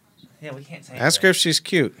 ticket? Yeah, we can't say. Ask her if she's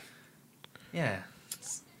cute. Yeah.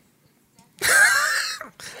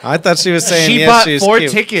 I thought she was saying She yes, bought she's 4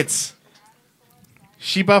 cute. tickets.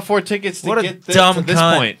 She bought 4 tickets to What a get dumb to this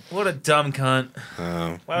cunt. point. What a dumb cunt.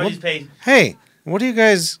 Oh. Why would you pay? Hey, what do you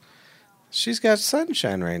guys? She's got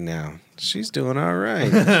sunshine right now. She's doing all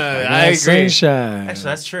right. I agree. She Sunshine. Actually,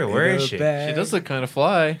 that's true. Where is she? does look kind of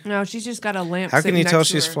fly. No, she's just got a lamp. How can sitting you next tell to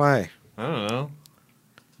she's her. fly? I don't know.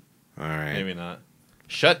 All right. Maybe not.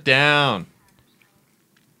 Shut down.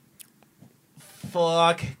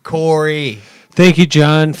 Fuck Corey. Thank you,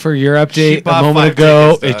 John, for your She update a bought moment 5 ago.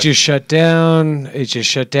 tickets, It dog. just shut down. It just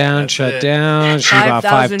shut down. That's Shut it. down. She bought 5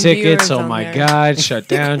 5,000 tickets. viewers Oh on my there. God! Shut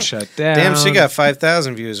down. Shut down. Damn, she got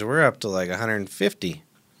 5,000 views. We're up to like 150.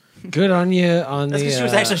 good on you on That's the. because she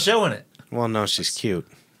was actually showing it. Well, no, she's cute.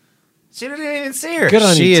 She didn't even see her. good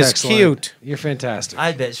on She you. is text line. cute. You're fantastic.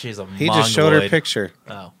 I bet she's a He just showed her mongoloid. picture.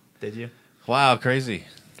 Oh, did you? Wow, crazy.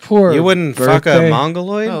 Poor You wouldn't fuck a birthday.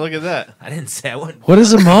 mongoloid? Oh, look at that. I didn't say I wouldn't. What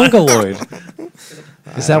is a mongoloid?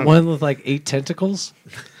 Is that one with like 8 tentacles?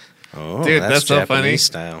 Oh, Dude, that's so funny. Japanese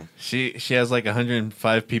style. She has like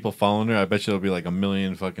 105 people following her. I bet you there'll be like 1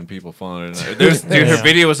 million fucking people following her. Dude, her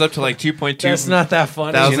video was up to like 2.2. That's not that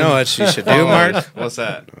funny. You know what she should do, Mark? What's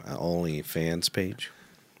that? OnlyFans page.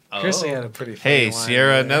 Chrissy had a pretty funny Hey, line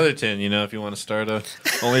Sierra there. Netherton, you know, if you want to start a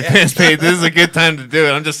OnlyFans page, this is a good time to do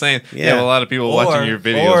it. I'm just saying, you have a lot of people watching your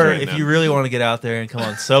videos Or right if now. you really want to get out there and come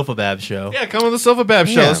on Sofa Bab Show. Yeah, come on the Sofa Bab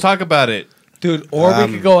Show. Yeah. Let's talk about it. Dude, or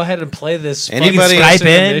we could go ahead and play this. Anybody fucking Skype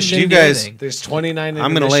in? intermission. You guys, There's 29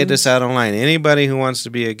 I'm going to lay this out online. Anybody who wants to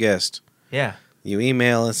be a guest, Yeah. you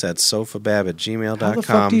email us at sofabab@gmail.com. How the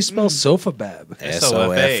fuck do you spell Sofabab?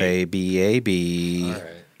 SOFABAB.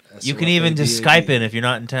 You can even just Skype in if you're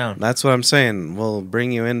not in town. That's what I'm saying. We'll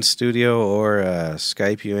bring you in studio or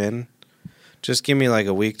Skype you in. Just give me like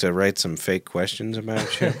a week to write some fake questions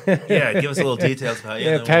about you. Yeah, give us a little details about you.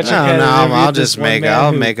 Yeah, and then Patrick No, had no, interviewed I'll this just one make. man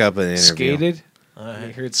I'll who make up an interview. Skated. Alright.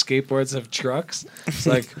 He heard skateboards have trucks. It's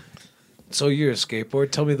like, so you're a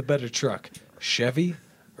skateboard. Tell me the better truck, Chevy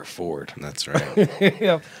or Ford? That's right.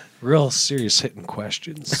 Yeah, real serious hitting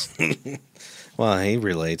questions. Well, he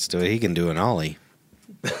relates to it. He can do an ollie.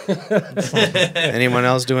 Anyone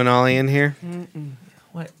else do an ollie in here?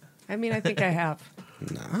 I mean, I think I have.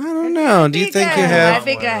 I don't know. Do you think you I have?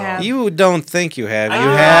 think I have. You don't think you have. You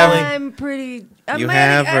I have. I'm pretty. You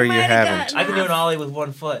have or you haven't? I can do an ollie with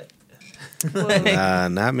one foot.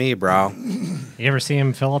 Not me, bro. You ever see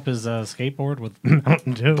him fill up his skateboard with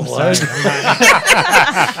Mountain Dew? Blood. He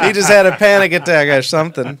just had a panic attack or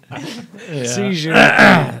something. Seizure.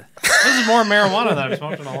 This is more marijuana that I've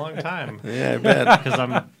smoked in a long time. Yeah, I bet. Because I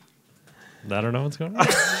don't know what's going on.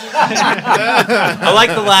 I like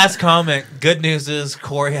the last comment. Good news is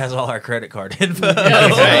Corey has all our credit card info.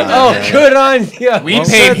 Oh, good on you. We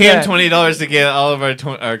paid him $20 to get all of our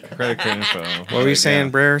credit card info. What were you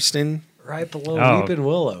saying, Brereston? Right below Oh. Weeping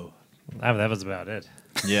Willow. That was about it.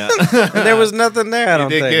 Yeah. There was nothing there. I You don't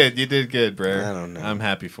did think. good. You did good, bro. I don't know. I'm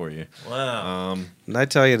happy for you. Wow. And I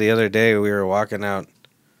tell you, the other day we were walking out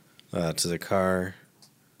to the car,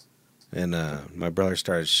 and my brother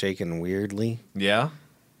started shaking weirdly. Yeah.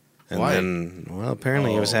 And Why? then, well,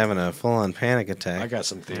 apparently he was having a full-on panic attack. I got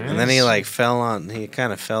some theories. And then he like fell on. He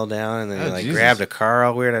kind of fell down, and then he Oh, like Jesus. grabbed a car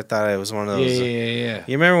all weird. I thought it was one of Yeah, those. yeah.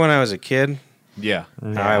 You remember when I was a kid? Yeah.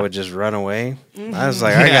 How I would just run away. I was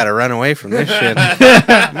like, I gotta run away from this shit.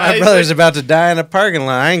 My brother's about to die in a parking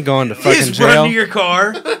lot. I ain't going to fucking Just run jail. to your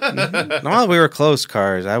car. No, we were close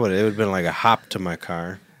cars. It would have been like a hop to my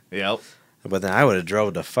car. Yep. But then I would have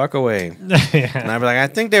drove the fuck away. Yeah. And I'd be like, I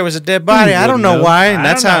think there was a dead body. I don't know know. why. And I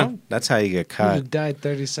that's don't how know. that's how you get Would caught. have died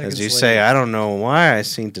 30 seconds As you later. say, I don't know why I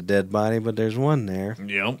seen the dead body, but there's one there.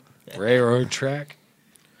 Yep. Railroad track.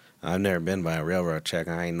 I've never been by a railroad track.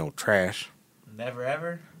 I ain't no trash. Never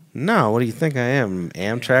ever. No, what do you think I am?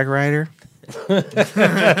 Amtrak rider?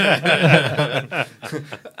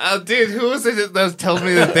 Oh, dude, who was it that was telling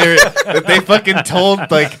me that they fucking told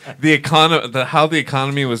like the economy, how the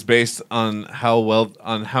economy was based on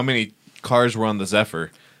how many cars were on the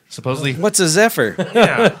Zephyr. Supposedly, What's a Zephyr?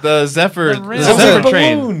 yeah, the Zephyr, the rail- Zephyr It's a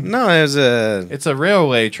train. No, it was a. It's a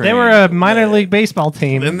railway train. They were a minor league baseball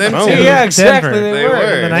team. And them Oh, too. Yeah, exactly. Denver. They They were.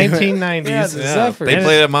 were. In the 1990s. Yeah, the Zephyr. They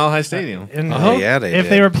played at Mile High Stadium. And Oh, yeah, they if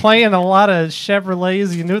did. they were playing a lot of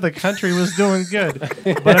Chevrolets, you knew the country was doing good.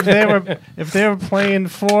 But if they were playing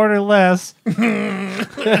Ford or less,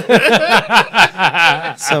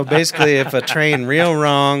 So basically, if a train real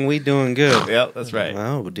wrong, we doing good. Yep, that's right.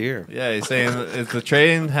 Oh dear. Yeah, he's saying if the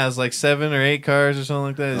train has like 7 or 8 cars or something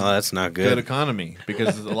like that, it's Oh, that's not good good. economy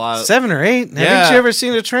because there's a lot of 7 or 8? Yeah. Haven't you ever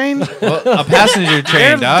seen a train? well, a passenger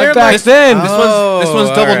train, dog. they're Back then, This Oh, one's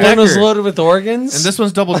all double right. one was decker, loaded with organs. and this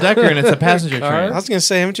one's double decker, and it's a passenger Car? train. I was gonna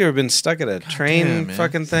say, haven't you ever been stuck at a train damn, man.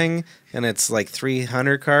 fucking thing, and it's like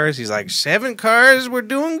 300 cars? He's like, 7 cars, we're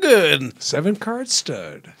doing good. 7-card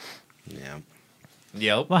stud. Yeah,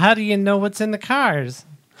 Yep. well, how do you know what's in the cars?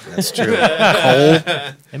 that's true. Coal.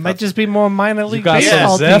 It might just be more minor league got some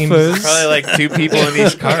baseball teams. Zephyrs. Probably like 2 people in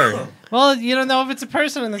each car. Well, you don't know if it's a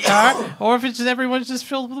person in the car or if it's just everyone's just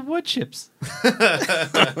filled with wood chips.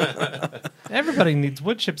 Everybody needs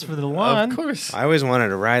wood chips for the lawn. Of course. I always wanted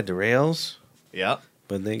to ride the rails, Yep.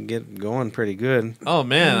 but they get going pretty good. Oh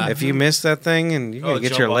man. If you miss that thing, and you Oh, gotta get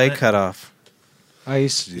jump your on leg it? cut off. I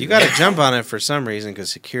used to do You that got to jump on it for some reason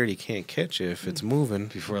because security can't catch you if it's moving.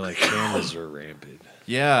 before like cameras were rampant.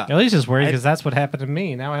 yeah. At least it's worried because that's what happened to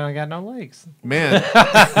me. Now I don't got no legs. Man.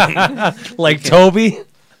 Like Toby.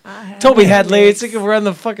 Toby had legs. He could run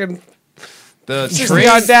the fucking The Just train,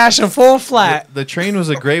 got dashing full flat. the train was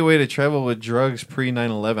a great way to travel with drugs pre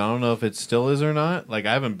 9/11. I don't know if it still is or not. Like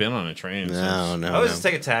I haven't been on a train. No, since. no, I would no. just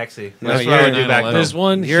take a taxi. No, That's you're what I would do back 9/11. then. There's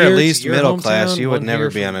one. You're here at to least your middle class. hometown, You would one never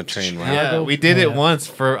here be from on a train like Yeah, Chicago. we did it Yeah. once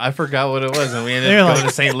for I forgot what it was, and we ended They're up like- going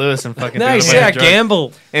to St. Louis and fucking. doing a Nice, bunch yeah, of drugs.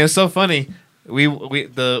 gamble. And it was so funny. We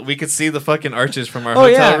could see the fucking arches from our Oh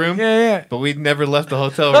hotel yeah, room. yeah. But we never left the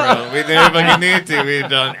hotel room. We never fucking needed to. We'd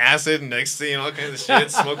done acid and ecstasy and all kinds of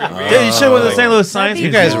shit, smoking weed. Yeah, you should with the St. Louis Science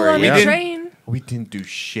That'd be You guys cool were on the young. train. We didn't do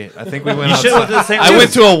shit. I think we went You should outside. with the St. I Louis.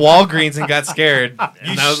 went to a Walgreens and got scared.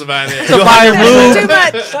 And that was about it. Too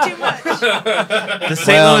much. The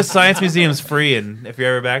St. Louis Science Museum's free, and if you're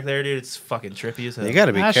ever back there, dude, it's fucking trippy as hell. You got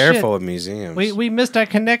to be Ah, careful shit. with museums. We missed that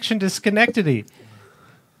connection to Schenectady.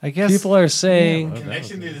 I guess. People are saying.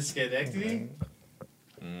 Connection to the Schenectady?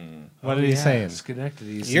 What are you saying?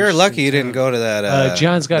 Schenectady. You're lucky you didn't go to that.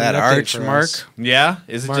 John's got that an update arch, for Mark. us. Yeah?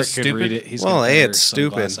 Is it Mark just could stupid? read it. He's Well, got A, better it's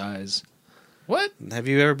stupid. sunglass eyes. What? Have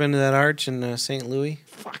you ever been to that arch in St. Louis?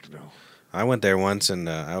 Fuck no. I went there once, and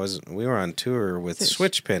we were on tour with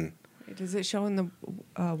Switchpin. Does it show in the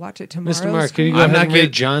Watch It Tomorrow? Mr. Mark, can you go I'm ahead not and read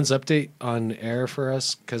getting- John's update on air for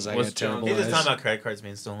us? Because I What's got John- terrible He's just eyes. talking about credit cards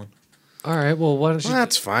being stolen. All right, well, why don't you... Well,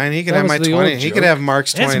 that's fine. He could That have was my the 20. old He joke. could have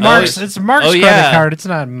Mark's $20. It's Mark's. It's Mark's Oh, credit yeah. card. It's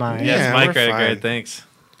not mine. Yeah, Yeah, it's my we're credit fine. card. Thanks.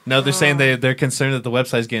 No, they're saying they're concerned that the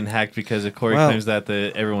website's getting hacked because Corey Well- claims that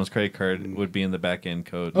everyone's credit card would be in the back end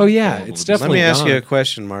code. Oh, yeah, Blah, blah, it's blah, Let definitely me ask you a gone.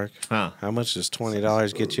 question, Mark. blah. Huh. How much does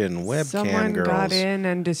 $20 get you in webcam Someone girls? got in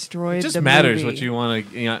and destroyed It just the matters movie. what you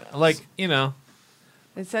want to,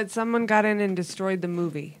 It said someone got in and destroyed the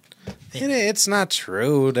movie. It's not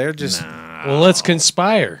true. They're just Well, let's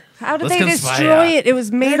conspire. How did Let's they conspire. destroy it? It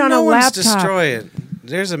was made on no a one's laptop. destroy it.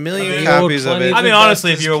 There's a million mean, copies of plenty it. of I mean,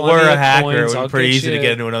 honestly, if you Plenty were a of hacker, coins, it would I'll be pretty get easy to you-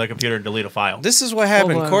 get into another computer and delete a file. This is what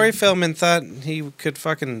happened. Hold on. Corey Feldman thought he could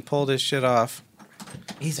fucking pull this shit off,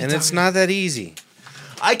 and it's not that easy.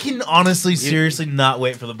 I can honestly, seriously not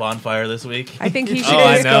wait for the bonfire this week. I think he should Oh,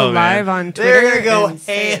 I just know, go man. live on Twitter. They're gonna go and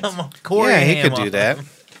say it. ham. Corey Yeah, he ham could do on that. them.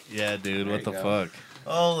 Yeah, dude, what the you fuck?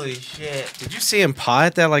 Holy shit. Did you see him paw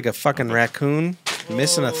at that like a fucking raccoon,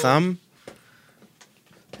 missing a thumb?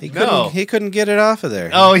 He couldn't. No. He couldn't get it off of there.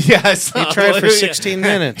 Oh, yeah, I saw He tried for it. 16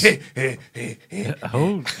 minutes.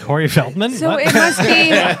 Oh, Corey Feldman. So What? it must be.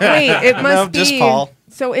 Wait, it must No, be. just Paul.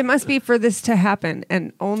 So it must be for this to happen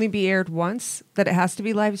and only be aired once. That it has to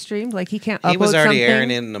be live streamed. Like he can't. He was upload already something?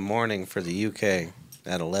 airing it in the morning for the UK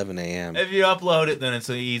at 11 a.m. If you upload it, then it's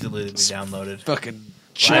easily to be downloaded. Fucking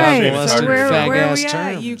Right. Live So stream where, is where hard are fag-ass we at?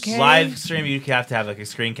 terms. UK. Live stream, you have to have like a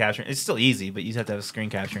screen capturing. It's still easy, but you have to have a screen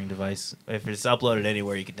capturing device. If it's uploaded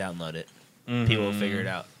anywhere, you can download it. People will figure it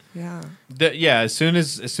out. Yeah. Yeah, as soon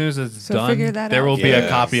as it's So done, figure that there out. will be a Yes.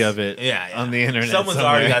 copy of it Yeah, on the internet. Someone's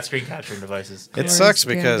somewhere. already got screen capturing devices. It sucks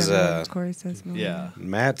because Corey says movie. Yeah.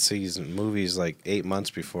 Matt sees movies like 8 months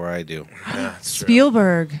before I do.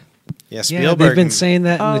 Spielberg. Yeah, Yeah, Spielberg. they've been saying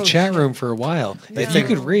that in Oh, the chat shit. room for a while. If you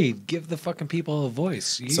could read, give the fucking people a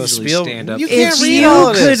voice. You So usually Spiel- stand up. you can't If read all you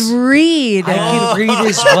of could this. read, I can read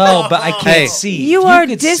as well, but I can't Hey. see. you If are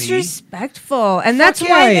could see- disrespectful, and that's yeah,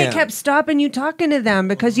 why I they am. kept stopping you talking to them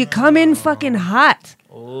because you come in fucking hot.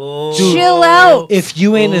 Oh. Chill out. If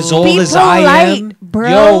you ain't as old Be as I am, polite, bro.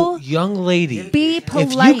 yo, young lady, Be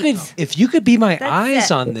polite. if you could be my That's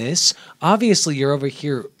eyes it. on this, obviously you're over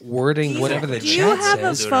here wording whatever the Do you chat have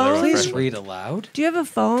a says. phone? Please read aloud. Do you have a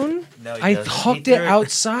phone? No, he I doesn't. hooked He it threw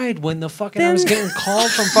outside when the fucking I was Then- getting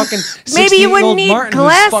called from fucking Maybe you 16-year-old wouldn't need Martin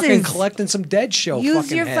who's fucking glasses. collecting some dead show. Use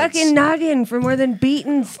fucking your heads. fucking noggin for more than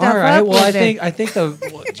beating stuff All right, up well with it. I think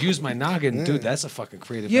use my noggin, dude. That's a fucking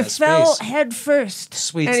creative. You ass fell space. head first.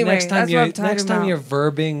 Sweet. Anyway, next time that's what I'm talking about. you're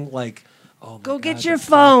verbing like, oh my Go God, get the your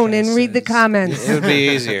phone and podcast read the says- comments. It would be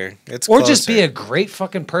easier. It's Or just be closer. a great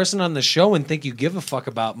fucking person on the show and think you give a fuck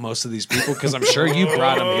about most of these people because I'm sure you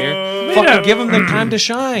brought them here. Fucking give them their time to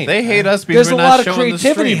shine. They hate us because There's a we're lot not of showing the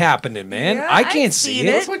creativity stream. happening, man. Yeah, I can't I've see seen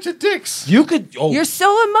it. it. Bunch of dicks. You could. Oh, You're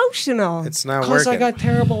so emotional. It's not because working. I got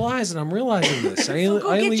terrible eyes and I'm realizing this. I Go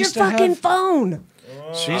only get your used to fucking have. phone.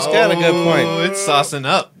 She's got a good Oh, point. it's saucing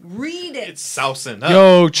up. Read it. It's sousing up.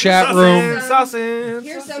 Yo, chat room.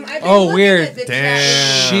 Here's some. I've been Oh, looking weird. at the Damn.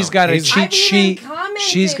 chat. She's got a I've cheat even sheet. commented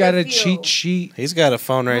She's got a a few. cheat sheet. He's got a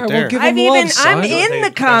phone right All right, there. well, give I've him even. love, son. I'm in the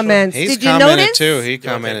Take comments. He's Did you commented notice? too. He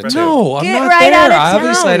commented too. No, I'm Get not right there. out of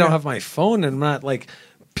Obviously, I town. don't have my phone and I'm not like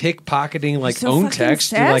pickpocketing like so own fucking text.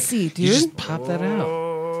 sassy, you dude. just pop that out.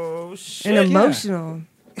 Oh, shit. And emotional.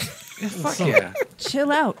 Fuck yeah.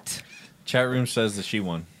 Chill out. Chat room says that she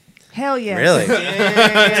won. Hell yes. Really? I'm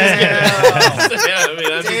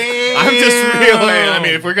just reeling. I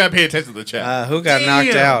mean, if we're gonna pay attention to the chat, Who got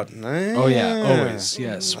knocked out? Oh yeah, always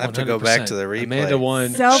yes. I have to go back to the 100%. replay. Amanda won.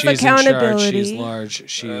 She's in Self-accountability. charge. She's large.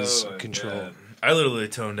 She's control. I literally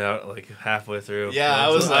toned out like halfway through. Yeah, I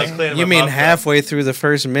was like, cleaning You my mean mouth up. halfway through the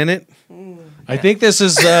first minute? I think this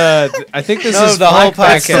is. I think this No, is the whole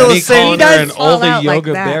flashback podcast. at me Still calling He her does an fall older out like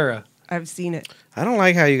yoga that. beara. I've seen it. I don't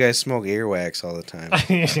like how you guys smoke earwax all the time.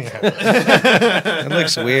 It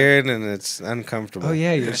looks weird and it's uncomfortable. Oh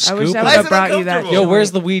yeah, you're I scooping. wish I would Why is have it brought you that. uncomfortable? Yo,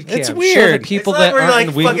 where's the weed cam? It's Show weird. the people It's not that where you're, aren't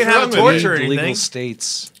like, in fucking have a torture or legal anything.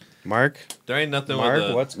 states. Mark? there ain't nothing Mark, with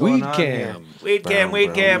the... what's going Weed on cam. here? Weed cam,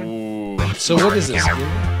 weed cam. Ooh. So what is this?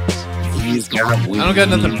 He's got weed. I don't got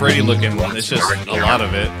nothing pretty looking. It's just a lot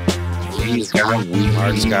of it. He's got weed.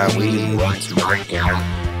 Mark's got weed. What's Mark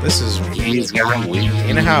out? This is. He's got weed.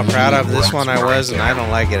 You know how proud of this one I was, and I don't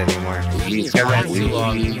like it anymore. He's got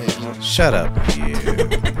weed. Shut up.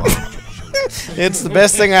 It's the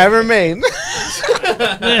best thing I ever made.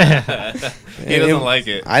 He doesn't like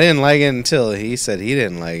it. I didn't like it until he said he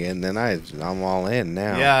didn't like it, and then I'm all in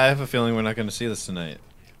now. Yeah, I have a feeling we're not going to see this tonight.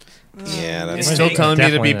 Yeah, It's that's still telling me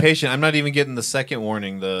to Definitely be not. patient. I'm not even getting the second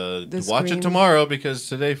warning. The watch screen. it tomorrow because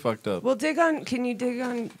today fucked up. Well, can you dig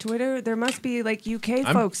on Twitter? There must be like UK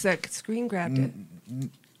folks that screen grabbed it.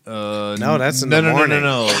 No, that's in no, the no, morning.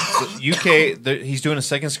 No. The UK. He's doing a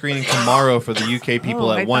second screening tomorrow for the UK people Oh,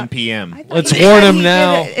 I at 1 thought- p.m. I thought Let's he warn said him he did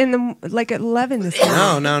now. it in the like at 11 this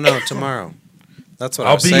morning. No, tomorrow. That's what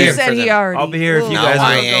I I'll was be saying. He here said for he them. already. I'll be here if you No, guys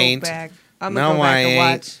I will. ain't. I'm No, gonna go back I and ain't.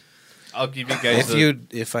 watch. I'll give you guys.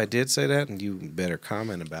 If I did say that, you better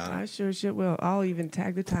comment about I it. sure shit will. I'll even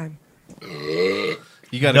tag the time.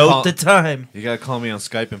 you got to Note call. the time. You got to call me on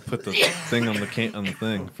Skype and put the thing on the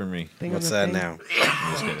thing for me. Thing What's on that the thing. now?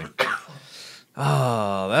 I'm just kidding.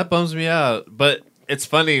 Oh, that bums me out. But it's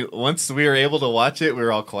funny. Once we were able to watch it, we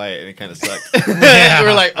were all quiet, and it kind of sucked. We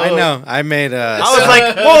were like, oh. I know. I made I was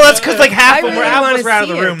like, well, that's because like half I of them really half of us wanna were out of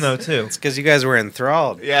the see room it. though too. it's because you guys were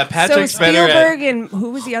enthralled. Yeah, So Patrick's better at. Spielberg and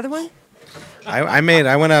who was the other one?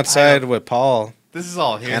 I went outside with Paul, This is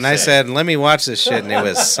all hearsay. and I said, "Let me watch this shit," and it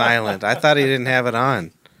was silent. I thought he didn't have it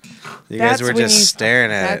on. You guys That's were when just you-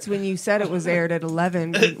 staring at That's it. when you said it was aired at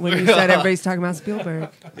 11. When you said everybody's talking about Spielberg.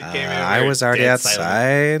 I was already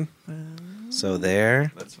outside. So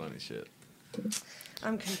there. That's funny shit.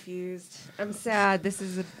 I'm confused. I'm sad. This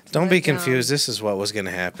is a. Don't be letdown. confused. This is what was going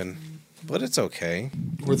to happen. But it's okay.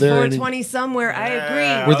 Were there any, 420 somewhere. I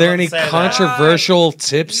agree. were there any Say that. controversial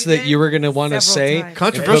tips You that did you were going to want to several say? times.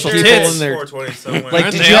 Controversial And put people tits. in there. 420 somewhere. Like,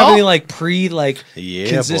 Aren't did they you have all? any Yeah,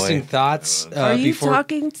 consistent boy. thoughts? Are you before?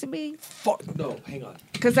 talking to me? No, hang on.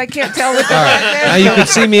 Because I can't tell what All right, now you can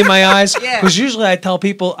see me in my eyes. Yeah. Because usually I tell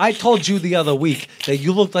people, I told you the other week that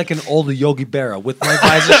you looked like an older Yogi Berra with my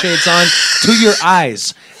visor shades on to your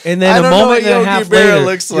eyes. And I then a don't know moment what and a Yogi half Berra later,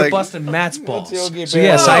 looks you're like. busting Matt's balls. Yogi So Berra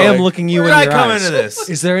yes, I look am like? looking you Where in did I your come eyes. into this?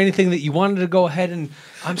 Is there anything that you wanted to go ahead and...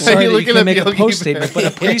 I'm sorry you that you looking can up make a Yogi post Berra? statement, but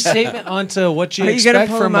a pre-statement onto what you Are you gonna expect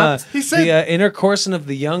pull from him up? He said- the inner coursing of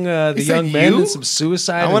the young said young men you? and some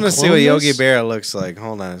suicide. I want to and see what Yogi cloneness. Berra looks like.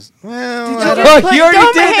 Hold on. Well, Did I you don't- just Look, you already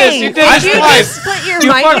don't did this. behave. You did Did this you twice. just put your You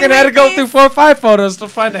mic fucking in had my to go face? through 4 or 5 photos to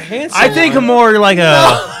find a handsome I think one. more like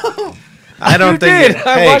a. I don't You think did. it-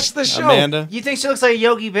 I hey, watched the show. Amanda, You think she looks like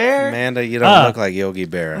Yogi Bear? Amanda, you don't look like Yogi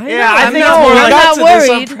Berra. Yeah, I I'm think not- it's more I'm like-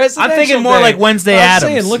 not worried. I'm thinking more like Wednesday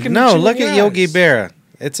Addams. No, look at Yogi Berra.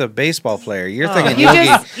 It's a baseball player. You're thinking You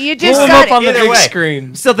Yogi. just Pull him got up on the Either big way. screen.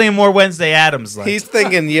 I'm still thinking more Wednesday Addams. Like. He's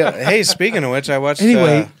thinking. Hey, speaking of which, I watched.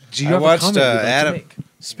 Anyway, do you I have watched a comment you'd like to Adam. make?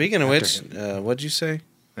 Speaking of which, what'd you say?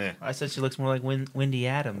 I said she looks more like Wendy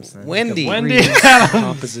Adams. Than Wendy. Wendy Adams.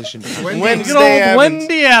 Composition. Wednesday Good old Adams.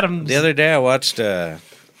 Wendy Adams. The other day, I watched. I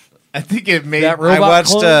think it made. That I robot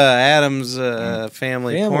watched clone? Adam's family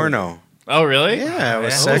Family. porno. Oh, really? Yeah, it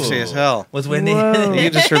was Yeah. sexy as hell. Was Wendy? Whoa. You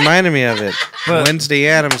just reminded me of it. But- Wednesday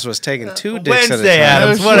Adams was taking 2 dicks Wednesday at a time.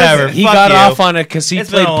 Adams. Whatever. He Fuck got you. off on it because he It's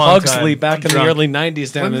been played a long Pugsley time. back I'm in drunk. the early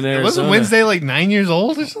 90s down in Arizona. Wasn't Wednesday like 9 years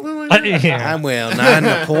old or something like that? Yeah. I'm well, not in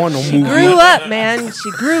the porno movie. grew up, man.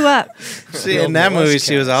 She grew up. See, in that movie,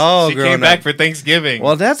 she was all She grown came back up. for Thanksgiving.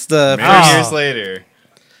 Well, that's the many first. years later.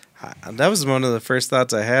 That was one of the first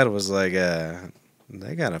thoughts I had. Was like,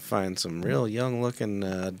 they gotta find some real young-looking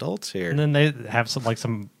adults here. And then they have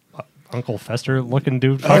some Uncle Fester looking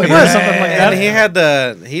dude Oh, fucking yeah. or something like that. And he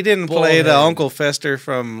had he didn't play the Bullhead. Uncle Fester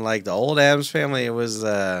from like the old Adams Family. It was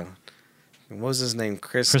what was his name?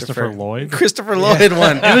 Christopher Lloyd. Christopher Lloyd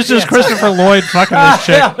one. It was just Christopher Lloyd fucking this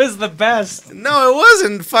chick. That was the best. No, it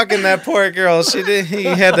wasn't fucking that poor girl. He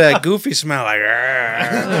had that goofy smell like,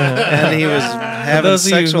 and he was For having those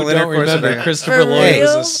of you sexual who don't intercourse with remember, her. Christopher For Lloyd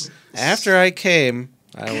real? was After I came,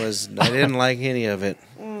 I didn't like any of it.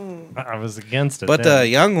 I was against it. But then. the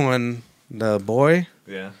young one, the boy,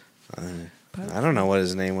 Yeah. I don't know what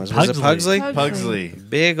his name was. Was it Pugsley. Pugsley? Pugsley.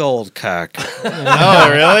 Big old cock. Oh,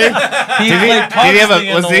 really? Did he have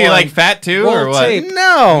a? Was he like fat too, or what?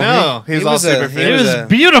 No, He was all super fit. It was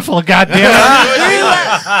beautiful, goddamn.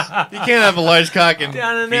 You can't have a large cock and be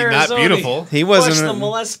Down in not Arizona. beautiful. He Watch wasn't. the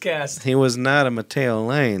Molest cast. He was not a Mateo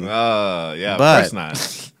Lane, Yeah, But- of course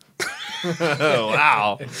not.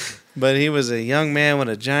 Wow. but he was a young man with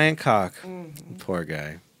a giant cock. Poor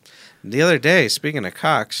guy. The other day, speaking of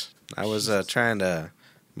cocks, I was trying to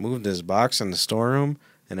move this box in the storeroom,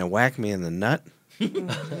 and it whacked me in the nut.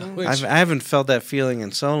 I haven't felt that feeling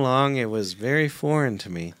in so long. It was very foreign to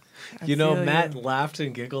me. You know, feel Matt you. laughed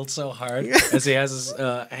and giggled so hard as he has his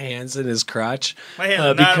hands in his crotch. My hands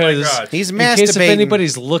are not in my crotch. He's In case if masturbating.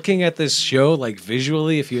 anybody's looking at this show, like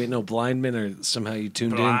visually, if you ain't no blind man or somehow you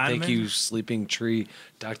tuned in, thank Blind you, man? Sleeping Tree,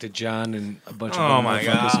 Dr. John, and a bunch of Oh other my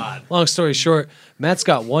motherfuckers. God. Long story short, Matt's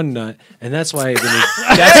got one nut, and that's why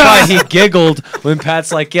that's why he giggled when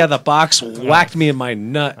Pat's like, "Yeah, the box whacked me in my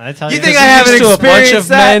nut." I tell You you, think Because I he's haven't used to a bunch of experienced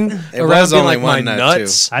that? men It around was being only like one my nut,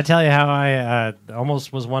 nuts. I tell you how I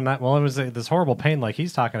almost was one night. Well, it was this horrible pain like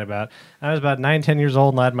he's talking about. I was about 9-10 years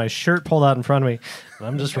old, and I had my shirt pulled out in front of me. And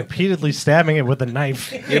I'm just repeatedly stabbing it with a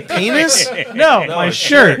knife. Your penis? No, my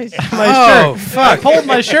shirt. My Oh, shirt. fuck. I pulled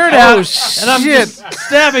my shirt out, and I'm just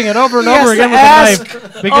stabbing it over and He has over to again with ask a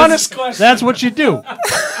knife. Because honest questions. that's what you do.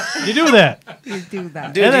 You do that. You do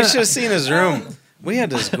that. Dude, And you then- should have seen his room. We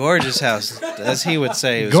had this gorgeous house, as he would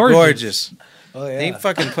say. It was Gorgeous. gorgeous. Oh yeah. He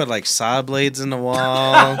fucking put like saw blades in the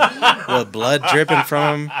wall with blood dripping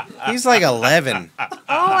from him. He's like 11. Oh,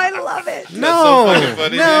 I love it. No, fucking funny,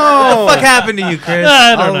 dude. no. What happened to you, Chris?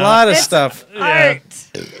 I A don't know. lot of stuff. Art.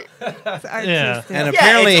 It's Yeah. artistic. And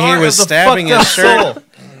apparently it's he art was of the stabbing fucked his up shirt soul.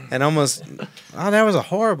 and almost. Oh, that was a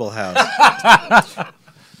horrible house.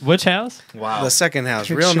 Which house? Wow. The second house,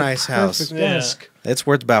 real nice house. Perfect Yeah. desk. It's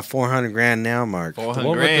worth about $400,000 now, Mark. The 400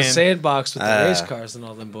 one with the grand. sandbox with the Uh, race cars and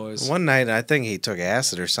all them boys. One night, I think he took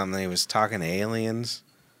acid or something. He was talking to aliens.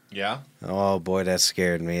 Yeah. Oh boy, that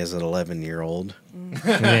scared me as an 11-year-old.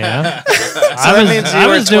 Yeah. that means you I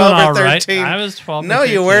were was doing 12 or all right. 13. I was 12. No, or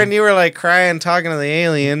you 13. weren't. You were like crying, talking to the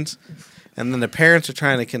aliens, and then the parents are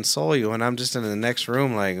trying to console you, and I'm just in the next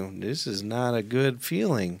room, like, this is not a good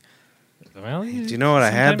feeling. Well, Do you know what I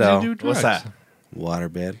had sometimes you though? do What's drugs. that?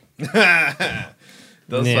 Waterbed.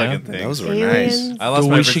 Those Yeah. fucking things. Those were nice. Aliens. I lost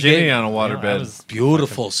Dude, my we should virginity get- on a I waterbed. was-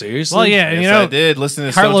 Beautiful, seriously. Well, yeah, and Yes, you know, I did. Listen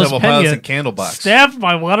to Stone Carlos Temple Pilots Pena and Candlebox. stabbed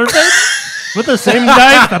my waterbed with the same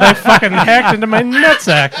knife that I fucking hacked into my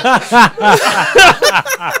nutsack.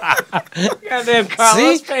 Goddamn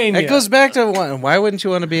Carlos See, Pena. that goes back to why wouldn't you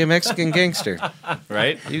want to be a Mexican gangster?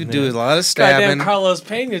 Right? You do a lot of Goddamn stabbing. Carlos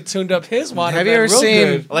Pena tuned up his water. Have you ever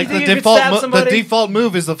seen- Like You the think you could default, stab the somebody? default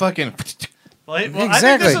move is the fucking. Well, I think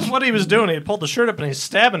Exactly. this is what he was doing. He pulled the shirt up and he's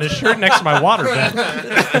stabbing his shirt next to my waterbed.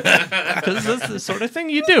 Because that's the sort of thing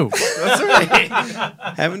you do.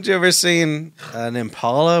 Haven't you ever seen an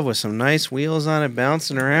Impala with some nice wheels on it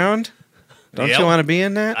bouncing around? Don't Yep. you want to be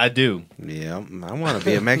in that? I do. Yeah, I want to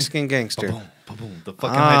be a Mexican gangster. The fucking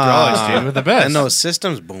hydraulics, dude, with the best. And those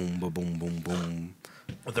systems, boom, boom, boom, boom, boom.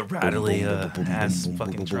 With a rattly ass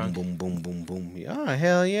fucking trunk. boom, boom, boom, boom. Oh,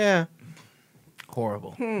 hell yeah.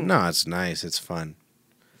 Horrible. No, it's nice. It's fun.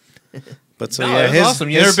 But so No, yeah, that's awesome.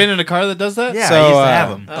 You ever been in a car that does that? Yeah, So, I used to have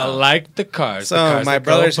them. I like the cars. the So cars my that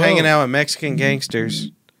go brother's boom. hanging out with Mexican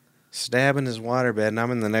gangsters, stabbing his waterbed, and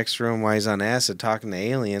I'm in the next room while he's on acid talking to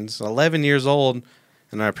aliens. 11 years old,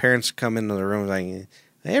 and our parents come into the room like,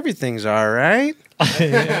 everything's all right.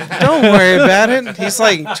 Don't worry about it. He's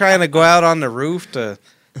like trying to go out on the roof to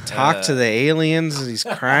talk to the aliens, and he's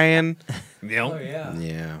crying. Oh, yeah.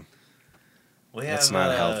 Yeah. We That's have,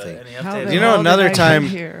 not healthy. any How updates? the You know, hell did another I get time-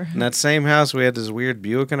 here? In that same house, we had this weird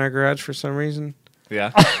Buick in our garage for some reason.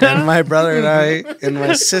 Yeah. And my brother and I and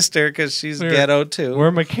my sister, because she's We're- ghetto too, We're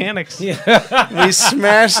mechanics. we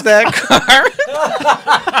smashed that car.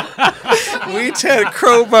 We each had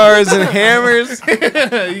crowbars and hammers.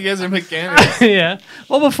 You guys are mechanics. Yeah.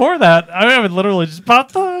 Well, before that, I would literally just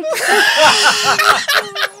pop the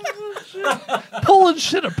pulling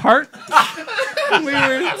shit apart. We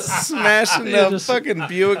were smashing Yeah, the just- fucking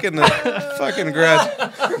Buick in the fucking garage.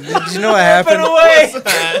 Did you know what happened? away.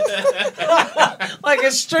 Like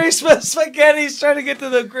a stray spaghetti. He's trying to get to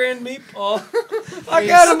the grand meatball. I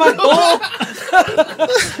got him my bowl.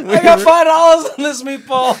 I got $5 on this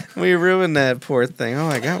meatball. We ruined that poor thing. Oh,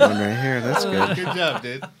 I got one right here. That's good. Good job,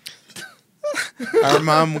 dude. Our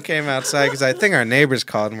mom came outside because I think our neighbors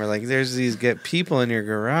called and were like, "There's these people in your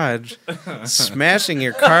garage smashing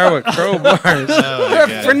your car with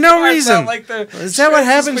crowbars for no reason." Like Is that what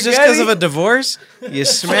happens just because of a divorce? You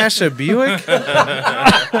smash a Buick?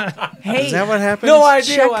 Hey, Is that what happens? No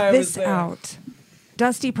idea check why I was this there. out.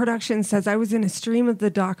 Dusty Productions says I was in a stream of the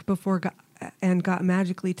doc before and got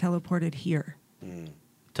magically teleported here.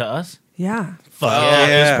 To us? Yeah. Fuck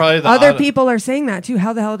It was probably the Other people are saying that too.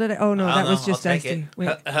 How the hell did I? Oh no, I that don't was know. just I'll take Dusty. it. Wait.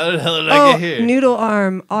 How the hell did I Oh, get here? Noodle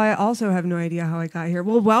Arm. I also have no idea how I got here.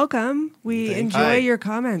 Well, welcome. We enjoy Hi. your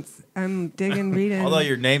comments. I'm digging reading. Although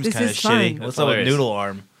your name's This kind of is shitty. fun. What's up with hilarious. Noodle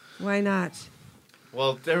Arm? Why not?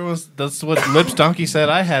 Well, that's what Lips Donkey said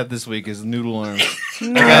I had this week is noodle arms.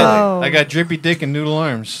 No. I got drippy dick and noodle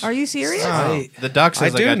arms. Are you serious? The doc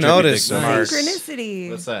says I I do got notice drippy dick. Mark.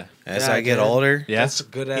 Synchronicity. What's that? As Yeah, I get dude. older, Yeah. That's a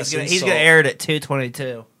good ass. He's gonna air it at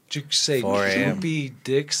 2:22. Did you say 4 a.m. droopy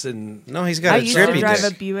dicks and no, he's I got a used to drippy drive a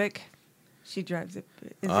dick. Buick. She drives it.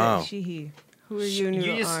 Is Oh. it she, he? Who are you,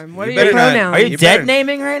 Noodle just- Arm? What you are your better not- pronouns? Are you, You dead better-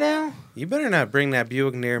 naming right now? You better not bring that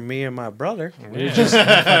Buick near me and my brother. you're just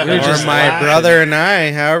Or my brother and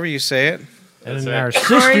I, however you say it. And That's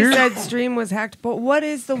our Corey sister. said stream was hacked. But what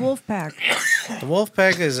is the wolf pack? The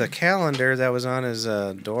Wolfpack is a calendar that was on his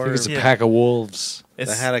door it's a Yeah. pack of wolves. that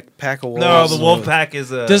had a pack of wolves. No, the wolf pack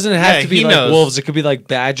is a. Doesn't it have Yeah, to be he like knows. wolves? It could be like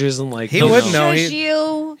badgers and like. He you would know. know. Shush He,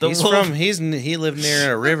 you. The he's wolf- from. He lived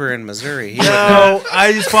near a river in Missouri. He No,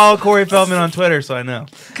 I just follow Corey Feldman on Twitter, so I know.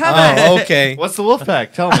 Come on. oh, okay. What's the wolf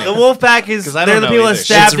pack? Tell me. The wolf pack is 'Cause I they're don't the know people that either.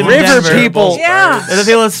 stabbed It's him. river in Denver. people. Yeah. They're the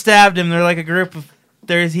people that stabbed him. They're like a group of.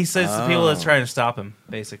 He says the people Oh. that's trying to stop him,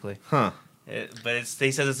 basically. Huh. But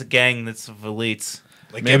he says it's a gang that's of elites.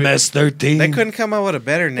 Like MS-13. They couldn't come up with a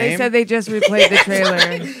better They name. said they just replayed the trailer.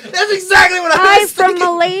 That's exactly what Hi from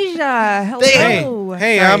Malaysia. Hello.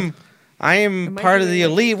 hey, Sorry. I am Am I part of doing the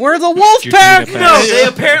it? elite. We're the Wolf You're Pack. doing it No, best. they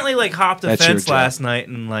apparently like hopped a That's your fence job. last night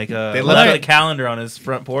and like They left left a calendar on his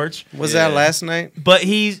front porch. Was Yeah. that last night? But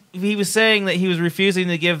he was saying that he was refusing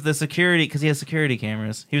to give the security because he has security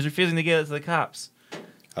cameras. He was refusing to give it to the cops.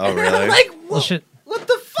 Oh, really? Well, shit. What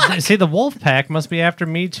the fuck? See, the wolf pack must be after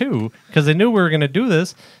me too, because they knew we were going to do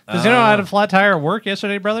this. Because you know, I had a flat tire at work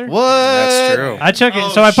yesterday, brother. What? That's true. I took it, Oh,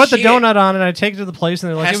 so I put the shit. donut on and I take it to the place, and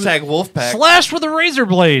they're like, Hashtag wolf it was pack. slashed with a razor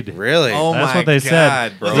blade. Really? Oh That's my what they God,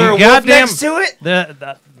 said. bro. Was there a wolf Goddamn- next to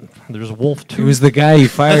it? There's a wolf He too. was the guy you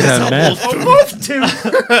fired on meth. A wolf too.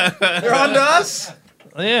 They're on to us.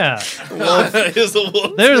 Yeah, Is a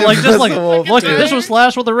wolf. they were like just like a wolf look, too. this was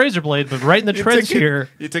slashed with a razor blade, but right in the treads took it- here.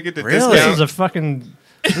 You took it to Really? This is discount. a fucking.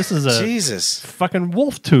 This is a Jesus. fucking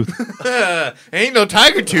wolf tooth. Ain't no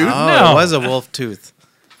tiger tooth. Oh, No. it was a wolf tooth.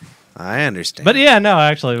 I understand. But yeah, no,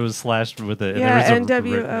 actually, it was slashed with a. Yeah, there was a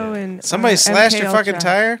NWO and Somebody slashed your MK fucking Ultra.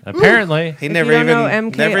 tire? Apparently, He If never you don't even know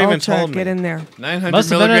MK never even Ultra, told me. get in there. 900 must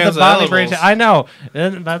have been at milligrams the of body brain. edibles. I know,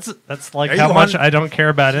 and that's like Are how you much on- I don't care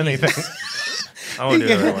about anything. I want to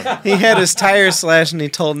do another one. He had his tire slashed and he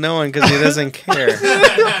told no one because he doesn't care.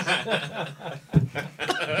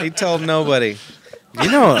 He told nobody. You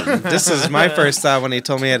know, this is my first thought when he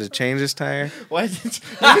told me he had to change his tire. Why did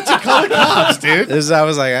you call the cops, dude? I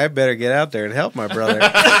was like, I better get out there and help my brother.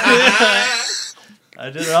 I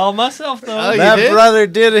did it all myself though. Oh, you That did? brother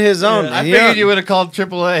did it his own. I He- figured you would have called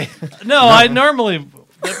AAA. No, I normally.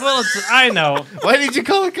 Well, I know. Why did you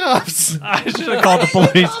call the cops? I should have called the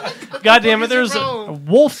police. God damn it, there's a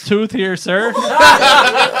wolf tooth here, sir.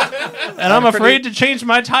 And I'm afraid to change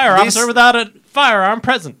my tire, These- officer, without a firearm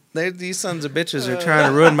present. These sons of bitches are trying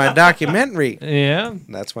to ruin my documentary. Yeah.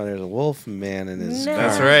 That's why there's a wolf man in his No. car.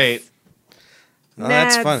 That's right. Oh,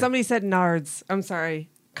 that's Nads. funny. Somebody said Nards. I'm sorry.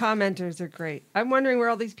 Commenters are great. I'm wondering where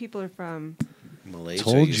all these people are from. Malaysia,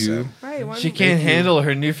 Told you. said. Right. why She don't- can't handle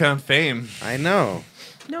her newfound fame. I know.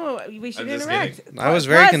 No, we should I'm just interact. I was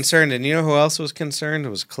very Plus- concerned, and you know who else was concerned? It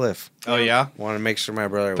was Cliff. Oh, yeah? Wanted to make sure my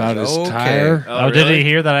brother About was his okay. tire. Oh, did he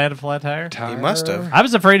hear that I had a flat tire? He must have. I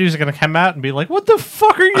was afraid he was going to come out and be like, "What the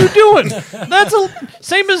fuck are you doing? That's a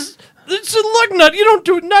same as it's a lug nut. You don't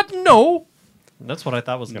do not no." That's what I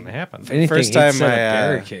thought was going to happen. If anything, First he'd time set up my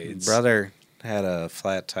barricades. brother had a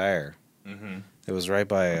flat tire. It was right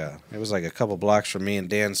by. It was like a couple blocks from me and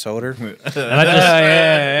Dan Soder. And I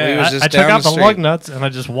just, We was just I took down out the street. lug nuts and I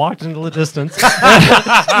just walked into the distance.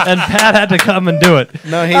 And Pat had to come and do it.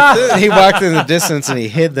 No, he walked in the distance and he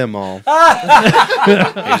hid them all. He's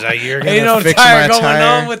like, "You're Ain't gonna no fix tire my going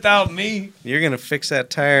tire. on without me. You're gonna fix that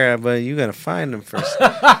tire, but you're gonna find them first."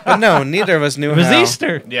 But no, neither of us knew It was how.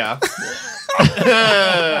 Easter. Yeah.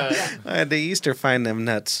 I had to Easter find them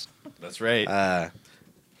nuts. That's right.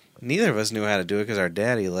 Neither of us knew how to do it because our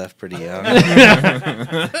daddy left pretty young.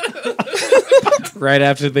 Right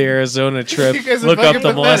after the Arizona trip, You guys are look up fucking the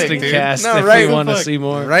pathetic, Boston dude. cast No, if right, you want to fuck. see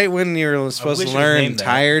more. Right when you were supposed wish to it was learn named that.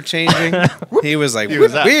 tire changing, he was like,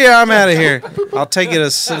 was out. "Yeah, I'm out of here. I'll take you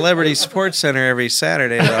to Celebrity Sports Center every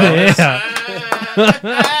Saturday." Though.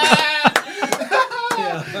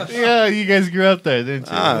 Yeah, you guys grew up there, didn't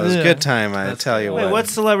you? Oh, it was a good time, I tell you Wait, what.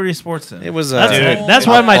 what's Celebrity Sports Center? It was That's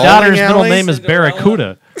why my bowling daughter's middle alley? name is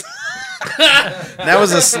Barracuda. That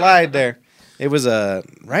was a slide there. It was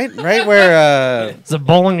right where It's a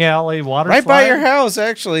bowling alley water right slide. by your house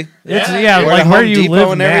actually. It's, Yeah. yeah, Where like the where Home you Depot live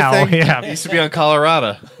and now. everything? Yeah. It used to be on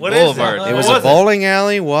Colorado What is Boulevard. it? It was What a was it? bowling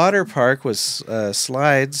alley, water park with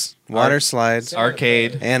slides, water slides,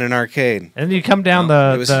 Arcade. and an arcade. And you come down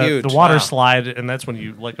it was the huge. water Wow. slide, and that's when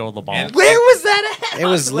you let go of the ball. Where was that at? It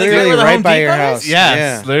was Like, literally where the right Home by your Depot house. is?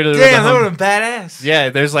 Yeah, it's literally where Damn, the that home- would have been badass. Yeah,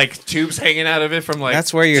 there's like tubes hanging out of it from like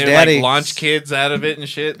That's where your they would, daddy- like, launch kids out of it and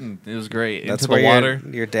shit, and it was great. That's Into where the water.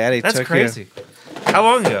 your daddy That's took crazy. How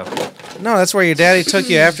long ago? you. No, that's where your daddy took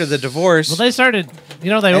you after the divorce. Well, they started. They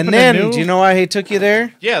and opened then, a new. do you know why he took you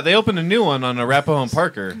there? Yeah, they opened a new one on Arapahoe and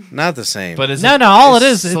Parker, Not the same. but it's No, all it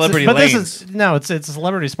it's is, Celebrity but Lanes. this is no, it's a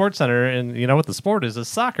Celebrity Sports Center, and you know what the sport is? It's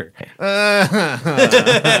soccer.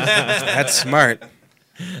 That's smart.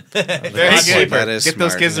 Very That's good. that is Get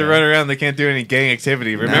those smart, kids to yeah. run around. They can't do any gang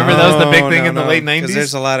activity. Remember that was the big thing in the late 'cause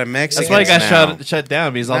There's '90s. a lot of Mexicans. That's why it got now. shut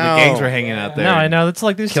down because all No. the gangs were hanging out there. No, I know it's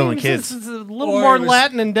like there's Killing seems- kids. It's a little more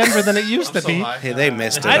Latin in Denver than it used to be. Hey, they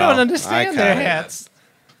missed it. I don't all. understand I their caught it. hats.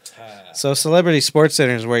 So, Celebrity Sports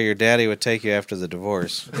Center is where your daddy would take you after the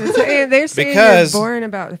divorce. They're saying Because- you're boring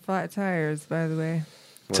about flat tires, by the way.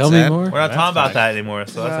 What's Tell me that? more. We're not That's talking about fine. that anymore,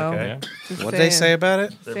 so that's Well, okay. Just What'd they saying. say about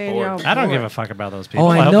it? They're Saying bored. you're all I don't bored. give a fuck about those people. Oh,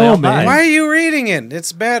 I hope they know, all man. die. Why are you reading it?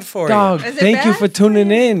 It's bad for Dog, Is it thank you bad for for tuning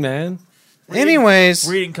you? in, man. you. Anyways,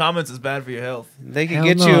 Reading comments is bad for your health. they could Hell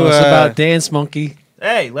get no, you. it's about Dance Monkey.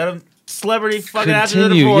 Hey, let him celebrity fucking after the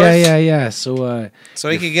Continue. divorce. Yeah. So, so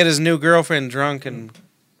he could get his new girlfriend drunk and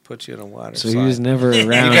put you in a water so he slide. was never around.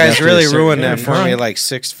 You guys after really a certain ruined that age. for me like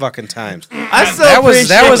 6 fucking times. I still That was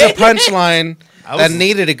a appreciate- punchline that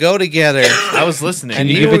needed to go together. I was listening. Can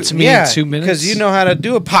you give it to me in 2 minutes? Because you know how to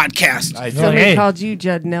do a podcast. Somebody Hey. called you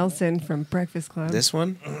Judd Nelson from Breakfast Club. This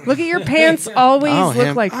one? Look at your pants. Always Oh, look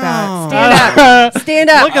him. like that. Oh. Stand up. Stand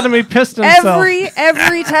up. Look at him, he pissed himself.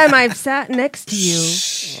 Every time I've sat next to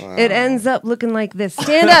you, it ends up looking like this.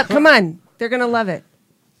 Stand up. Come on. They're gonna love it.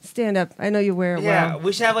 Stand up. I know you wear it Yeah, well.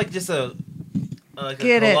 we should have like just a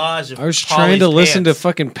Get it. collage of I was trying to Polly's listen to pants.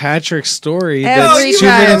 fucking Patrick's story. Every That's 2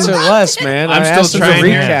 time. minutes or less, man. I'm I still asked him to trying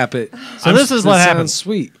here. recap it. So this is what That happens. sounds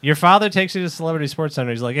sweet. Your father takes you to Celebrity Sports Center.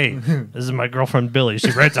 He's like, "Hey, this is my girlfriend Billy. She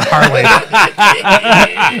rides a Harley."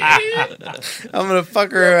 I'm going to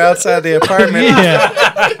fuck her outside the apartment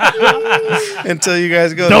Yeah. until you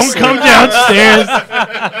guys go to Don't sleep. come downstairs.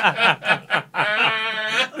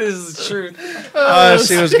 This is the truth.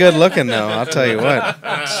 She was good looking, though. I'll tell you what.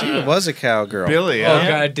 She was a cowgirl. Billy. Oh, Yeah.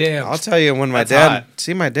 goddamn. I'll tell you, when my That's dad... hot.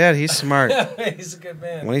 See, my dad, he's smart. He's a good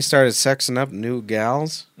man. When he started sexing up new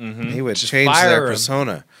gals, he would change fire their 'em.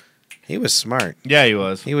 persona. He was smart. Yeah, he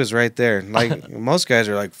was. He was right there. Like, most guys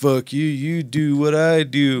are like, fuck you, you do what I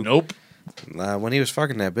do. Nope. When he was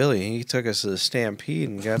fucking that Billy, he took us to the Stampede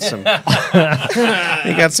and got some.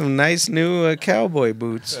 He got some nice new cowboy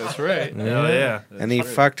boots, That's right. Oh yeah. and he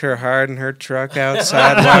fucked her hard in her truck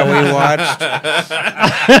outside while we watched.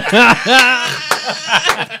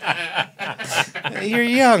 You're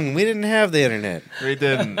young. We didn't have the internet. We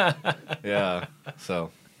didn't. Yeah.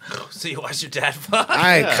 So. So you watch your dad fuck?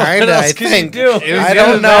 I kind of. I think. do? I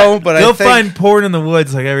don't know, but Go I think. find porn in the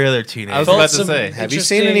woods like every other teenager. I was Felt about to some say. Have you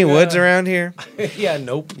seen any woods around here? Yeah,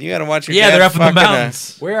 nope. You gotta watch your. yeah, dad they're up in the fucking a-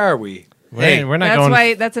 mountains. Where are we? Hey, we're not That's going.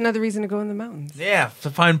 why. That's another reason to go in the mountains. Yeah, to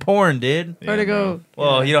find porn, dude. Or to go.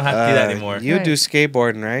 Well, you don't have to do that anymore. You Right. do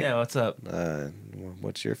skateboarding, right? Yeah, what's up?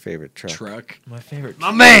 What's your favorite truck? Truck. My favorite.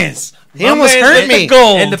 My man's. He almost hurt me.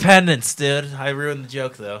 Independence, dude. I ruined the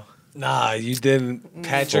joke though. Nah, you didn't.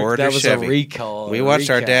 Patrick, Ford or that was Chevy? a recall. We a watched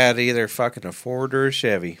our recap. dad either fucking a Ford or a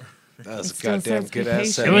Chevy. That was It a still goddamn says good be ass.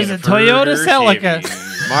 patient. It was a Toyota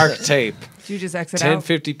Celica. Mark tape. Did you just exit out?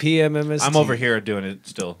 10:50 p.m. MST. I'm over here doing it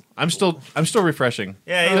still. I'm still refreshing.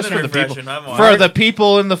 Yeah, he Just was for the people. refreshing. I'm For the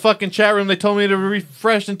people in the fucking chat room, they told me to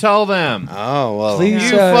refresh and tell them. Oh well. Please,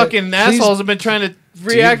 You fucking please- assholes have been trying to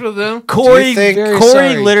react with them. Corey, Do you think- Very Corey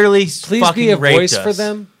sorry. literally Please fucking be a raped voice us. for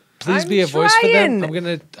them. Please I'm be a voice for them.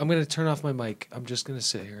 trying. I'm gonna turn off my mic. I'm just gonna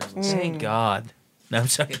sit here. And listen. Thank God. No, I'm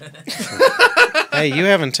sorry. Hey, you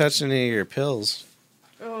haven't touched any of your pills.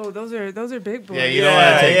 Oh those are big boys. Yeah, you don't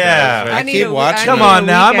want to take yeah. those, I right? need keep a- watching. I Come need on a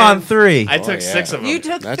now, I'm on weekend. 3. I took yeah. 6 of them. You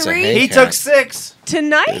took That's a 3 hate He cat. took 6.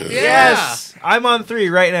 tonight? Yes, I'm on 3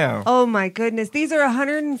 right now. Oh my goodness, these are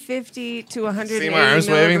 150 to 180 See my arms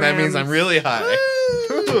waving? That means milligrams. I'm really high.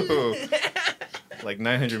 Ooh. Like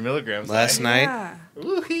 900 milligrams. Last night. Yeah.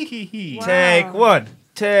 Ooh, hee, hee, hee. Wow. Take 1.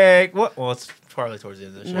 Take what? Well, it's partly towards the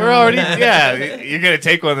end of the show. We're already, yeah. You're going to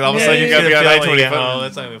take one, and all of a sudden you got to be on I-25. Oh,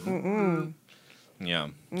 that's not even. Mm-mm. Yeah.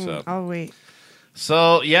 So. I'll wait.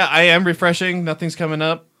 So yeah, I am refreshing. Nothing's coming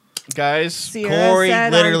up, guys. Sierra Corey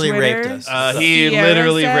said literally on Twitter, raped us. He Sierra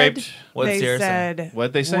literally said raped. What'd they Sierra say? said,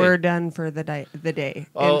 What'd they say? We're done for the day.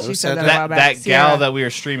 Oh, and she who said said that, a that? while back. That gal Sierra. that we were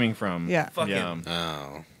streaming from. Yeah. Fuck Yeah. him.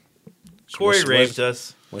 Oh. Corey Was- raped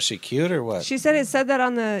us. Was she cute or what? She said it said that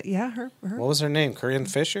on the her What was her name? Corinne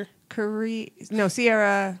Fisher?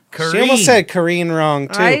 Sierra. She almost said Corinne wrong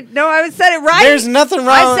too. I said it right. There's nothing wrong.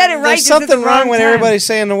 I said it right. There's just something at the wrong when time. everybody's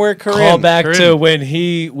saying the word Corinne. Call back to Corinne. when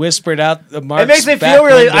he whispered out the Mark's It makes me back feel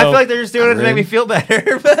really. I window. feel like they're just doing it to make me feel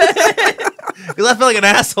better. You left me like an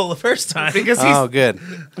asshole the first time. Because he's. Oh, good.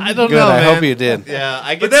 I don't Good. know. I man. hope you did. Yeah,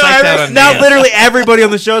 I But get then psyched out on now names. literally everybody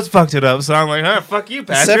on the show's fucked it up. So I'm like, fuck you,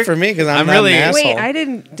 Patrick. Except for me because I'm not really- an asshole. Wait, I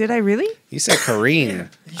didn't. Did I really? You said Corinne.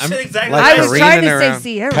 You said exactly like I right. was Karina trying to around. say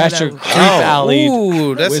Sierra. Patrick though. Creep Alley.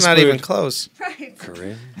 Ooh, that's not whispered. even close. Right.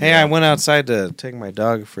 Corinne. Hey, I went outside to take my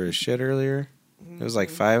dog for a shit earlier. It was like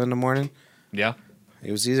 5 in the morning. Yeah.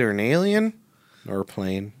 It was either an alien or a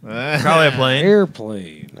plane Probably a plane.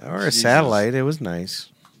 Airplane. or a satellite. It was nice.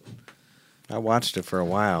 I watched it for a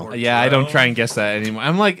while. Yeah, I don't try and guess that anymore.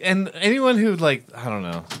 I'm like, and anyone who like, I don't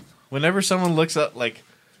know. Whenever someone looks up, like,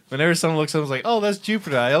 like, oh, that's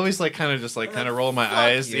Jupiter. I always like kind of roll my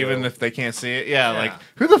eyes, you. even if they can't see it. Yeah, like,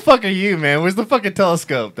 who the fuck are you, man? Where's the fucking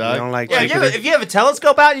telescope, You dog? don't like Yeah, Jupiter? if you have a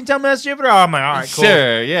telescope out and you tell me that's Jupiter, I'm like, all right, cool.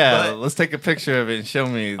 Sure, yeah. But- Let's take a picture of it and show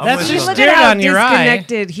me. That's with just you. Look dirt at how on your eye.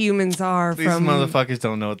 disconnected humans are These from motherfuckers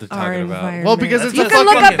don't know what they're our talking about. environment. Well, because it's you a can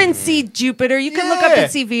look fucking- up and see Jupiter. You can look up Yeah.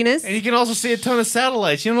 and see Venus. And you can also see a ton of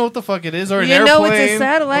satellites. You don't know what the fuck it is, or an You airplane. know it's a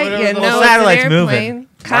satellite. whatever You the know hell- it's an satellite's airplane. moving.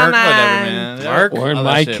 Come Mark, on. whatever, man. Mark? Or in All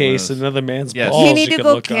that my shit case, moves. another man's Yes. balls. You need to can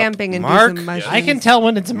go look up. camping and Mark? do some mushrooms. I can tell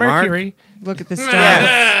when it's Mark? Mercury. Look at the stars.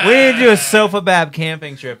 Yeah. We need to do a sofa bab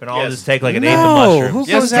camping trip and all Yes. just take like an eighth of No, mushrooms.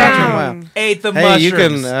 who Yes, goes after down. him? Eighth of Hey, mushrooms you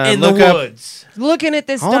can, in look the up- woods. Looking at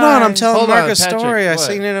the stars. Hold on, I'm telling Hold Mark on, a story. Patrick, I what?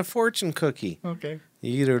 seen in a fortune cookie. Okay.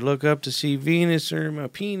 You either look up to see Venus or my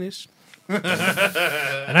penis.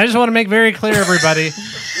 And I just want to make very clear, everybody,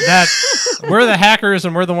 that we're the hackers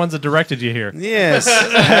and we're the ones that directed you here. Yes,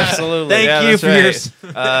 absolutely. Thank Yeah, you that's for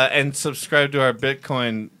your. right. And subscribe to our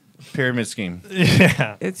Bitcoin pyramid scheme.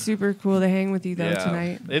 Yeah. It's super cool to hang with you though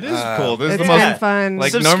tonight. It is cool. This is It's the been most fun.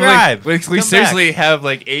 like Subscribe. normally we Come seriously have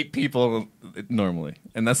like 8 people normally,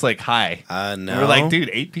 and that's like high. No, We're like, dude,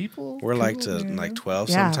 8 people. we're like to like 12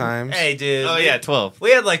 Yeah. sometimes. Hey, dude. Oh yeah, 12.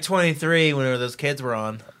 We had like 23 whenever those kids were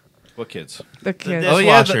on. What kids? The kids. Oh, Oh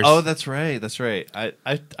yeah. Dishwashers. Oh, that's right. That's right.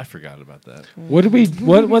 I forgot about that. What do we?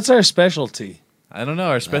 What's our specialty? I don't know.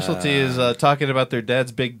 Our specialty is talking about their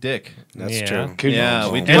dad's big dick. That's Yeah. true. Could, Yeah,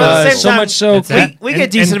 we And do. But at the same so time, much so. it's Could, that- We And-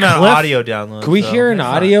 get decent and amount Cliff- of audio downloads. could we so hear an that's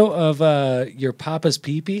fine. audio of your papa's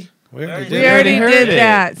pee-pee? We already We did We it. already heard did it.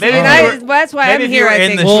 that. See, Maybe and if you I, were- that's why maybe I'm if you here. were I in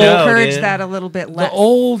think the we'll show, encourage dude. that a little bit less.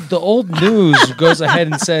 The old news goes ahead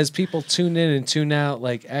and says people tune in and tune out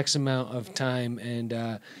like X amount of time, and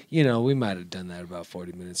we might have done that about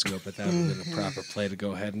 40 minutes ago, but that would have been a proper play to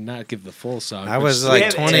go ahead and not give the full song. I but was just- like We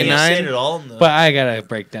haven't 29. said it all in the- but I gotta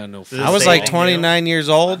break down no. I was Same like thing, 29 years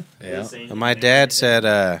old, Yeah. and my dad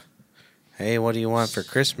said, "Hey, what do you want for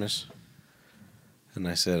Christmas?" And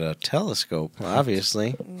I said, "A telescope,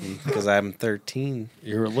 obviously, because I'm 13."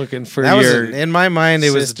 You were looking for That was your in my mind.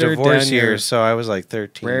 It was sister divorce down your years, so I was like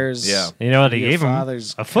 13. prayers. Yeah. You know what he Your gave him?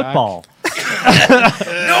 father's A football.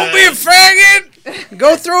 Don't be a faggot.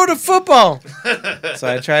 Go throw the football. So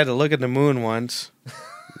I tried to look at the moon once.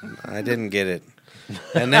 I didn't get it.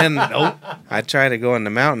 And then I tried to go in the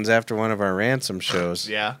mountains after one of our ransom shows.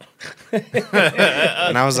 Yeah.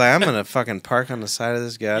 And I was like, I'm going to fucking park on the side of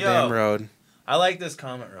this goddamn Yo. road. I like this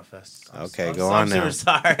comment real fast. Okay, go on I'm now. super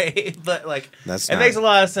sorry, but like That's it not- makes a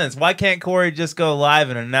lot of sense. Why can't Corey just go live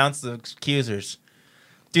and announce the accusers?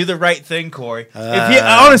 Do the right thing, Corey.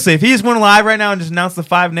 Honestly, if he just went live right now and just announced the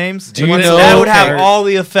 5 names, Do you know that would have our- all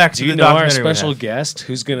the effects. Do you the know our documentary would special have. guest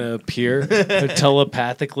who's gonna appear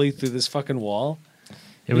telepathically through this fucking wall?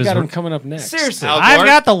 It We was got him coming up next. Seriously, Al I've Gore?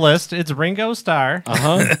 got the list. It's Ringo Starr,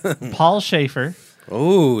 Uh-huh. Paul Schaefer.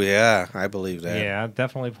 Oh, yeah. I believe that. Yeah,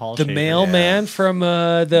 definitely Paul The Schaefer. mailman from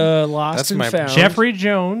the Lost That's and my- Found. Jeffrey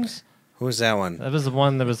Jones. Who's that one? That was the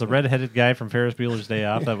one that was the redheaded guy from Ferris Bueller's Day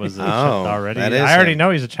Off. That was already. that is I already him.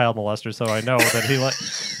 know he's a child molester, so I know that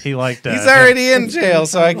he liked. He's already in jail,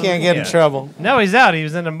 so I can't get in trouble. No, he's out. He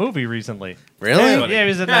was in a movie recently. Really? Yeah, he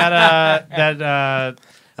was in that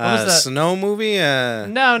what was that? Snow movie?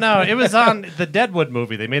 No, it was on the Deadwood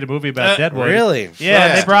movie. They made a movie about Deadwood. Really? Yeah,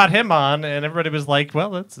 and they brought him on, and everybody was like,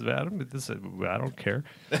 "Well, I don't care.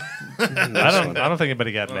 I don't think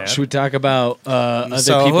anybody got mad." Should we talk about other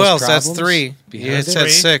So people's who else? problems? That's 3. behind You it? said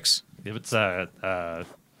 6. It was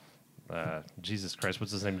Jesus Christ,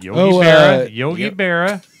 what's his name? Yogi Berra. Yogi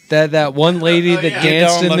Berra. That one lady that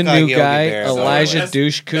danced You in don't the look like new Yogi guy, Bear, so- Elijah That's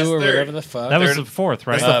Dushku or third. whatever the fuck. That was the fourth,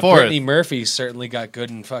 right? That's the fourth. Brittany Murphy certainly got good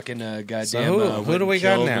and fucking goddamn. So who do we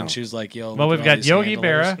got killed now? And she was like, "Yo." Well, we've look at all got these Yogi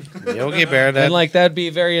handlers. Berra. Yogi Bear. And like that'd be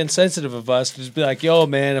very insensitive of us to just be like, "Yo,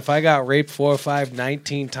 man, if I got raped 4 or 5,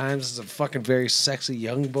 19 times as a fucking very sexy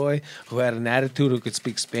young boy who had an attitude who could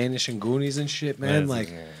speak Spanish and Goonies and shit, man,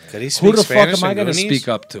 like, Could he speak who the Spanish fuck am I and gonna Goonies? speak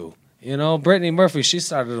up to?" You know, Brittany Murphy, she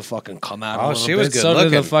started to fucking come out. Oh, a little she was bit. good So did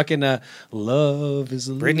the looking. fucking love is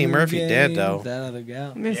a Brittany little Murphy game. dead, though. That other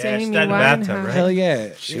gal. Miss Yeah, she's Amy died in the bathtub, Winehouse. right? Hell yeah,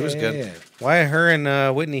 She was Yeah, good. yeah. Why her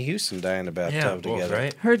and Whitney Houston die in the bathtub Yeah, both, together?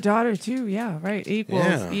 right? Her daughter too. Yeah, right. Equals.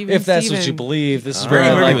 Yeah. Even If that's what you Steven. believe, this is Oh. where I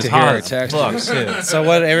Brittany like was to hear hot our as text. fuck, too. So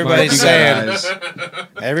what everybody's You saying? guys.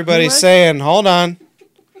 Everybody's What? saying, hold on.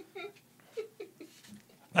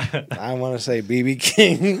 I want to say BB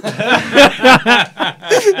King. What?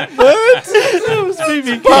 It was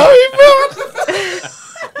BB Bobby Brown.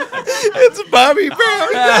 It's Bobby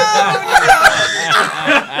Brown.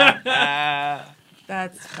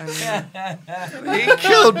 That's funny. He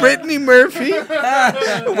killed Brittany Murphy,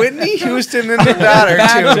 Whitney Houston, and the daughter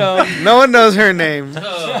too. No one knows her name.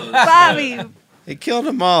 Bobby. He killed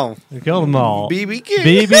them all. They killed them all. BB King.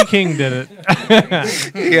 BB King did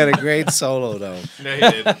it. He had a great solo though. No, he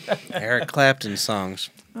did. Eric Clapton songs.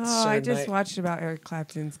 Oh, I just watched about Eric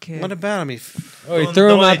Clapton's kid. What about him? He Oh, he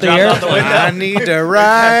threw him one out they the dropped air. out the window. I need to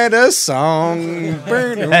write a song.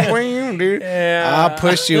 I'll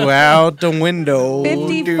push you out the window.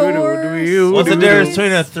 54 What's the difference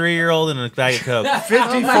between a 3-year-old and a bag of Coke?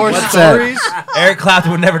 54 What's stories. Eric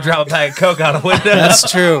Clapton would never drop a bag of Coke out a window. That's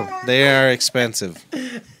true. They are expensive.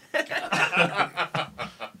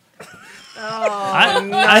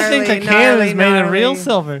 I think the can is made of real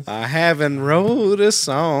silver. I haven't wrote a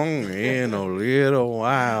song in a little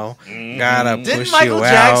while. Gotta Didn't push Michael you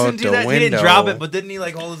Jackson out do the that? window. He didn't drop it, but didn't he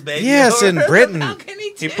like hold his baby? Yes, in over? Britain. How can he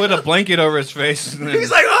He do put a blanket over his face. And then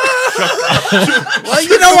He's like, oh! Well,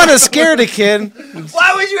 you don't want to scare the kid.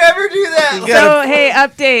 Why would you ever do that? So hey,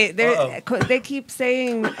 update. They keep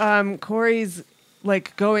saying Corey's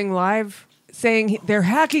like going live, saying they're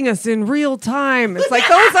hacking us in real time. It's like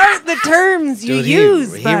those aren't the terms you Dude,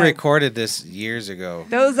 use. he bud. recorded this years ago.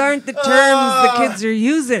 Those aren't the terms the kids are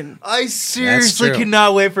using. I seriously true.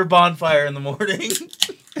 cannot wait for Bonfire in the morning.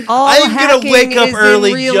 All I'm gonna hacking wake up is early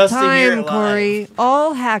in real just to hear time, it live. Corey.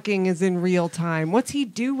 All hacking is in real time. What's he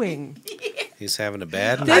doing? He's having a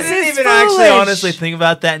bad This I night. didn't is even actually foolish. honestly think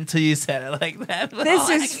about that until you said it like that. This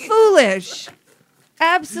is foolish.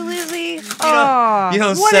 Absolutely. Oh, you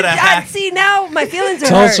don't set a hack. See now, my feelings are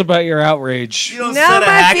Tell hurt. us about your outrage. You don't Now set a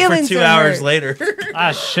my hack for feelings 2 are hours hurt. later.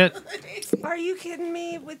 Ah, shit. Are you kidding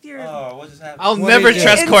me with your? Oh, what just happened? I'll What never do you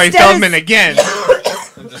trust get? Corey Instead Feldman of- again.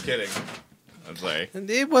 I'm just kidding. I'm sorry.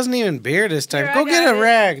 It wasn't even beer this time. Here, Go I get got a it.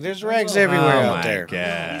 rag. There's rags everywhere Oh out my there.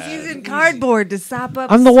 God. He's using cardboard to sop up.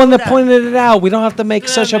 I'm the one that soda. pointed it out. We don't have to make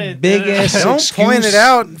such a big ass Don't excuse. point it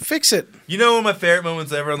out and fix it. You know one of my favorite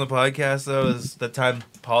moments ever on the podcast though is the time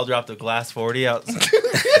Paul dropped a glass 40 out.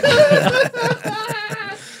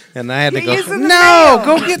 And I had to You're go. using the No, mail.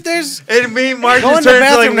 go get there's. And me and Mark Go just in the turned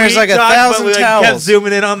to bathroom, there's weed like 1,000 talk, but we kept towels.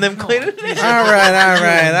 zooming in on them cleaning it. All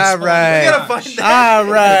right. We gotta find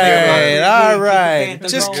that. All right.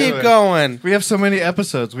 Just keep going. We have so many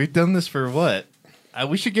episodes. We've done this for what?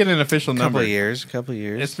 We should get an official number. Couple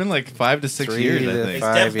years. It's been like 5 to 6 3 years, to I think. It's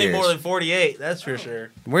 5 definitely years. more than 48, that's for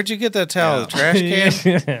sure. Where'd you get that towel? The trash can?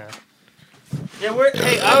 Yeah. Yeah, we're,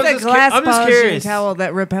 hey, It's a glass I'm just polishing curious. towel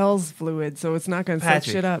that repels fluid, so it's not going to set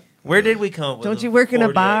Patrick, shit up. Where did we come up with Don't the you work in a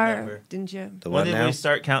 48 bar? number? Didn't you? The When what did now? we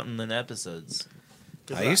start counting the episodes?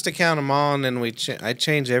 I used to count them all, and then I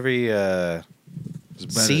change every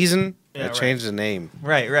season. Yeah, I right. change the name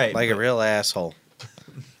Right. like a real asshole.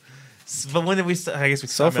 But when did we start? I guess we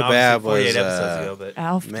Sofa obviously Bab 48 was, episodes ago, but...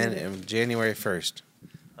 Alf. Man, January 1st.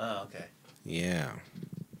 Oh, okay. Yeah.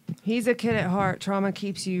 He's a kid at heart. Trauma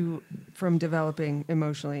keeps you from developing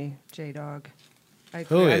emotionally, J-Dog.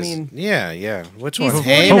 Who I is? mean, Yeah. Which he's one?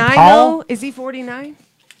 49 Paul? though? Is he 49?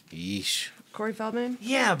 Yeesh. Corey Feldman?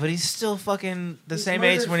 Yeah, but he's still fucking the He's same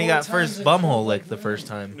age murdered when he 4 got times first in bumhole cold lick blood. the first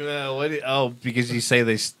time. Because you say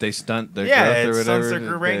they stunt their Yeah, growth or it stunts whatever.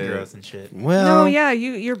 their brain they- growth and shit. Well, No, yeah,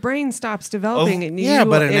 your brain stops developing. and yeah,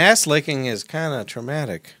 but an it- ass licking is kind of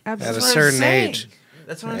traumatic at a Absolutely. certain age.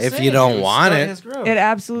 That's what I'm If saying. you don't It would want stunt it. his growth. It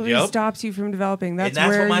absolutely Yep. stops you from developing. That's, and that's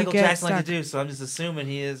where what Michael you get Jackson stuck. liked to do. So I'm just assuming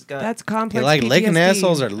he has got. That's complex. You like licking PTSD.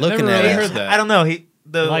 assholes or looking never at really it? heard that. I don't know. He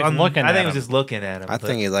Like looking I at think it was him. just looking at him. I but-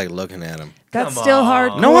 think you like looking at them. That's Come still on.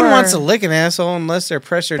 hard. No one wants to lick an asshole unless they're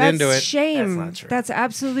pressured That's into it. shame. That's not true. That's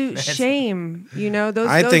absolute That's- shame. You know those.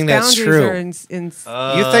 I those think that's boundaries true. Are in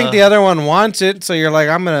You think the other one wants it, so you're like,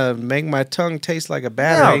 I'm gonna make my tongue taste like a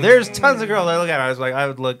battery. No, there's tons of girls I look at. I was like, I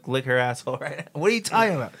would lick her asshole right now. What are you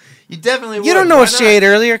talking about? You definitely would. You don't know Why what she not? ate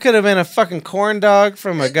earlier. Could have been a fucking corn dog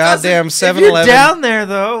from a It goddamn doesn't- 7-Eleven. If you're down there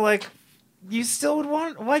though, like you still would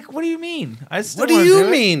want. Like, what do you mean? I still. What do wanna you it.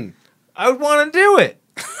 mean? I would want to do it.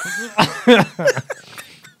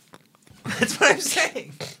 That's what I'm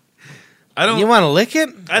saying. I don't. You want to lick it?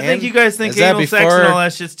 I think And you guys think is that anal sex before- and all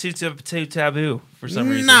that shit's too taboo for some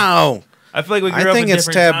reason. No, I feel like we grew I up think in it's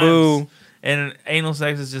different taboo. times, and anal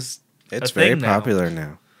sex is just. It's a very thing now. popular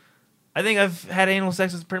now. I think I've had anal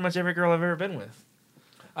sex with pretty much every girl I've ever been with.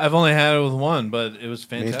 I've only had it with one, but it was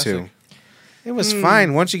fantastic. Me too. It was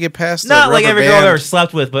fine once you get past the Not like rubber every girl I've band. ever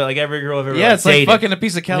slept with, but like every girl I've ever Yeah, it's like dated. fucking a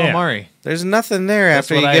piece of calamari. There's nothing there That's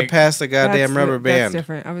after you what get I- past the goddamn rubber That's band.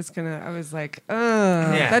 different. I was like,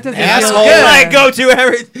 that doesn't Asshole. feel good. I go to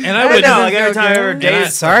every. And I would know, like every time I ever good.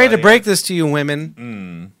 dated. Sorry to somebody. break this to you,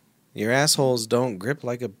 women. Your assholes don't grip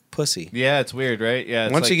like a pussy. Yeah, it's weird, right? Yeah.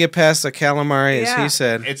 It's Once like, you get past the calamari, as Yeah. he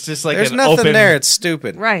said, it's just like there's an nothing open, there. It's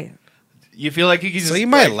stupid. Right. You feel like you can just. So you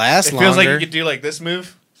might like, last It feels like longer. you could do like this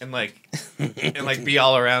move and like be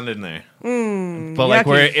all around in there. Mm, But like yucky.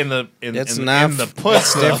 we're in the It's in not. the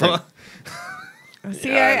puss. It's different.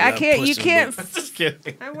 See, I can't. You can't. Just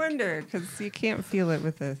kidding. I wonder because you can't feel it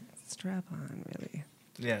with a strap on, really.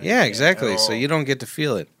 Yeah, exactly. So you don't get to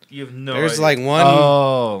feel it. You have no. There's idea. like one,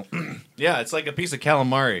 Oh, yeah. It's like a piece of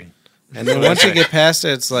calamari. and then once you get past it,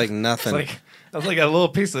 it's like nothing. It's like that's like a little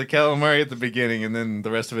piece of calamari at the beginning, and then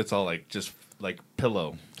the rest of it's all like just like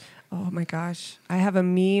pillow. Oh my gosh. I have a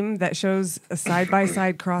meme that shows a side by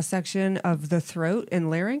side cross section of the throat and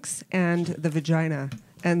larynx and the vagina.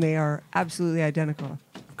 And they are absolutely identical.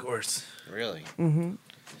 Of course. Really? Mm-hmm.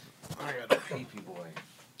 I got a pee boy.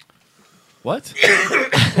 What?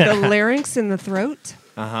 The larynx and the throat.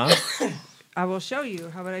 Uh huh. I will show you.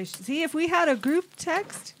 How about I see if we had a group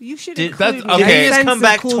text? You should Did- include that's- me. okay. I Can you just sense come the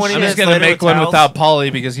back cool 20 shit. I'm just minutes gonna later make with one towels? without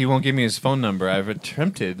Paulie because he won't give me his phone number. I've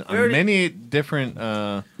attempted on already- many different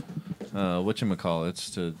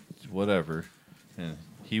whatchamacallits to whatever, and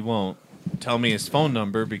he won't tell me his phone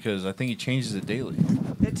number because I think he changes it daily.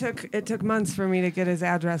 It took months for me to get his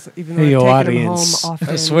address, even though Hey, yo, I've taken audience. him home often.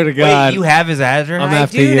 I swear to God. Wait, you have his address? I'm I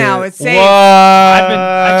after do you. now. It's saved. I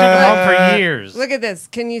took him home for years. Look at this.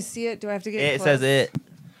 Can you see it? Do I have to get It close? says it.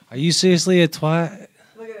 Are you seriously a twat?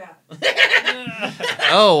 Look at that.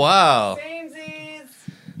 Oh wow! Samesies.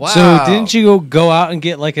 Wow. So didn't you go out and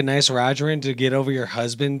get like a nice Rogerin to get over your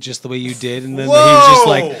husband just the way you did, and then he was just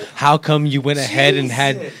like, "How come you went ahead and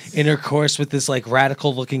had intercourse with this like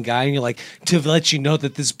radical looking guy?" And you're like, "To let you know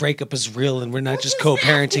that this breakup is real and we're not just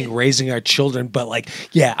co-parenting, raising our children, but like,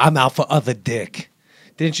 yeah, I'm out for other dick."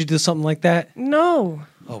 Didn't you do something like that? No.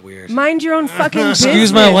 Oh, weird. Mind your own fucking business.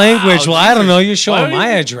 Excuse my language. Well, I don't know. You're Why showing would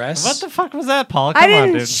my you- address. What the fuck was that, Paul? Come I on,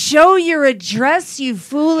 didn't dude. show your address, you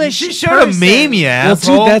foolish She showed a person. meme, you Well,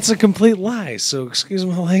 asshole. dude, that's a complete lie. So excuse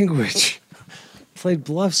my language. Played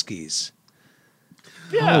Bluffskis.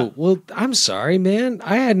 Yeah. Oh, well, I'm sorry, man.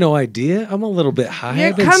 I had no idea. I'm a little bit high. You're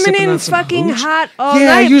I've been coming sipping in on some fucking hooch. hot all yeah,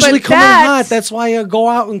 night. I usually but come in that- hot. That's why I go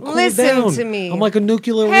out and cool Listen down. to me. I'm like a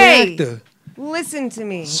nuclear Hey. reactor. Listen to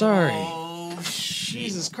me. Sorry.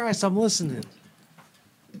 Jesus Christ, I'm listening.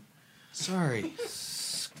 Sorry.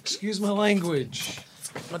 Excuse my language.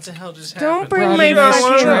 What the hell just Don't happened? bring Brought my in this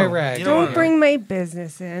fucking. dry rag. Don't bring my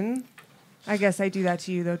business in. I guess I do that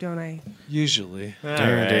to you though, don't I? Usually.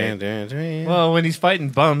 Well, when he's fighting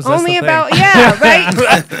bums, that's Only the thing. about yeah, right.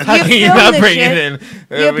 How You can you film not the bring shit. it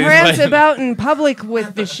in? You I mean, prance like- about in public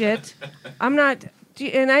with the shit. I'm not.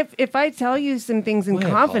 And if I tell you some things in My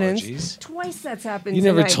confidence, apologies. twice that's happened. You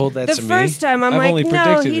never tonight. told that the to me. first time. I'm I've like, only no,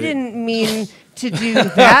 predicted he it." didn't mean to do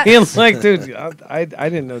that. He's like, dude, I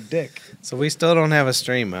didn't know dick. So we still don't have a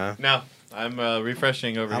stream, huh? No, I'm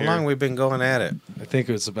refreshing over How here. long we been going at it? I think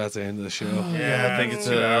it's about to end the show. Yeah, I think it's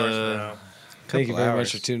 2 hours now. Thank you Couple very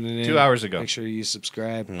hours. much for tuning in. 2 hours ago. Make sure you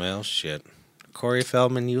subscribe. Well, shit. Corey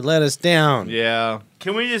Feldman, you let us down. Yeah.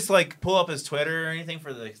 Can we just like pull up his Twitter or anything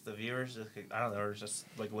for the viewers? I don't know, or just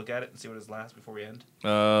like look at it and see what his last before we end.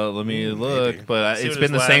 Let me look, maybe. but See it's what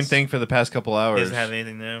been his the same last- thing for the past couple He hours. doesn't have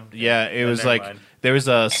anything new. Yeah, it Then was never like mind. there was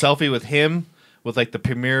a selfie with him with like the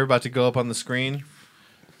premiere about to go up on the screen,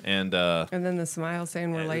 and And then the smile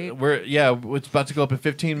saying we're late. it's about to go up in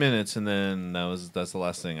 15 minutes, and then that's the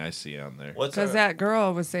last thing I see on there. What's Because that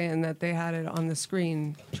girl was saying that they had it on the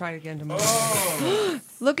screen. Try it again tomorrow.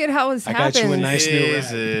 Look at how it's I happened. got you a nice new rack.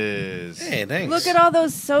 Jesus. Hey, thanks. Look at all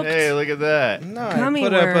those soaked. Hey, look at that. No, I gummy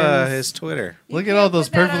put up worms. his Twitter. Look at all those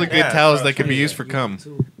perfectly good Yeah, towels bro, that can be yeah. used for cum.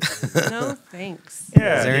 No, thanks.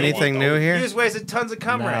 Yeah. Is there anything new You here? just wasted tons of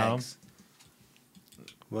cum No. rags.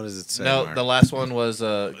 What does it say? No, Mark? the last one was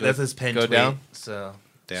That's his pin go tweet. down. So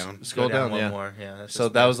down. Scroll go down, down, one yeah. more. Yeah. That's So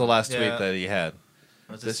just that was the last yeah. tweet that he had.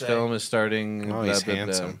 What's it This say? film is starting. Oh, he's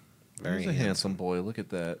handsome. Very He's a handsome boy. Look at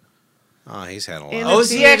that. Oh, he's had a lot. In Oh, the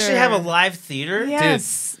does he actually theater. have a live theater?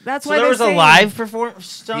 Yes, that's So why there they was a say- live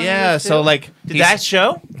performance. Yeah, so like did that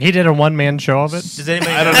show? He did a one-man show of it. Does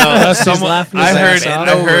anybody? I don't know. Rusty's Someone, laughing I his heard, ass off.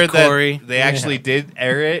 I heard Over, Corey. that they actually did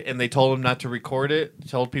air it, and they told him not to record it.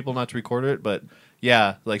 Told people not to record it, but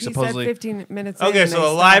yeah, like He supposedly. said 15 minutes. in Okay, and so they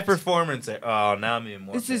a live stopped. performance. Oh, now I'm even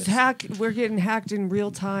more. This is pissed. hack. We're getting hacked in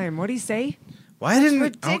real time. What do you say? Why didn't?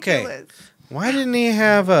 Ridiculous. Okay. Why didn't he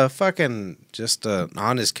have a fucking just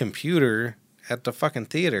on his computer at the fucking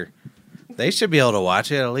theater? They should be able to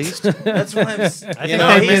watch it at least. That's what I'm. You No,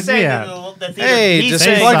 know, he's maybe, saying yeah. that the theater. Hey, he's just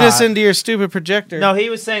saying- plug saw this it. into your stupid projector. No, he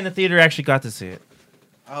was saying the theater actually got to see it.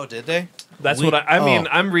 Oh, did they? That's what I mean.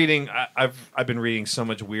 Oh. I'm reading. I've been reading so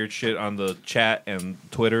much weird shit on the chat and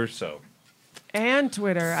Twitter. So And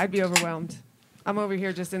Twitter. I'd be overwhelmed. I'm over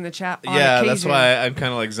here just in the chat. On yeah, occasion. that's why I'm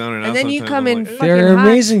kind of like zoning out. And then you sometimes. come I'm in like, fucking There are hot.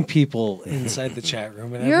 amazing people inside the chat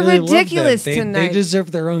room, and You're I really love them. ridiculous They tonight.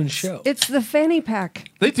 deserve their own show. It's the fanny pack.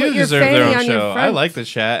 They You do put your deserve their fanny own on your show. I front. like the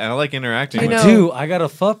chat and I like interacting You with know- I them. do. I got a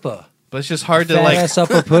fuppa. But it's just hard to Fat like ass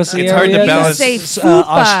upper pussy. It's hard to area. balance- Say That's, fupa.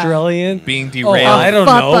 Australian. being Oh, derailed. I don't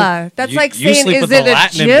know. Fuppa. That's like you saying, sleep is with it the a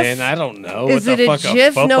Latin GIF? man, I don't know. Is what it the a fuck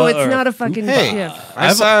GIF? No, fuppa it's or not a fucking Hey, GIF.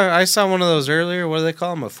 I saw one of those earlier. What do they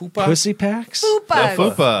call them? A fupa. pussy packs. Fupa.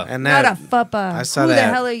 Fupa. And Not that. a fuppa. I saw Who the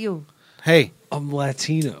that. hell are you? Hey, I'm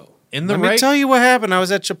Latino. In the let me right. tell you what happened. I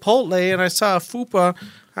was at Chipotle and I saw a fupa.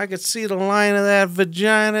 I could see the line of that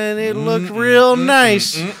vagina and it looked real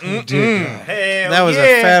nice. Hey, That was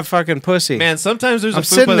a fat fucking pussy. Man, sometimes there's I'm a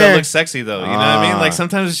sitting fupa that there. looks sexy though. You know what I mean? Ah. Like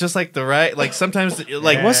sometimes it's just like the right. Like sometimes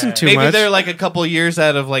like It wasn't too maybe much. they're like a couple years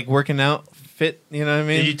out of like working out fit. You know what I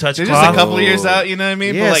mean? Did you touch They're cloth? just a couple years out. You know what I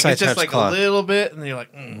mean? Yes, but like I it's just touched like cloth. a little bit, and you're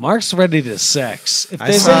like, Mark's ready to sex. If I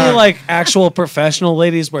there's saw- any like actual professional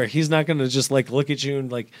ladies where he's not gonna just like look at you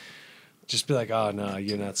and like just be like, oh no,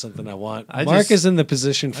 you're not something I want. I Mark just- is in the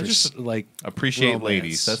position for just like appreciate romance.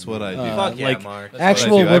 ladies. That's what I do. Fuck yeah, like Mark.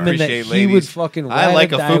 actual I do. I women that appreciate he would ladies. fucking I ride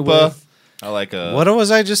like or a die fupa. with. I like a. What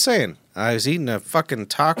was I just saying? I was eating a fucking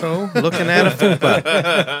taco, looking at a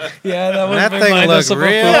fupa. Yeah, that would That thing remind us looked of a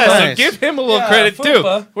real fupa. yeah, nice. so give him a little Yeah, credit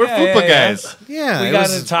fupa. too. We're Yeah, fupa yeah, yeah. guys. Yeah, We it got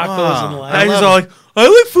was, the tacos and the I I just love all it. like, I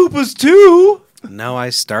like fupas too. No, I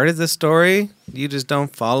started the story. You just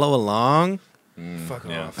don't follow along. Fuck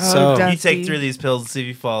Yeah. off. So- Dusty. You take 3 of these pills and see if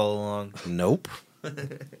you follow along. Nope.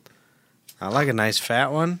 I like a nice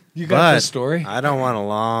fat one. You got but the story? I don't want a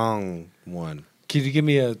long one. Can you give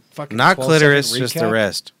me a fucking Not 12-second clitoris, just the recap?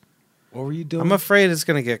 rest. What were you doing? I'm afraid it's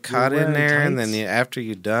gonna get caught in wearing there, and tights? then after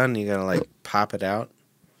you're done, you gotta like pop it out,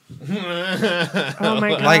 Oh my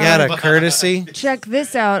god! like out of courtesy. Check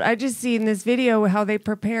this out. I just seen this video how they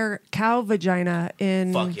prepare cow vagina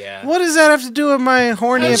in. Fuck yeah. What does that have to do with my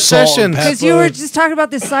horny And salt and obsession? pepper. Because you were just talking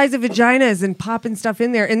about the size of vaginas and popping stuff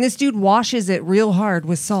in there, and this dude washes it real hard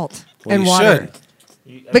with salt Well, and you water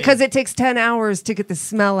should. because it takes 10 hours to get the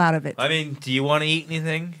smell out of it. I mean, do you want to eat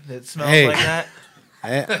anything that smells Hey. like that?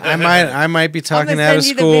 I might be I'm talking gonna out of send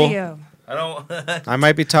you the school. video. I don't. I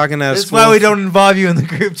might be talking out of That's school. why we don't involve you in the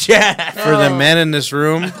group chat. for the men in this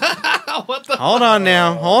room. Hold on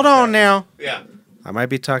now. Hold on now. Yeah. I might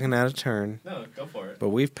be talking out of turn, No, go for it. but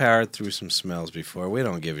we've powered through some smells before. We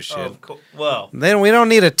don't give a shit. Oh, well, Then we don't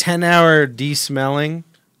need a 10-hour de-smelling.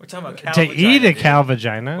 we're talking about cow To vagina, eat a dude. cow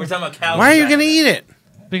vagina We're talking about cow. Why are you vagina. gonna eat it?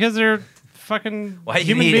 because they're fucking Why you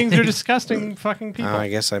human eat beings it? are disgusting fucking people. Oh, I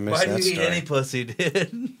guess I missed Why that do you eat any story. pussy,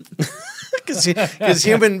 dude? Because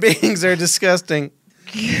human beings are disgusting.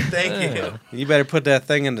 Thank you. You better put that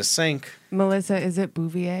thing in the sink. Melissa, is it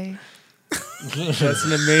Bouvier? That's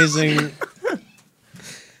an amazing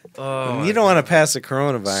Oh, You don't want to pass the Super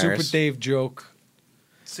coronavirus. Dave joke.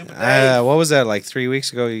 Super Dave. What was that, like 3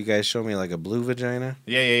 weeks ago? You guys showed me like a blue vagina?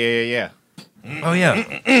 Yeah. Oh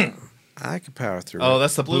yeah. I could power through. Oh, it.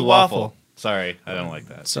 that's the blue Blue waffle. waffle. Sorry, I don't like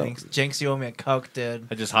that. So Jinx, you owe me a Coke, dude.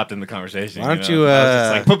 I just hopped in the conversation. Why don't know? you, I was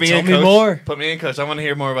just like, put me tell in, me coach. more. Put me in, coach. I want to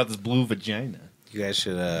hear more about this blue vagina. you guys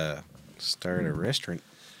should start a restaurant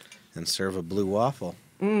and serve a blue waffle.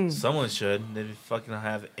 Someone should. They'd fucking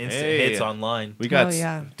have instant Hey. hits online. We got,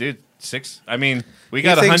 yeah. dude, 6. I mean, we He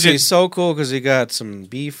got thinks 100. he's so cool because he got some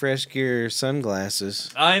Be Fresh Gear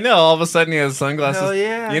sunglasses. I know. All of a sudden, he has sunglasses. Hell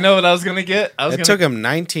yeah. You know what I was gonna get? I was It gonna. took him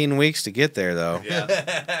 19 weeks to get there, though.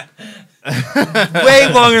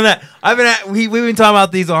 Way longer than that. We've been talking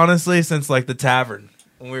about these honestly since like the tavern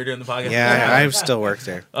when we were doing the podcast. Yeah, I still work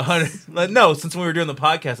there. 100. No, since when we were doing the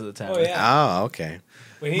podcast at the tavern. Oh, okay.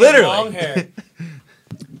 Literally.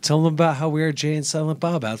 Tell them about how we were Jay and Silent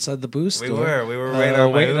Bob outside the booth We store. were waiting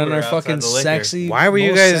on our Uber fucking outside the liquor. sexy. Why were you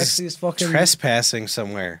most guys sexiest fucking trespassing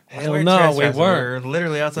somewhere? Hell We're no, we trespassing. weren't. We were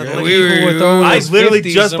literally outside Yeah, the we liquor. were- People were throwing I us literally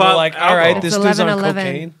 50s just and we're bought like, all right, alcohol. this It's dude's on 11:11.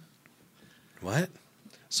 cocaine. What?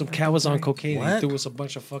 Some cat was on cocaine. What? He threw us a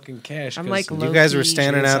bunch of fucking cash. I'm 'cause- like, You guys were low-key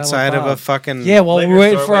standing Jay and outside Silent of a Bob. fucking... yeah, well, we Liquor were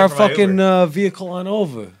waiting store, for our waiting for my fucking vehicle on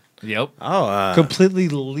over. Yep. Oh, Completely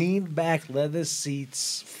leaned back leather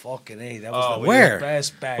seats. Fucking A. That was Oh, the where?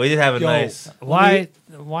 best back. We did have it Yo, nice. Why?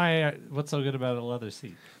 What's so good about a leather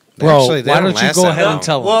seat? Bro, Actually, they why don't don't you last go that ahead long. and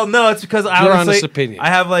tell them? Well, no, it's because I Your honestly, honest opinion. I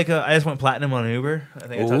have like I just went platinum on Uber. I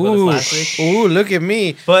think I talked about this Ooh, last week. ooh, look at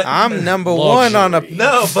me. But- I'm number one on a...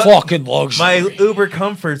 No, but fucking luxury. my Uber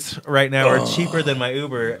comforts right now are cheaper than my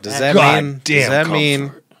Uber. Does at- that God mean... damn Does that comfort.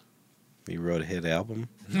 mean... You wrote a hit album?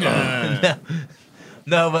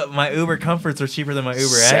 No, but my Uber comforts are cheaper than my Uber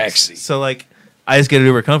Sexy. X. So like, I just get an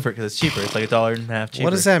Uber comfort because it's cheaper. It's like $1.50 cheaper. What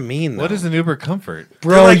does that mean, though? What is an Uber Comfort?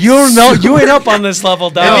 Bro, like you don't know. You ain't up on this level,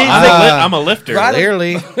 dog. means I'm a lifter.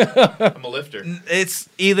 Clearly. I'm a lifter. It's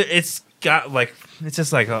either it's got like it's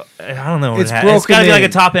just like I don't know. What It's it has. It's got to broken be like a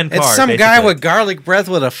in. top end car. It's some guy basically. with garlic breath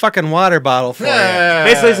with a fucking water bottle for you.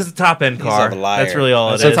 Basically, it's just a top end car. a liar. That's really all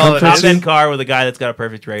That's it is. all it Top is? end car with a guy that's got a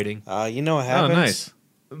perfect rating. You know what Oh, happens? nice.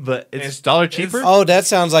 But It's it's dollar cheaper. Oh, that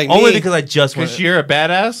sounds like only me. because I just went. Because you're a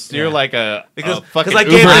badass. You're Yeah. like a Because fucking I Uber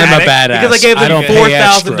gave them, I'm a addict. badass. Because I gave I them don't pay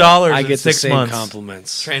extra. $4,000 I in get the 6 same months.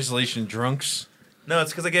 compliments. Translation drunks. No,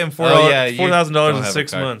 it's because I gave him Oh, yeah, you $4,000 don't in have a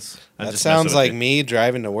 6 car. months. I'm That just sounds messing like with me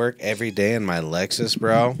driving to work every day in my Lexus,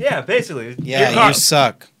 bro. Yeah, basically. Yeah, your car, you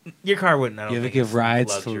suck. your car wouldn't. I don't You ever think give it's a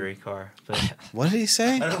rides to- luxury car. But What did he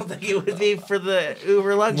say? I don't think it would be for the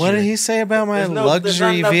Uber luxury. What did he say about my There's no- there's not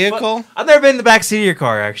luxury enough vehicle? I've never been in the back seat of your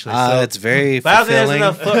car actually. So. It's very But I don't think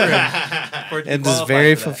there's fulfilling. enough footroom for it to It is qualify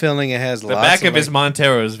very for that. fulfilling. It has The lots back of like- his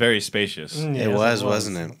Montero is very spacious. It was,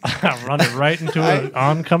 wasn't it? Run it right into an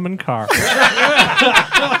oncoming car.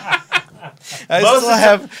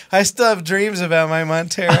 I still have dreams about my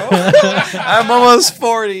Montero. I'm almost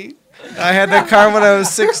 40. I had that car when I was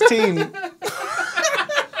 16.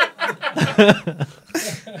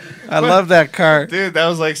 I love that car. Dude, that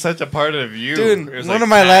was like such a part of you. Dude, It was one like of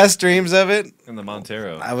my that last dreams of it, in the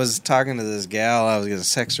Montero. I was talking to this gal. I was going to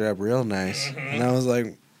sex her up real nice. And I was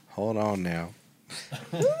like, hold on now.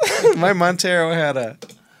 My Montero had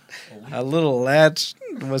a little latch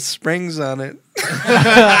with springs on it.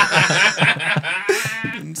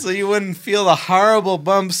 And so you wouldn't feel the horrible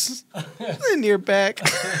bumps in your back.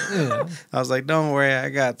 I was like, don't worry, I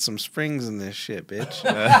got some springs in this shit, bitch.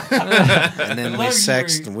 And then we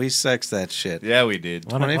sexed that shit. Yeah, we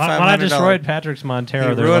did. When I destroyed Patrick's He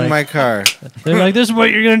Montero, ruined my car. they're like, "This is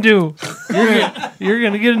what you're gonna do. You're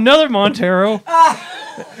gonna get another Montero, and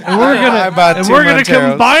I bought two we're gonna Monteros.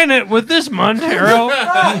 combine it with this Montero."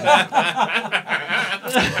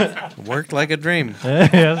 Worked like a dream.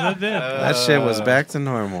 Yes, it did. That shit was back to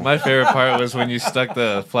normal. My favorite part was when you stuck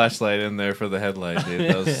the flashlight in there for the headlight, dude.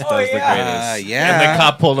 That was the greatest. Yeah. And the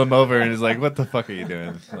cop pulled him over and he's like, "What the fuck are you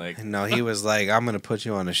doing?" Like, No, he was like, I'm going to put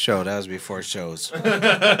you on a show. That was before shows. And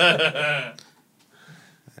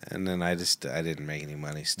then I didn't make any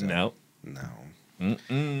money still. no, No.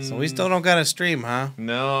 Mm-mm. So we still don't got a stream, huh?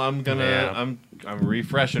 No, I'm gonna. Yeah. I'm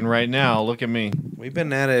refreshing right now. Look at me. We've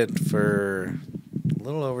been at it for a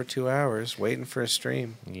little over 2 hours waiting for a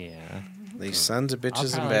stream. Yeah. These sons of I'll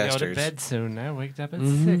bitches and probably go to bastards. bed soon. I waked up at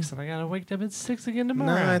Mhm. 6, and I gotta wake up at 6 again No,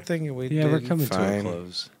 tomorrow. I think we Yeah, did we're coming to a fine.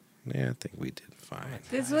 close. Yeah, I think we did fine.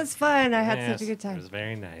 This was fun. I had Yes, such a good It was time.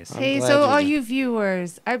 very nice. Hey, glad so you all did. you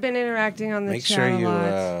viewers, I've been interacting on the Make chat sure a you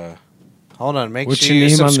lot. hold on. Make What's sure your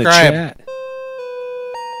you name on the subscribe. chat?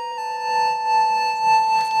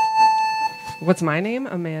 What's my name?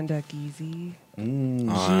 Amanda Giese. On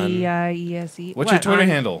Giese. What's your Twitter on-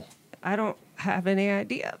 handle? I don't have any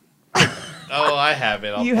idea. Oh, I have it.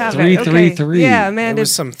 I'll You post have it. it. Okay. 333. Yeah, there Amanda.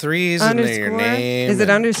 was some threes in your Underscore. name. Is it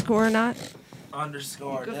and- underscore or not? _.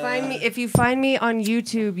 You can find me if you find me on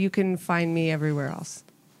YouTube. You can find me everywhere else.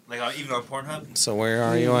 Like even on Pornhub. So where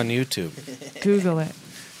are you on YouTube? Google it.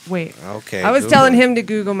 Wait. Okay. I was Google telling it. him to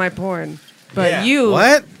Google my porn, but Yeah. you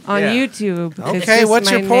What? on Yeah. YouTube? is Okay, just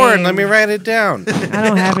what's my your porn? name. Let me write it down. I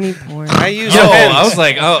don't have any porn. I use Yo, it. I was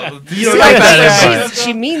like, oh, you don't Like, like that.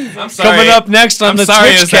 she means it. Coming up next on I'm the sorry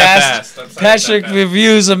it Twitch was that cast, fast. I'm sorry it was Patrick that fast.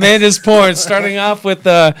 reviews Amanda's porn, starting off with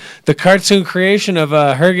the cartoon creation of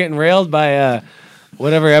her getting railed by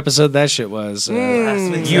whatever episode that shit was.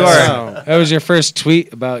 You are. That was your first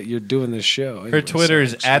tweet about you're doing this show. Her Anyway, Twitter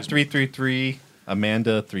is so- at 333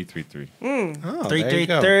 Amanda 333. Oh, there you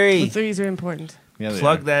go. The 333. threes are important. Yeah, they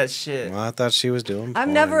Plug are. that shit. Well, I thought she was doing. I'm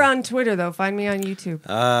porn. never on Twitter though. Find me on YouTube.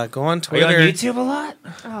 Go on Are you Twitter. on YouTube a lot?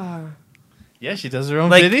 Oh. Yeah, she does her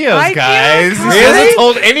own Like- videos, I do? guys. Really? She hasn't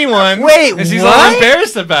told anyone. Wait, and she's what? all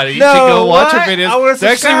embarrassed about it. You No, should go watch what? her videos. I wanna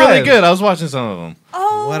They're actually really subscribe. good. I was watching some of them.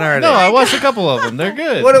 Oh. What are No, they? I watched a couple of them. They're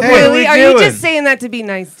good. What are we Really? Are you doing? just saying that to be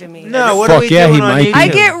nice to me? No, what Fuck are we yeah, doing he on might be. YouTube? I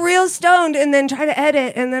get real stoned and then try to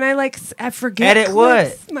edit, and then I forget. Edit what?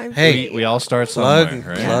 clips. My Hey, we all start plug somewhere,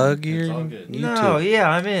 right? plug your It's all good. YouTube. No, yeah,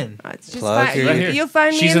 I'm in. It's just Plug fine. your- Right here. You'll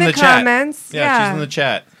find She's me in in the chat. comments. Yeah, she's in the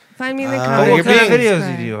chat. Find me in the But comments. What kind of being- videos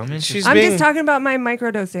Subscribe. do you do? I'm She's interested. I'm being, just talking about my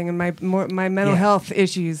microdosing and my mental health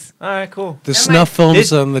issues. All right, cool. The snuff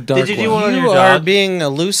films Did- on the dark did you do web. one on You your are dog? being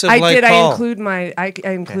elusive I like did. Paul. I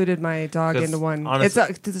included my dog 'Cause into one. honestly-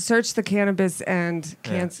 It's to search the cannabis and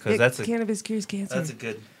Yeah, cancer. 'cause that's a- Cannabis cures cancer. That's a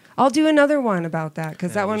good. I'll do another one about that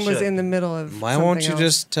because Yeah, that one you was should. in the middle of. Why won't you something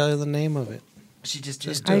else. just tell the name of it? She just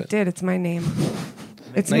Just did. do I it. did. It's my name.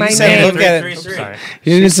 It's No, my you said name. look at it. Sorry.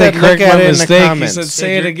 He didn't say said look correct at my it in the mistake. He comments. said Dude,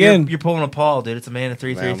 say it again. You're pulling a Paul, dude. It's Amanda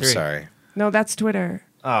 333. I'm sorry. No, that's Twitter.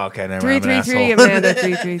 Oh, okay. Never mind. 333 I'm an Amanda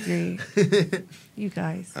 333. You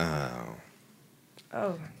guys. Oh.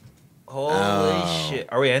 Oh. Holy Oh. shit.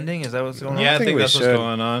 Are we ending? Is that what's going on? Yeah, I think think we that's what's should.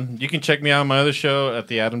 going on. You can check me out on my other show at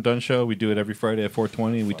the Adam Dunn Show. We do it every Friday at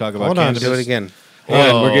 4:20. We talk about Hold on, cannabis. do it again.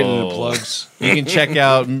 Yeah, we're getting Oh. into plugs. You can check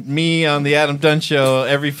out me on the Adam Dunn Show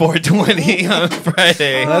every 4:20 on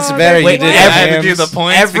Friday. That's Oh, better. that's You Wait, did I had to the do the hams.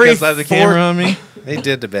 points Every because I have the camera on me. They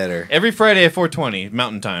did the better. Every Friday at 4:20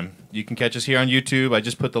 Mountain Time. You can catch us here on YouTube. I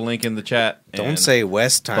just put the link in the chat. Don't and- say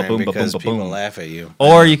West time Ba-boom, ba-boom, because people ba-boom. laugh at you.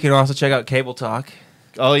 Or you can also check out Cable Talk.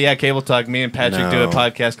 Oh yeah, Cable Talk. Me and Patrick do a No.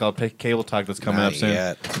 podcast called Cable Talk that's coming Not up soon,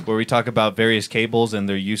 yet. where we talk about various cables and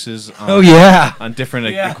their uses. On, Oh yeah. on different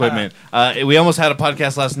equipment. We almost had a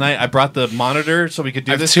podcast last night. I brought the monitor so we could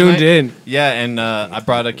do I've this. tuned tonight. in. Yeah, and I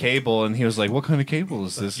brought a cable, and he was like, "What kind of cable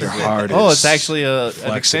is this?" heart Oh, is it's actually an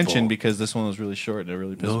flexible. extension because this one was really short, and it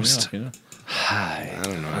really pissed Most me off. You know? High. I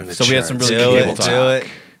don't know. So we had some really Do good it. cable talk. Do it.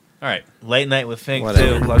 All right. Late night with Fink,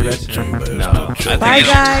 Whatever. too. Plug that shit. Bye,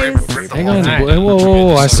 guys. Hang on.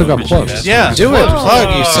 Whoa. I still got plugs. Yeah. Do it.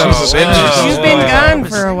 Plug, you son of a bitch. You've been gone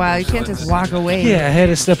for a while. You can't just walk away. Yeah, I had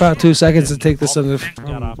to step out 2 seconds to take this under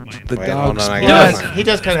the Wait, hold dog's. on, I He got does, he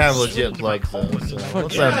does kind of have legit plugs, though. So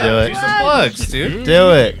let's let him do it. Do some plugs, dude.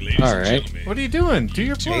 Do it. All right. What are you doing? Do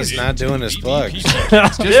your plugs. He's not doing his plugs.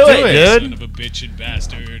 Just Do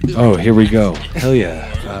it, dude. Oh, here we go. Hell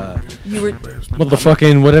yeah. You were.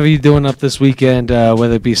 Motherfucking whatever you're doing up this weekend,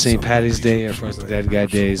 whether it be St. Patty's Day or Frozen Dead Guy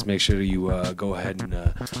Days, make sure you go ahead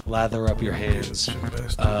and lather up your hands.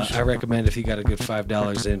 I recommend if you got a good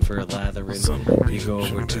 $5 in for lathering, you go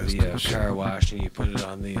over to the car wash and you put it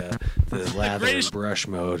on the lather and brush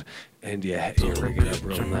mode, and you rig it up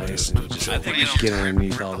real nice and you just get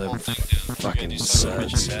underneath all them fucking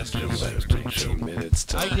suds for about 15 minutes.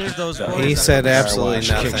 He said absolutely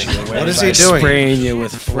nothing. What is he doing? Spraying you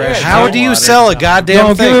with fresh. How hot do you water. sell a goddamn Don't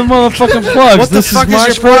give thing? him motherfucking plugs. What the This fuck is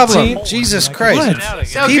March your problem? 14th. Jesus Christ.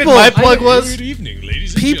 How good People, my plug was?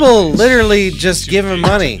 people literally just give him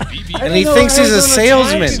money. And he thinks he's a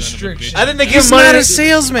salesman. I think they give He's him money. not a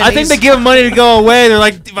salesman. I think they give him money to go away. They're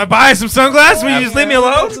like, if I buy some sunglasses, will you just leave me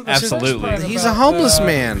alone? Absolutely. He's a homeless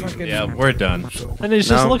man. Yeah, we're done. And he's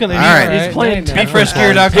just No. looking at All you. right. He's playing.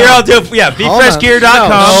 BeFreshGear.com. Here, I'll do it. Yeah, Hold on. BeFreshGear.com.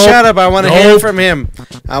 No, shut up. I want to hear it from him.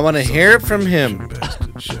 I want to hear it from him.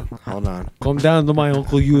 Hold on. Come down to my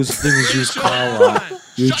Uncle U's things used car lot.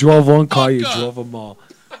 You drove one car, you drove them all.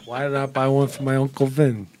 Why did I buy one for my Uncle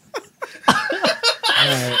Vin?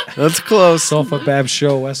 Alright. That's close. Sofa Bab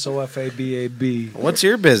Show, SOFABAB. What's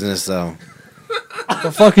your business, though?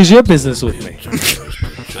 The fuck is your business with me?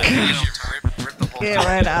 Get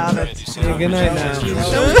right out of it. Yeah, good night now. Eat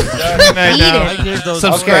it.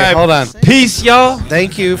 Subscribe. Okay, hold on. Peace, y'all.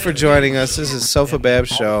 Thank you for joining us. This is SofaBab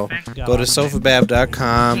Show. Go to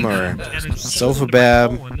sofabab.com or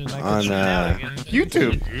SofaBab on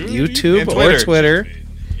YouTube. YouTube And or Twitter.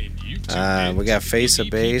 We got Face of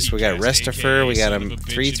Base. We got Restifer. We got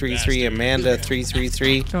 333 Amanda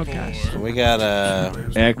 333. Oh gosh. We got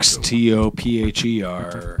XTOPHER.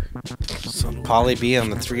 Polly B on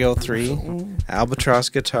the 303. Albatross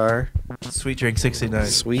Guitar. Sweet Drink 69.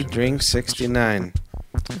 Sweet Drink 69.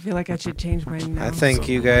 I feel like I should change my name. I thank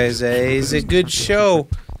you guys. It's a good show.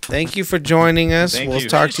 Thank you for joining us. We'll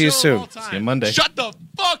talk to you soon. See you Monday. Shut the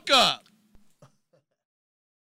fuck up!